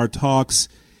there are talks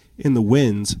in the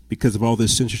winds because of all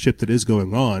this censorship that is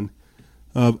going on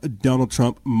of Donald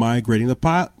Trump migrating to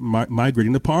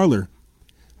Parler.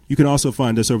 You can also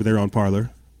find us over there on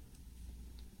Parler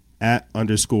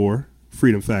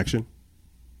 @_Freedom Faction.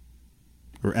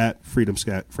 Or @Freedom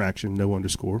Fraction, no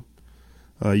underscore.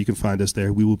 You can find us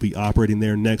there. We will be operating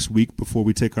there next week before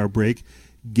we take our break,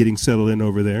 getting settled in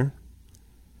over there.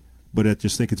 But I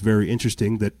just think it's very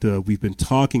interesting that we've been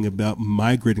talking about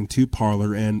migrating to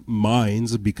Parler and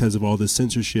Minds because of all this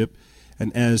censorship.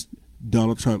 And as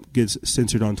Donald Trump gets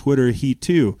censored on Twitter, he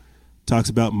too talks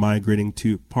about migrating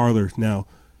to Parler. Now,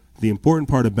 the important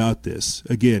part about this,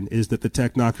 again, is that the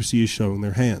technocracy is showing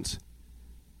their hands.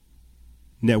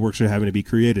 Networks are having to be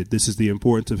created. This is the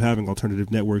importance of having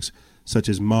alternative networks such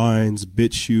as Minds,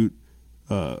 BitChute,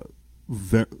 Vero,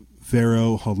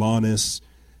 Holonis,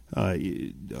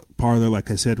 Parler,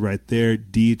 like I said right there,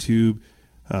 DTube,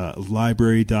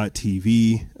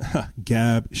 Library.tv,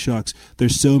 Gab, Shucks.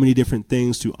 There's so many different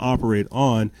things to operate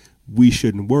on. We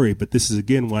shouldn't worry. But this is,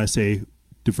 again, why I say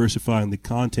diversifying the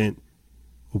content.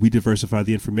 We diversify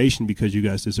the information because you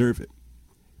guys deserve it.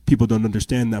 People don't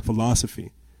understand that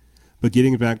philosophy. But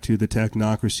getting back to the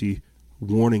technocracy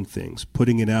warning things,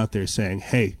 putting it out there saying,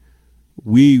 hey,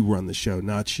 we run the show,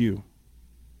 not you.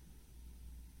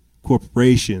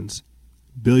 Corporations,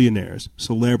 billionaires,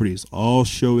 celebrities, all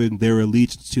showing their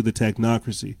allegiance to the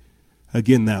technocracy.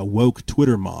 Again, that woke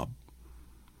Twitter mob.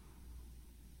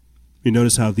 You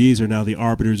notice how these are now the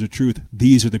arbiters of truth.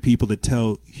 These are the people that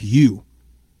tell you.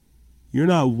 You're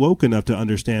not woke enough to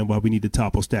understand why we need to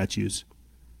topple statues.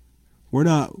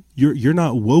 You're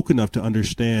not woke enough to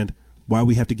understand why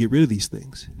we have to get rid of these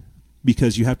things.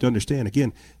 Because you have to understand,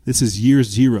 again, this is year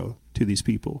zero. to these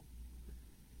people.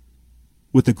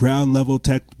 With the ground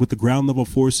level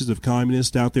forces of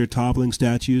communists out there toppling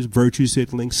statues, virtue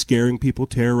signaling, scaring people,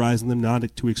 terrorizing them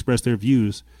not to express their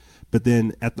views, but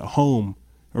then at home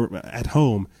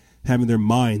having their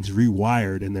minds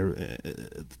rewired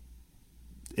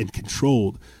and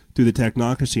controlled through the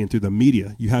technocracy and through the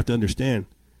media. You have to understand,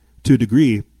 to a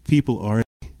degree, people are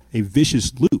in a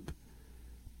vicious loop.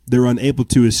 They're unable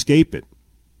to escape it.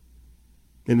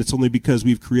 And it's only because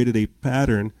we've created a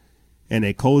pattern and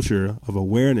a culture of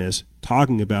awareness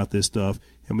talking about this stuff,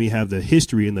 and we have the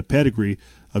history and the pedigree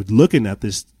of looking at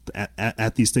this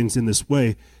at these things in this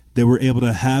way, that we're able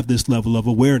to have this level of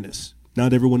awareness.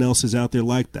 Not everyone else is out there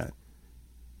like that.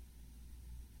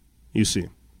 You see.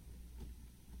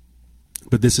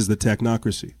 But this is the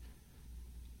technocracy.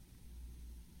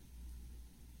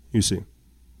 You see.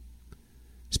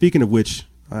 Speaking of which,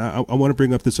 I want to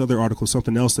bring up this other article,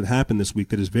 something else that happened this week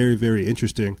that is very, very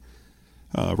interesting.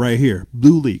 Right here.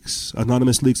 Blue Leaks.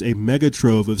 Anonymous leaks a mega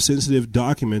trove of sensitive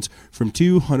documents from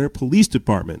 200 police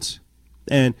departments.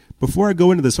 And before I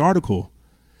go into this article,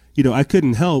 I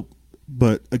couldn't help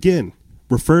but, again,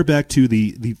 refer back to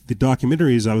the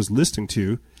documentaries I was listening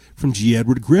to from G.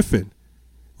 Edward Griffin,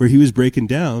 where he was breaking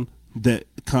down that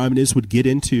communists would get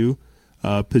into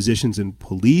positions in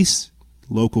police,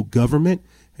 local government,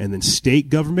 and then state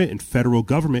government and federal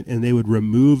government, and they would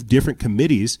remove different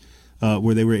committees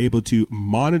where they were able to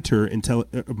monitor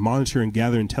and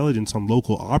gather intelligence on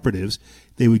local operatives.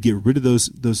 They would get rid of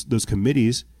those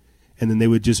committees, and then they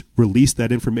would just release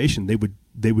that information.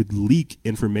 They would leak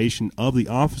information of the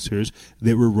officers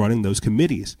that were running those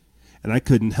committees. And I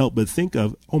couldn't help but think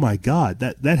of, oh my God,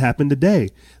 that happened today.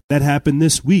 That happened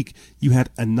this week. You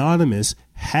had Anonymous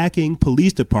hacking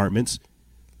police departments,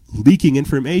 leaking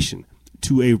information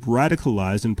to a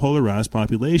radicalized and polarized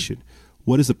population.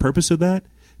 What is the purpose of that?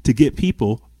 To get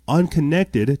people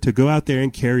unconnected to go out there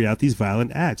and carry out these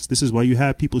violent acts. This is why you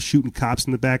have people shooting cops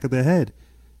in the back of the head,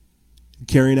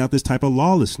 carrying out this type of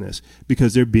lawlessness,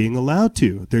 because they're being allowed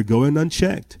to. They're going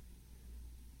unchecked.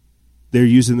 They're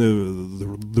using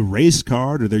the race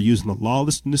card, or they're using the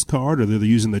lawlessness card, or they're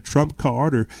using the Trump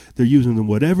card, or they're using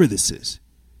whatever this is.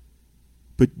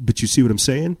 But you see what I'm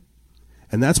saying?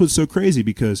 And that's what's so crazy,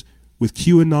 because with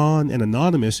QAnon and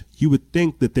Anonymous, you would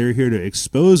think that they're here to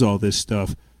expose all this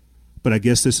stuff. But I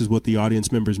guess this is what the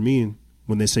audience members mean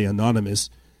when they say Anonymous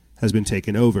has been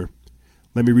taken over.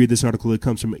 Let me read this article. It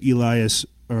comes from Elias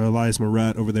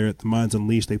Murat over there at the Minds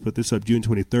Unleashed. They put this up June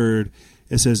 23rd.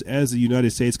 It says, as the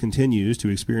United States continues to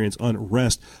experience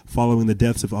unrest following the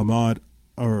deaths of Ahmaud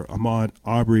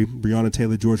Arbery, Breonna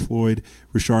Taylor, George Floyd,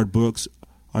 Rayshard Brooks,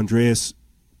 Andreas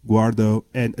Guardo,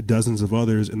 and dozens of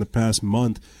others in the past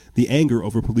month, the anger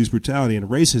over police brutality and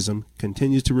racism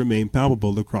continues to remain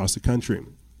palpable across the country.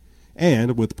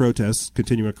 And with protests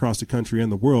continuing across the country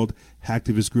and the world,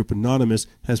 hacktivist group Anonymous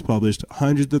has published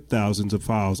hundreds of thousands of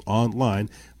files online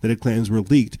that it claims were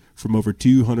leaked from over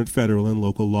 200 federal and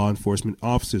local law enforcement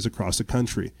offices across the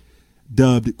country.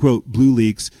 Dubbed, quote, Blue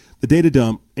Leaks, the data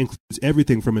dump includes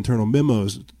everything from internal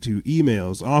memos to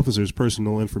emails, officers'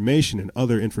 personal information, and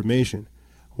other information.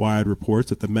 Wired reports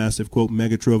that the massive, quote,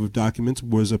 megatrove of documents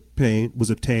was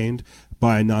obtained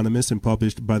by Anonymous and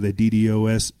published by the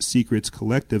DDoS Secrets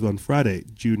Collective on Friday,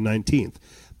 June 19th,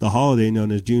 the holiday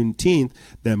known as Juneteenth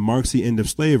that marks the end of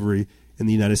slavery in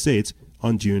the United States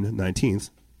on June 19th,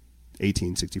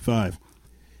 1865.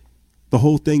 The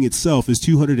whole thing itself is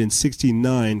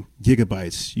 269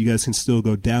 gigabytes. You guys can still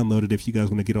go download it if you guys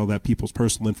want to get all that people's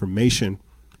personal information.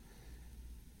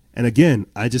 And again,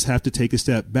 I just have to take a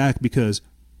step back, because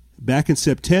back in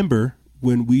September,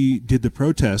 when we did the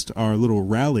protest, our little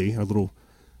rally, our little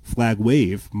flag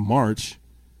wave march,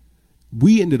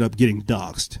 we ended up getting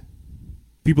doxxed.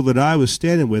 People that I was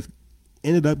standing with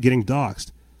ended up getting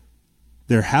doxxed.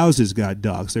 Their houses got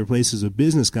doxxed. Their places of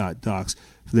business got doxxed.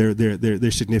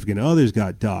 Their significant others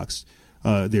got doxxed.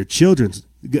 Their children's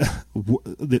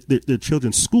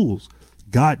schools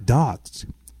got doxxed.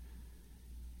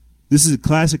 This is a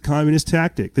classic communist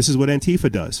tactic. This is what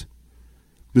Antifa does.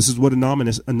 This is what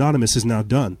Anonymous has now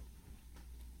done.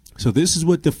 So this is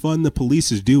what defund the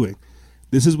police is doing.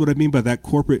 This is what I mean by that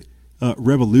corporate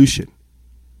revolution,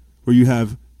 where you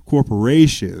have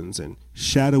corporations and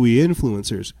shadowy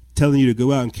influencers telling you to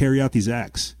go out and carry out these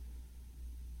acts.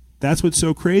 That's what's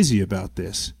so crazy about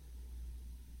this.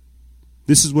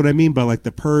 This is what I mean by like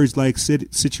the purge-like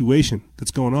situation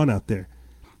that's going on out there.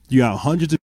 You got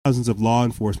hundreds of thousands of law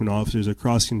enforcement officers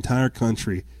across the entire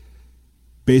country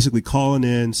basically calling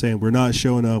in, saying, we're not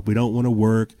showing up, we don't want to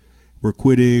work, we're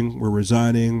quitting, we're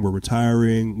resigning, we're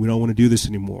retiring, we don't want to do this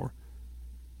anymore.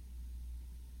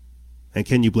 And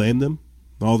can you blame them?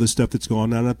 All this stuff that's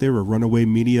going on out there, a runaway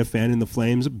media fanning the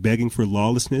flames, begging for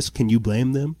lawlessness, can you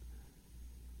blame them?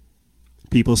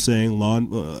 People saying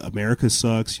America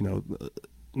sucks, no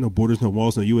borders, no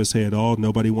walls, no USA at all.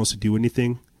 Nobody wants to do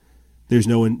anything. There's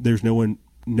no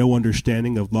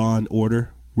understanding of law and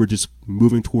order. We're just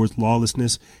moving towards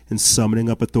lawlessness and summoning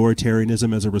up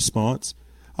authoritarianism as a response.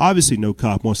 Obviously, no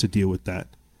cop wants to deal with that.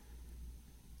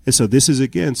 And so this is,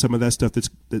 again, some of that stuff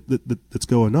that's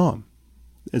going on.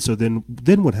 And so then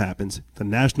what happens? The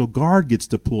National Guard gets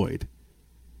deployed.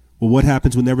 Well, what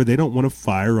happens whenever they don't want to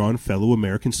fire on fellow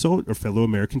American soldiers or fellow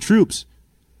American troops?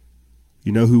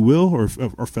 You know who will, or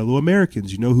fellow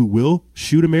Americans? You know who will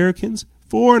shoot Americans?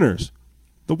 Foreigners,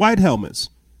 the white helmets,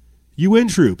 UN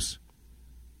troops.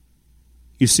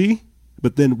 You see?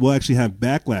 But then we'll actually have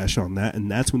backlash on that,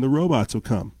 and that's when the robots will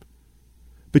come.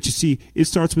 But you see, it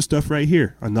starts with stuff right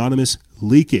here, anonymous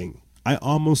leaking. I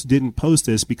almost didn't post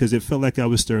this because it felt like I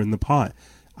was stirring the pot.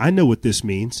 I know what this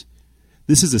means.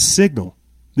 This is a signal.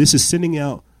 This is sending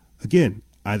out, again,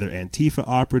 either Antifa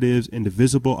operatives,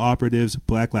 Indivisible operatives,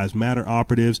 Black Lives Matter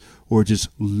operatives, or just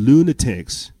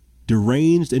lunatics,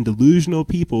 deranged and delusional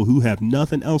people who have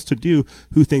nothing else to do,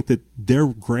 who think that their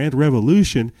grand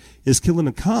revolution is killing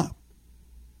a cop.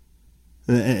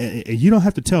 And you don't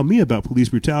have to tell me about police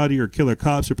brutality or killer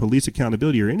cops or police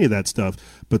accountability or any of that stuff,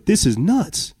 but this is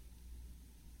nuts.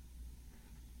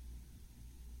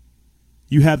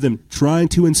 You have them trying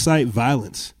to incite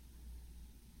violence.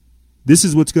 This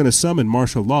is what's going to summon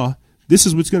martial law. This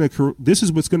is what's going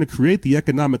to create the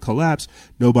economic collapse.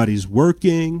 Nobody's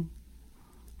working.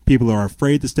 People are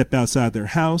afraid to step outside their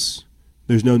house.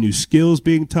 There's no new skills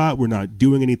being taught. We're not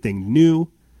doing anything new.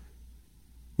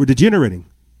 We're degenerating.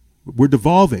 We're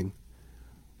devolving.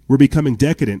 We're becoming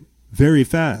decadent very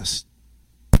fast.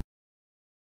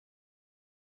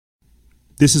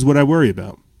 This is what I worry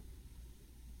about.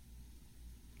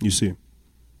 You see.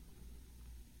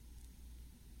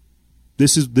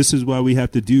 This is why we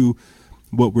have to do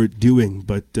what we're doing.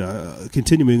 But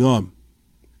continuing on,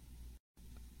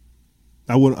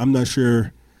 I'm not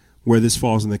sure where this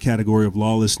falls in the category of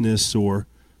lawlessness or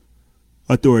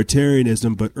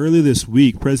authoritarianism, but earlier this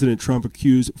week, President Trump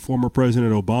accused former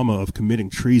President Obama of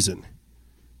committing treason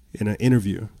in an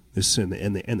interview.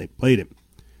 And they played it.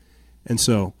 And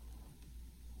so,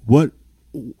 what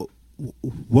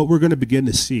we're going to begin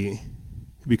to see,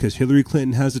 because Hillary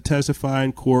Clinton has to testify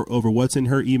in court over what's in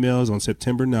her emails on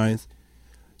September 9th.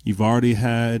 You've already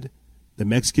had the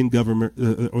Mexican government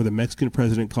or the Mexican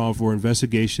president call for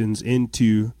investigations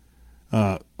into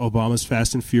Obama's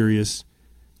Fast and Furious.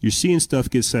 You're seeing stuff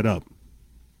get set up.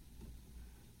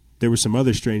 There were some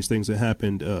other strange things that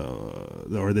happened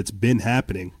or that's been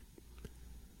happening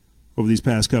over these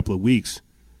past couple of weeks.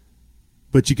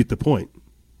 But you get the point.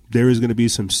 There is going to be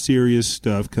some serious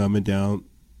stuff coming down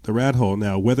the rat hole.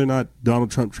 Now, whether or not Donald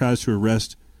Trump tries to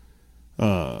arrest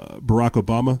Barack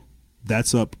Obama,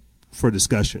 that's up for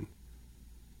discussion.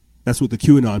 That's what the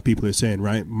QAnon people are saying,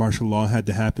 right? Martial law had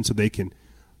to happen so they can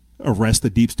arrest the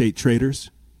deep state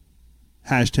traitors.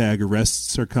 Hashtag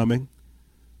arrests are coming.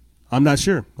 I'm not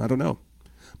sure. I don't know.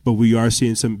 But we are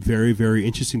seeing some very, very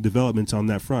interesting developments on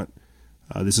that front.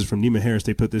 This is from Neiman Harris.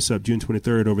 They put this up June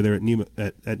 23rd over there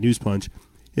at News Punch.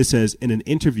 It says, in an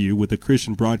interview with the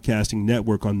Christian Broadcasting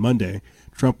Network on Monday,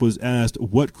 Trump was asked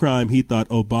what crime he thought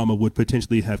Obama would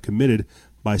potentially have committed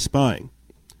by spying.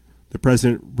 The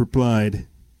president replied,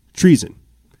 treason.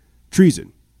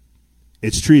 Treason.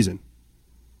 It's treason.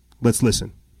 Let's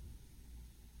listen.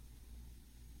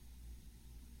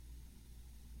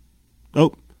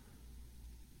 Oh.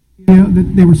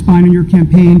 That they were spying on your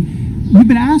campaign. You've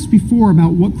been asked before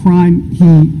about what crime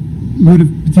he would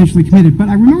have potentially committed, but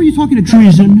I remember you talking to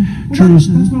treason.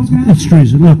 Treason. That's what I was going to ask. It's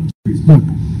treason. Look.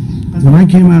 When I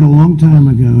came out a long time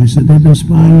ago, I said they've been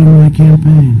spying on my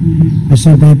campaign. I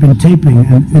said they've been taping,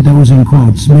 and that was in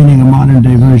quotes, meaning a modern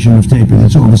day version of taping.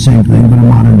 It's all the same thing, but a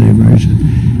modern day version.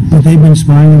 But they've been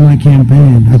spying on my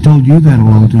campaign. I told you that a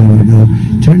long time ago.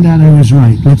 Turned out I was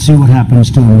right. Let's see what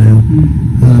happens to him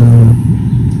now.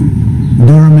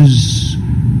 Durham is...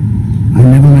 I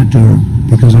never met Durham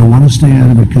because I want to stay out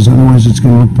of it because otherwise it's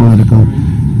going to look political.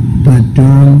 But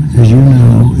Durham, as you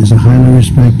know, is a highly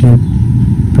respected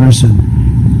person.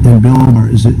 And Bill Barr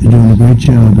is doing a great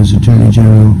job as Attorney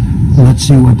General. Let's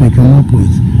see what they come up with.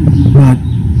 But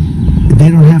they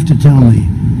don't have to tell me.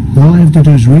 All I have to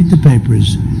do is read the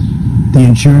papers, the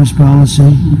insurance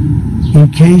policy. In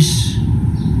case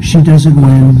she doesn't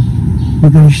win,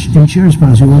 we've got an insurance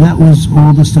policy. Well, that was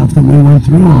all the stuff that we went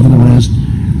through over the last,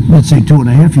 let's say,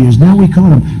 2.5 years. Now we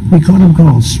caught him. We caught him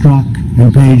called Strzok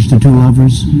and Page, the two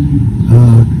lovers.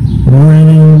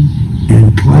 Brennan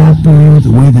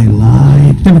way they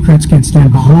lied. Democrats can't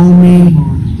stand behind Homie,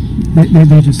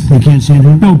 They just they can't stand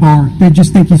him. Bill Barr. They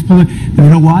just think he's political. You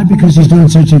know why? Because he's doing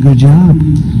such a good job.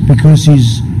 Because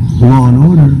he's law and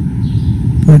order.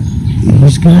 But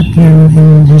he's got them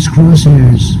in his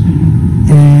crosshairs.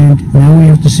 And now we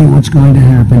have to see what's going to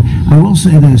happen. I will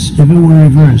say this, if it were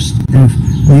reversed, if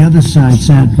the other side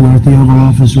sat at the Oval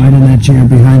Office right in that chair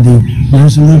behind the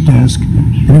Resolute desk,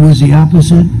 and it was the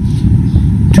opposite,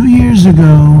 2 years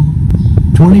ago,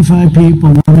 25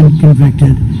 people would have been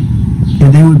convicted,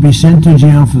 and they would be sent to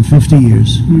jail for 50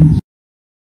 years.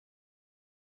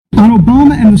 On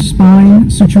Obama and the spying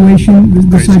situation,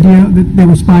 this idea that they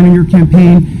were spying on your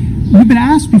campaign, you've been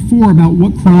asked before about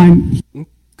what crime...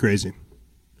 Crazy.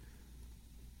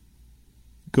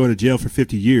 Going to jail for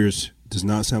 50 years does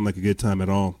not sound like a good time at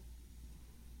all.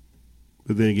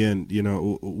 But then again, you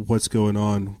know, what's going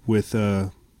on with...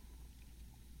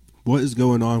 what is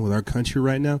going on with our country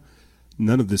right now?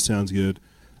 None of this sounds good.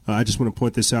 I just want to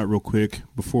point this out real quick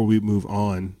before we move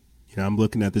on. You know, I'm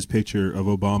looking at this picture of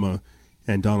Obama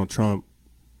and Donald Trump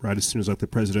right as soon as like the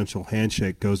presidential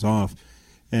handshake goes off.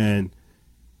 And,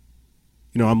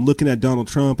 you know, I'm looking at Donald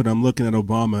Trump and I'm looking at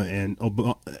Obama, and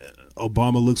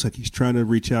Obama looks like he's trying to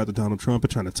reach out to Donald Trump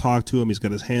and trying to talk to him. He's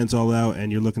got his hands all out,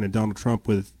 and you're looking at Donald Trump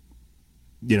with,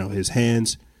 you know, his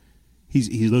hands.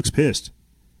 He looks pissed.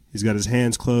 He's got his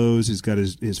hands closed. He's got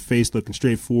his face looking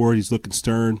straight forward. He's looking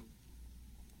stern.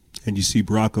 And you see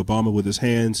Barack Obama with his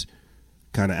hands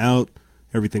kind of out,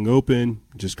 everything open,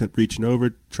 just kept reaching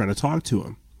over, trying to talk to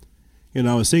him. You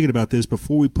know, I was thinking about this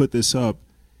before we put this up,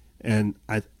 and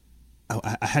I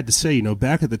had to say, you know,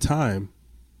 back at the time,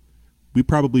 we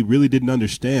probably really didn't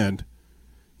understand,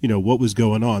 you know, what was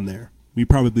going on there. We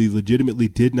probably legitimately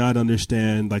did not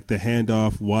understand, like, the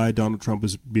handoff, why Donald Trump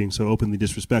was being so openly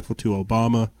disrespectful to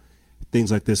Obama,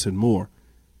 things like this and more.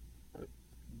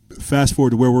 Fast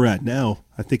forward to where we're at now,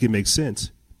 I think it makes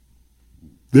sense.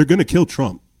 They're going to kill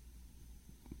Trump.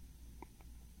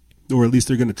 Or at least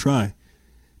they're going to try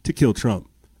to kill Trump.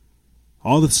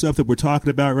 All the stuff that we're talking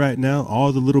about right now,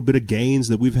 all the little bit of gains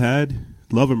that we've had,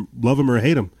 love him or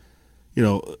hate him. You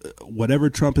know, whatever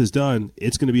Trump has done,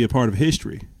 it's going to be a part of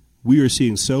history. We are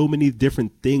seeing so many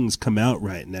different things come out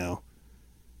right now.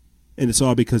 And it's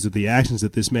all because of the actions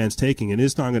that this man's taking, and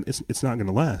it's not going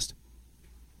to last.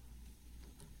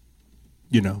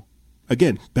 You know,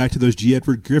 again, back to those G.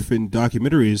 Edward Griffin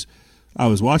documentaries I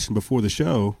was watching before the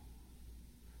show.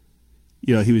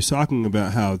 You know, he was talking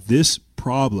about how this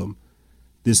problem,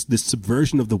 this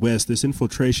subversion of the West, this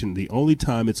infiltration, the only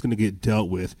time it's going to get dealt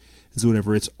with is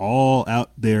whenever it's all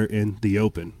out there in the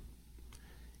open.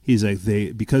 He's like,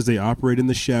 because they operate in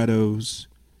the shadows,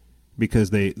 because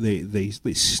they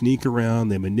sneak around,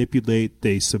 they manipulate,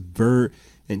 they subvert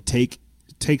and take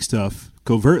stuff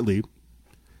covertly.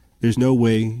 There's no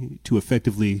way to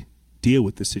effectively deal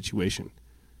with this situation.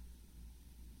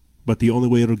 But the only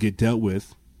way it'll get dealt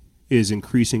with is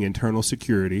increasing internal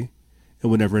security,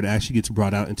 and whenever it actually gets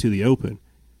brought out into the open.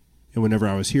 And whenever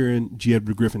I was hearing G.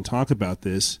 Edward Griffin talk about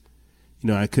this, you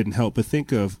know, I couldn't help but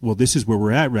think of, well, this is where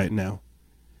we're at right now.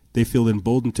 They feel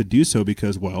emboldened to do so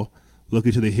because, well, look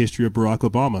into the history of Barack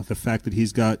Obama, the fact that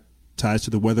he's got ties to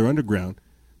the Weather Underground,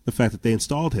 the fact that they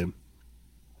installed him,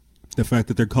 the fact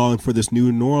that they're calling for this new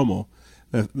normal,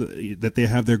 that they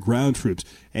have their ground troops,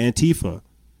 Antifa,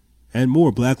 and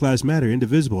more, Black Lives Matter,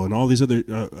 Indivisible, and all these other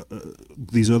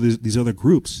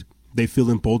groups. They feel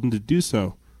emboldened to do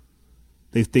so.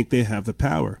 They think they have the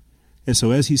power. And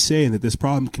so as he's saying that this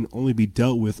problem can only be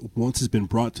dealt with once it's been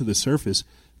brought to the surface,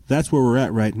 that's where we're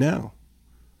at right now.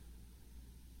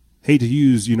 Hate to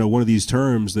use, you know, one of these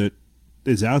terms that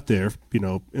is out there, you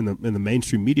know, in the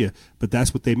mainstream media, but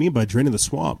that's what they mean by draining the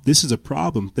swamp. This is a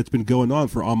problem that's been going on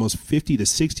for almost 50 to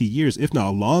 60 years, if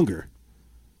not longer.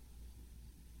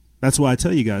 That's why I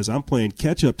tell you guys, I'm playing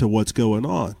catch up to what's going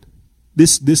on.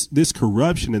 This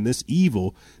corruption and this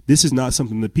evil, this is not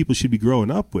something that people should be growing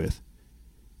up with.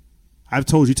 I've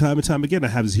told you time and time again, I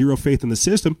have zero faith in the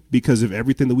system because of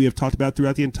everything that we have talked about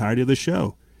throughout the entirety of the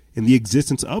show and the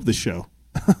existence of the show.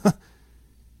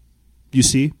 You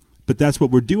see? But that's what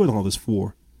we're doing all this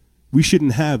for. We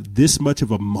shouldn't have this much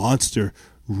of a monster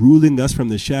ruling us from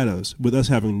the shadows with us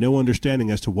having no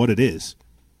understanding as to what it is.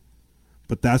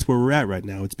 But that's where we're at right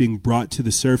now. It's being brought to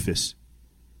the surface.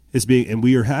 And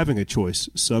we are having a choice.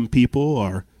 Some people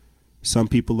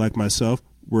like myself,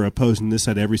 we're opposing this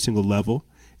at every single level.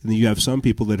 And then you have some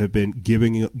people that have been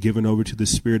given over to the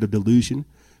spirit of delusion,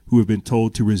 who have been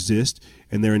told to resist,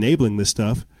 and they're enabling this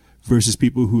stuff, versus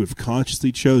people who have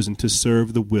consciously chosen to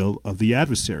serve the will of the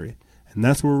adversary. And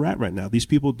that's where we're at right now. These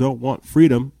people don't want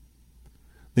freedom.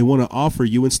 They want to offer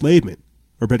you enslavement.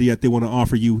 Or better yet, they want to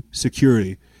offer you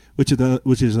security, which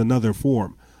is another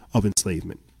form of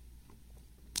enslavement.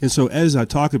 And so as I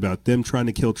talk about them trying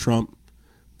to kill Trump,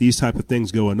 these type of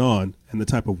things going on, and the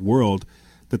type of world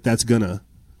that's going to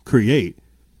create,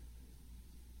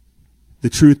 the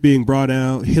truth being brought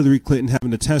out, Hillary Clinton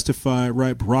having to testify,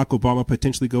 right? Barack Obama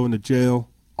potentially going to jail,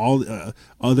 all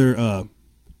other,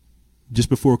 just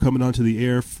before coming onto the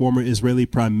air, former Israeli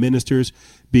prime ministers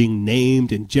being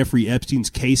named in Jeffrey Epstein's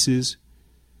cases,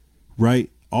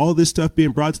 right? All this stuff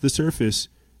being brought to the surface,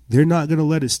 they're not going to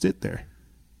let it sit there.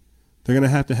 They're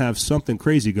going to have something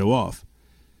crazy go off.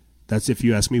 That's, if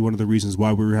you ask me, one of the reasons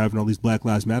why we were having all these Black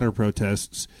Lives Matter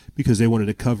protests, because they wanted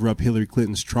to cover up Hillary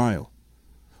Clinton's trial.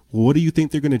 Well, what do you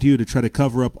think they're going to do to try to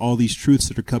cover up all these truths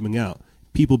that are coming out?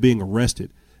 People being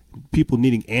arrested, people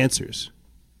needing answers.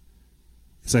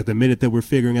 It's like the minute that we're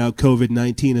figuring out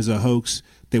COVID-19 is a hoax,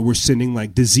 that we're sending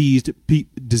like diseased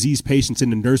patients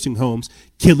into nursing homes,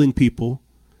 killing people.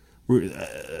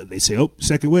 They say, oh,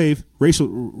 second wave,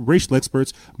 racial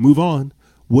experts, move on.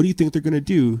 What do you think they're going to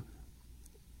do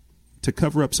to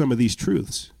cover up some of these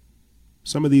truths,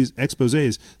 some of these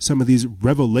exposés, some of these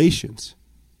revelations?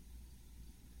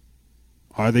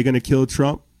 Are they going to kill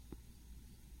Trump?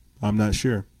 I'm not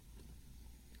sure.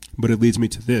 But it leads me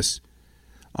to this.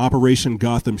 Operation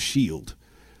Gotham Shield,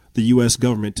 the U.S.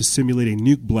 government to simulate a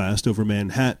nuke blast over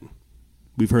Manhattan.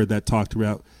 We've heard that talked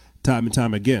about time and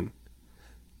time again.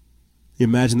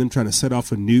 Imagine them trying to set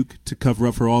off a nuke to cover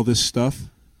up for all this stuff,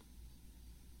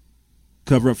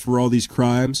 cover up for all these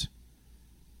crimes,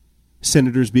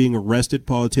 senators being arrested,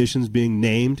 politicians being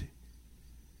named.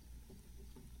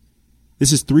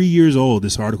 This is 3 years old,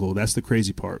 this article. That's the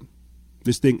crazy part.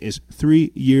 This thing is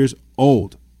 3 years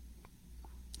old.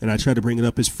 And I try to bring it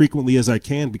up as frequently as I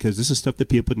can because this is stuff that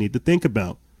people need to think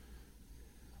about.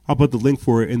 I'll put the link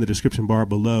for it in the description bar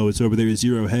below. It's over there at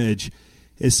Zero Hedge.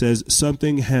 It says,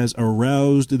 something has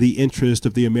aroused the interest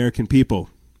of the American people.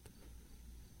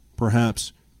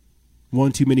 Perhaps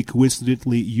one too many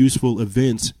coincidentally useful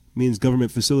events means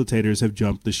government facilitators have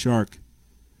jumped the shark.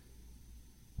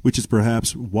 Which is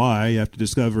perhaps why, after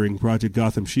discovering Project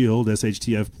Gotham Shield,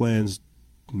 SHTF plans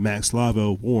Max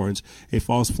Slavo warns a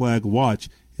false flag watch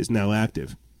is now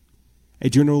active. A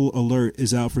general alert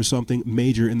is out for something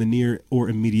major in the near or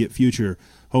immediate future.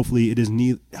 Hopefully it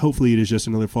is just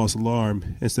another false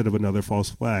alarm instead of another false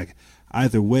flag.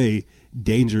 Either way,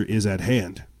 danger is at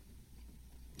hand.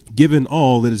 Given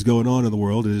all that is going on in the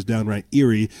world, it is downright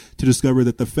eerie to discover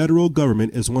that the federal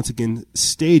government is once again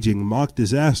staging mock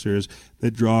disasters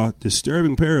that draw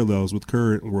disturbing parallels with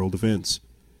current world events.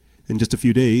 In just a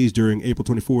few days, during April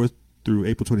 24th through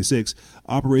April 26th,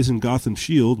 Operation Gotham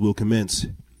Shield will commence.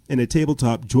 In a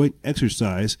tabletop joint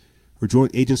exercise or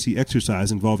joint agency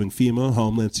exercise involving FEMA,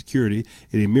 Homeland Security,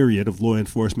 and a myriad of law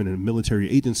enforcement and military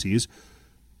agencies,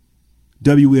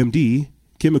 WMD,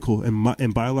 chemical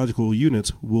and biological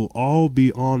units will all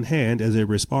be on hand as a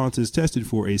response is tested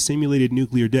for a simulated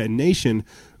nuclear detonation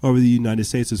over the United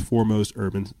States' foremost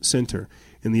urban center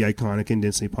in the iconic and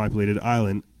densely populated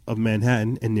island of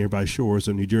Manhattan and nearby shores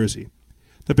of New Jersey.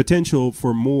 The potential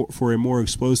for a more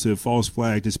explosive false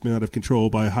flag to spin out of control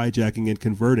by hijacking and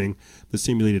converting the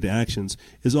simulated actions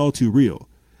is all too real.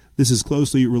 This is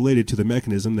closely related to the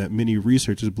mechanism that many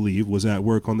researchers believe was at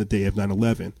work on the day of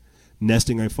 9/11.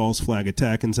 Nesting a false flag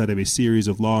attack inside of a series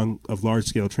of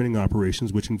large-scale training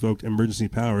operations which invoked emergency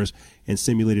powers and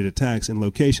simulated attacks in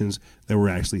locations that were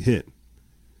actually hit.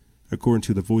 According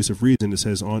to the Voice of Reason, it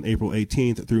says on April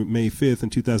 18th through May 5th in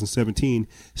 2017,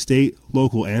 state,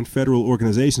 local, and federal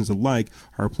organizations alike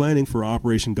are planning for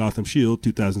Operation Gotham Shield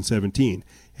 2017,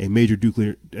 a major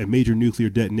nuclear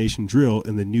detonation drill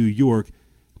in the New York,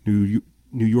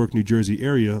 New Jersey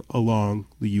area along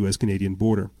the U.S.-Canadian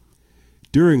border.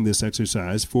 During this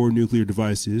exercise, 4 nuclear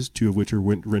devices, 2 of which are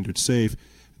rendered safe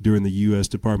during the U.S.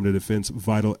 Department of Defense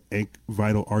Vital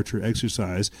Archer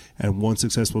exercise, and 1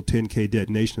 successful 10K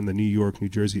detonation in the New York, New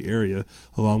Jersey area,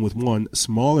 along with 1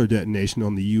 smaller detonation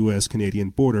on the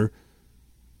U.S.-Canadian border,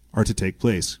 are to take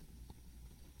place.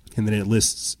 And then it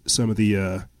lists some of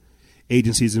the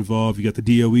agencies involved. You got the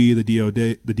DOE, the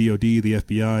DOD, the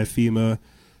FBI, FEMA,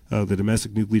 the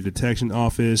Domestic Nuclear Detection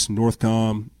Office,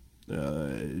 Northcom,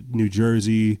 New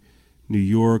Jersey, New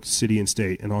York, city and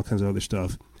state, and all kinds of other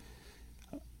stuff.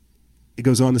 It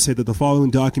goes on to say that the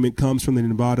following document comes from the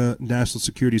Nevada National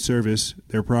Security Service.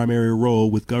 Their primary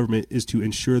role with government is to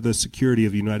ensure the security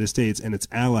of the United States and its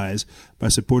allies by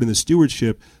supporting the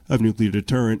stewardship of nuclear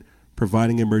deterrent,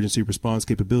 providing emergency response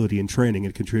capability and training,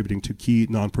 and contributing to key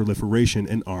non-proliferation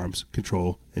and arms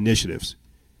control initiatives.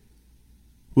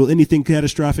 Will anything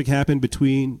catastrophic happen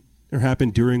between or happen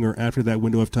during or after that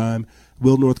window of time?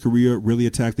 Will North Korea really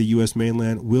attack the U.S.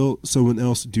 mainland? Will someone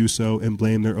else do so and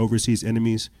blame their overseas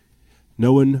enemies?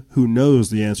 No one who knows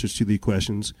the answers to these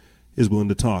questions is willing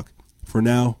to talk. For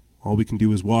now, all we can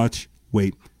do is watch,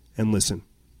 wait, and listen.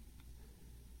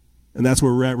 And that's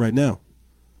where we're at right now.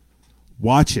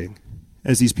 Watching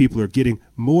as these people are getting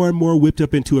more and more whipped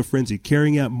up into a frenzy,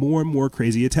 carrying out more and more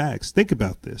crazy attacks. Think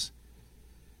about this.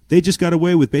 They just got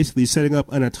away with basically setting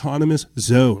up an autonomous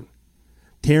zone,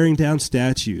 tearing down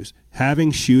statues,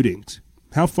 having shootings.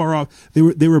 How far off?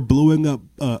 They were blowing up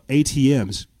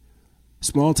ATMs,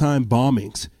 small-time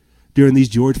bombings during these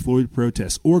George Floyd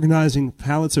protests, organizing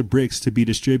pallets of bricks to be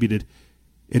distributed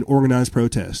in organized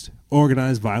protest,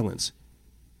 organized violence.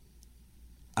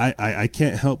 I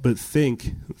can't help but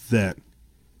think that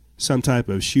some type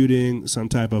of shooting, some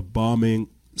type of bombing,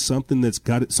 something that's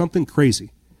got it, something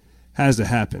crazy has to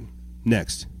happen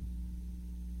next.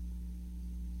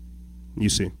 You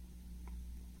see,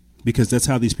 because that's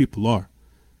how these people are.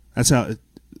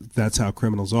 That's how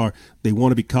criminals are. They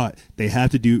want to be caught. They have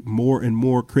to do more and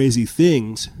more crazy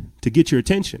things to get your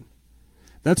attention.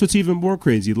 That's what's even more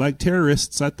crazy. Like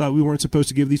terrorists, I thought we weren't supposed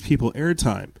to give these people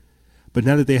airtime. But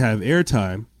now that they have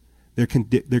airtime, they're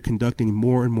conducting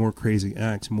more and more crazy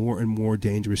acts, more and more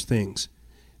dangerous things.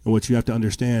 And what you have to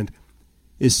understand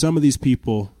is some of these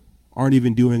people aren't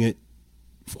even doing it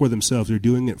for themselves. They're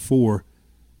doing it for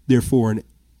their foreign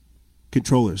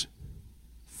controllers,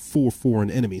 for foreign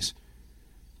enemies.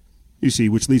 You see,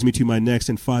 which leads me to my next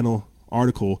and final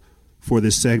article for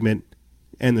this segment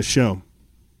and the show.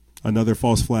 Another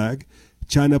false flag.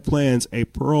 China plans a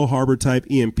Pearl Harbor type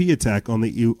EMP attack on the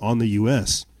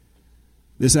U.S.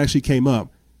 This actually came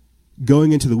up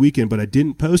going into the weekend, but I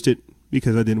didn't post it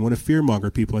because I didn't want to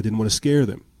fearmonger people. I didn't want to scare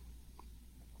them.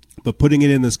 But putting it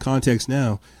in this context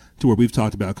now to where we've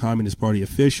talked about Communist Party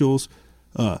officials,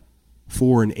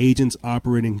 foreign agents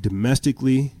operating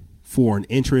domestically, foreign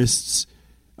interests,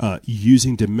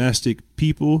 using domestic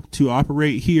people to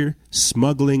operate here,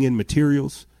 smuggling in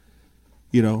materials.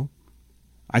 You know,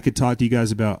 I could talk to you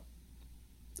guys about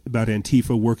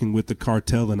Antifa working with the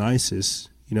cartel and ISIS,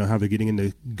 you know, how they're getting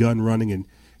into gun running and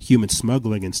human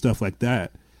smuggling and stuff like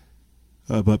that.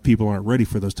 But people aren't ready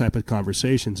for those type of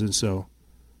conversations. And so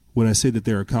when I say that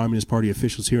there are Communist Party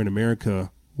officials here in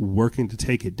America working to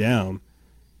take it down,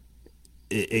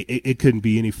 it couldn't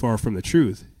be any far from the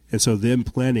truth. And so them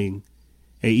planning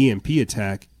a EMP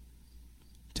attack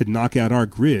to knock out our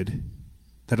grid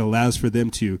that allows for them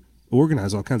to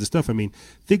organize all kinds of stuff. I mean,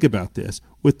 think about this.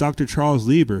 With Dr. Charles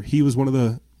Lieber, he was one of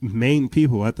the main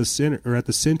people at the center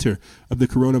of the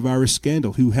coronavirus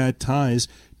scandal who had ties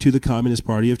to the Communist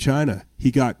Party of China. He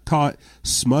got caught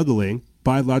smuggling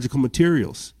biological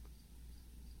materials.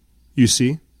 You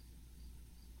see?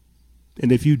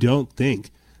 And if you don't think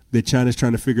that China's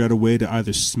trying to figure out a way to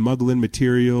either smuggle in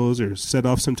materials or set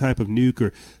off some type of nuke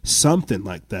or something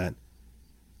like that,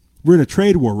 we're in a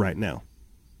trade war right now.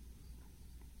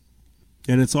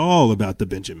 And it's all about the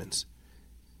Benjamins.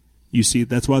 You see,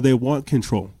 that's why they want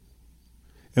control.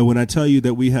 And when I tell you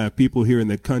that we have people here in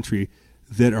the country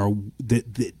that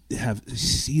have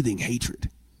seething hatred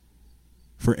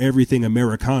for everything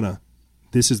Americana,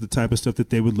 this is the type of stuff that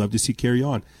they would love to see carry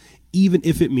on, even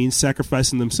if it means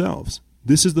sacrificing themselves.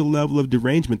 This is the level of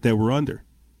derangement that we're under.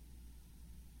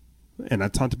 And I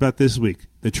talked about this week.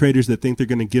 The traitors that think they're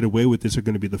going to get away with this are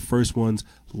going to be the first ones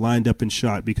lined up and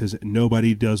shot because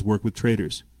nobody does work with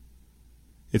traitors.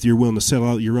 If you're willing to sell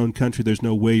out your own country, there's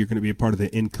no way you're going to be a part of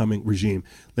the incoming regime.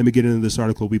 Let me get into this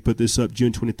article. We put this up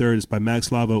June 23rd. It's by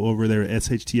Max Lavo over there at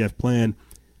SHTF Plan.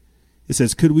 It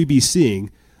says, could we be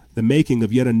seeing the making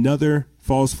of yet another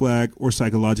false flag or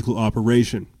psychological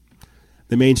operation?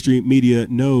 The mainstream media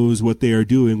knows what they are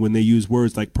doing when they use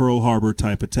words like Pearl Harbor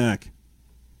type attack.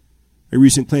 A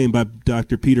recent claim by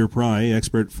Dr. Peter Pry,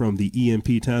 expert from the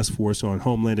EMP Task Force on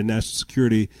Homeland and National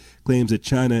Security, claims that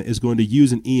China is going to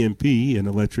use an EMP, an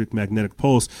electric magnetic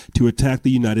pulse, to attack the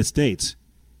United States.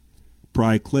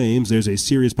 Pry claims there's a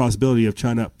serious possibility of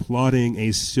China plotting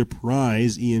a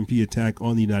surprise EMP attack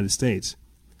on the United States.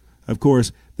 Of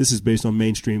course, this is based on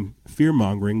mainstream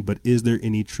fear-mongering, but is there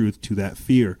any truth to that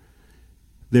fear?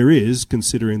 There is,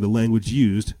 considering the language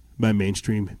used by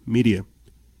mainstream media.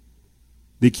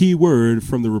 The key word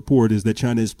from the report is that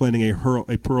China is planning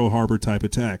a Pearl Harbor type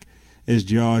attack. As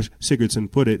Josh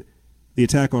Sigurdsson put it, the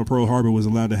attack on Pearl Harbor was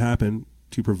allowed to happen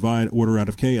to provide order out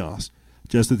of chaos,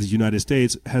 just as the United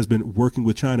States has been working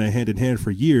with China hand in hand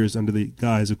for years under the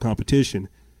guise of competition.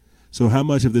 So how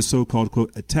much of this so-called,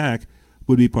 quote, attack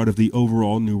would be part of the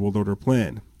overall New World Order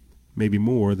plan? maybe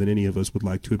more than any of us would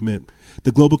like to admit.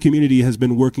 The global community has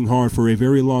been working hard for a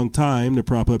very long time to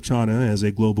prop up China as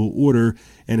a global order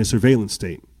and a surveillance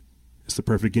state. It's the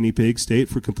perfect guinea pig state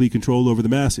for complete control over the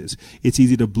masses. It's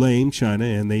easy to blame China,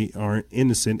 and they aren't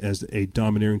innocent as a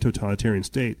domineering totalitarian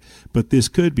state. But this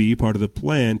could be part of the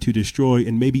plan to destroy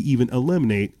and maybe even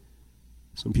eliminate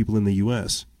some people in the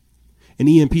U.S. An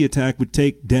EMP attack would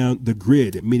take down the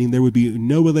grid, meaning there would be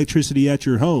no electricity at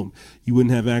your home. You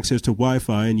wouldn't have access to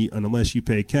Wi-Fi, and unless you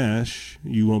pay cash,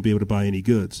 you won't be able to buy any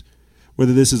goods.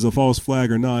 Whether this is a false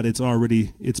flag or not,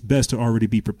 it's best to already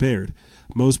be prepared.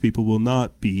 Most people will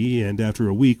not be, and after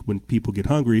a week, when people get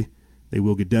hungry, they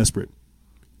will get desperate.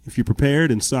 If you're prepared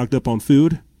and stocked up on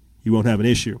food, you won't have an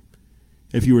issue.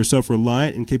 If you are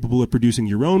self-reliant and capable of producing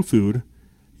your own food,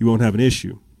 you won't have an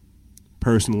issue.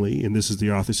 Personally, and this is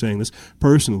the author saying this,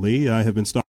 personally, I have been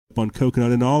stocked up on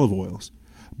coconut and olive oils.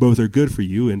 Both are good for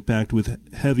you and packed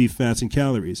with heavy fats and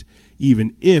calories.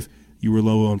 Even if you were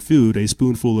low on food, a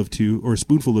spoonful of two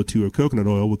of coconut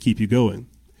oil will keep you going.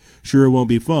 Sure, it won't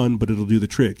be fun, but it'll do the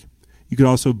trick. You could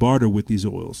also barter with these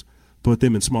oils. Put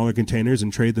them in smaller containers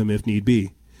and trade them if need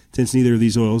be. Since neither of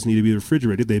these oils need to be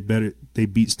refrigerated, they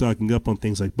beat stocking up on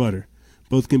things like butter.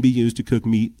 Both can be used to cook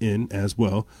meat in as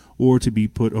well, or to be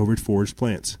put over foraged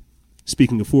plants.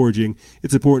 Speaking of foraging,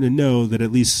 it's important to know that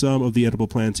at least some of the edible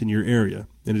plants in your area,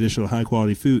 in addition to high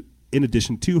quality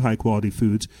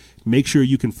foods, make sure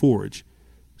you can forage.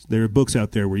 There are books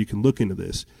out there where you can look into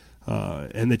this,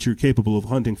 and that you're capable of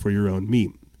hunting for your own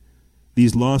meat.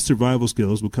 These lost survival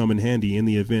skills will come in handy in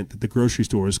the event that the grocery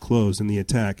store is closed in the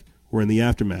attack or in the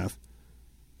aftermath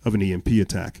of an EMP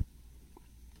attack.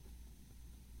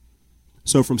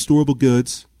 So from storable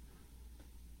goods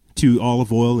to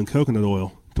olive oil and coconut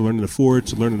oil, to learning to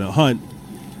forage, to learning to hunt,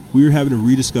 we are having to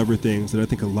rediscover things that I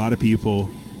think a lot of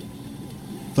people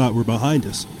thought were behind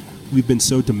us. We've been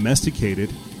so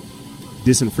domesticated,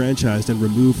 disenfranchised, and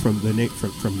removed from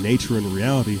from nature and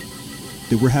reality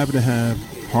that we're having to have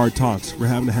hard talks. We're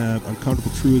having to have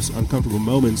uncomfortable truths, uncomfortable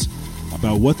moments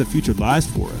about what the future lies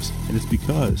for us. And it's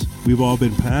because we've all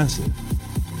been passive.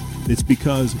 It's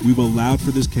because we've allowed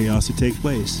for this chaos to take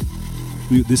place.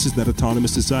 This is that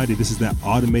autonomous society. This is that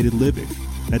automated living,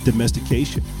 that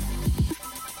domestication,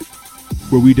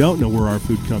 where we don't know where our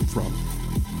food comes from.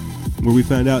 Where we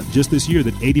found out just this year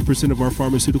that 80% of our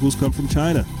pharmaceuticals come from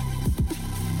China.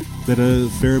 That a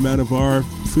fair amount of our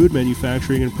food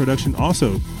manufacturing and production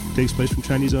also takes place from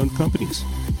Chinese-owned companies.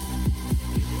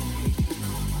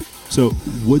 So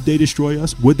would they destroy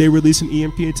us? Would they release an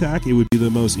EMP attack? It would be the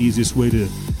most easiest way to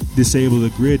disable the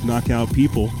grid, knock out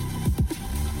people,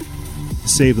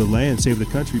 save the land, save the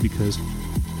country, because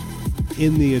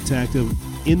in the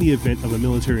event of a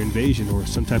military invasion or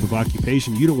some type of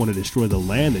occupation, you don't want to destroy the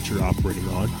land that you're operating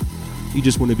on. You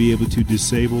just want to be able to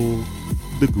disable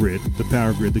the grid, the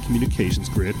power grid, the communications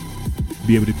grid,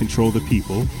 be able to control the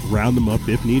people, round them up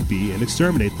if need be, and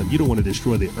exterminate them. You don't want to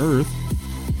destroy the earth.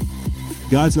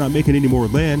 God's not making any more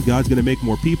land. God's going to make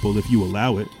more people if you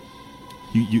allow it.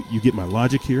 You get my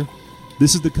logic here?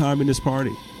 This is the Communist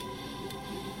Party.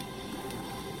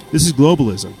 This is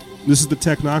globalism. This is the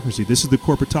technocracy. This is the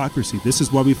corporatocracy. This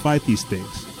is why we fight these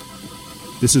things.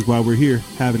 This is why we're here,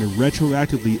 having to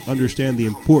retroactively understand the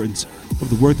importance of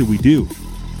the work that we do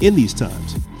in these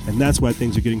times. And that's why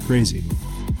things are getting crazy.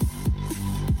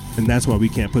 And that's why we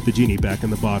can't put the genie back in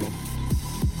the bottle.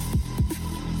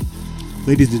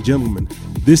 Ladies and gentlemen,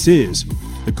 this is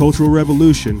the Cultural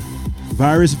Revolution,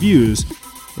 Virus Views,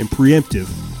 and Preemptive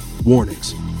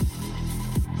Warnings.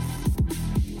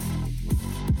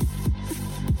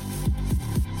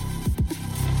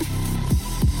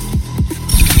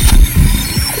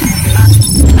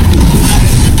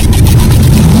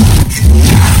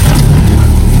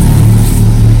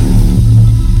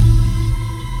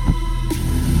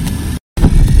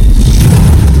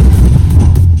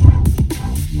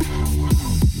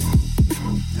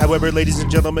 However, ladies and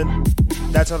gentlemen,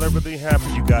 that's all I really have for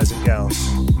you guys and gals.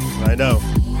 I know,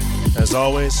 as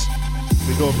always,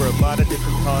 we go over a lot of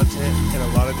different content and a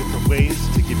lot of different ways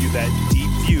to give you that deep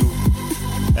view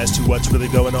as to what's really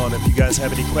going on. If you guys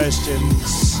have any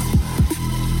questions,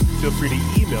 feel free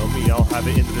to email me. I'll have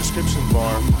it in the description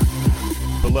bar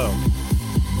below.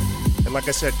 And like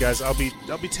I said, guys, I'll be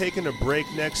taking a break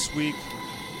next week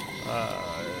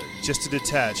just to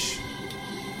detach,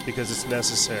 because it's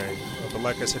necessary. But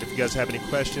like I said, if you guys have any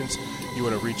questions, you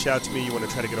want to reach out to me, you want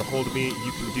to try to get a hold of me,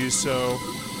 you can do so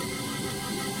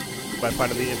by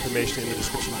finding the information in the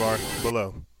description bar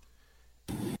below.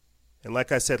 And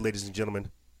like I said, ladies and gentlemen,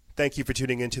 thank you for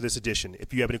tuning into this edition.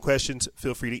 If you have any questions,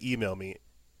 feel free to email me.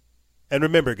 And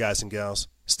remember, guys and gals,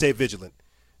 stay vigilant,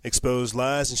 expose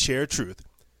lies, and share truth.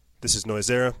 This is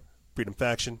Noisera, Freedom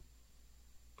Faction,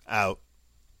 out.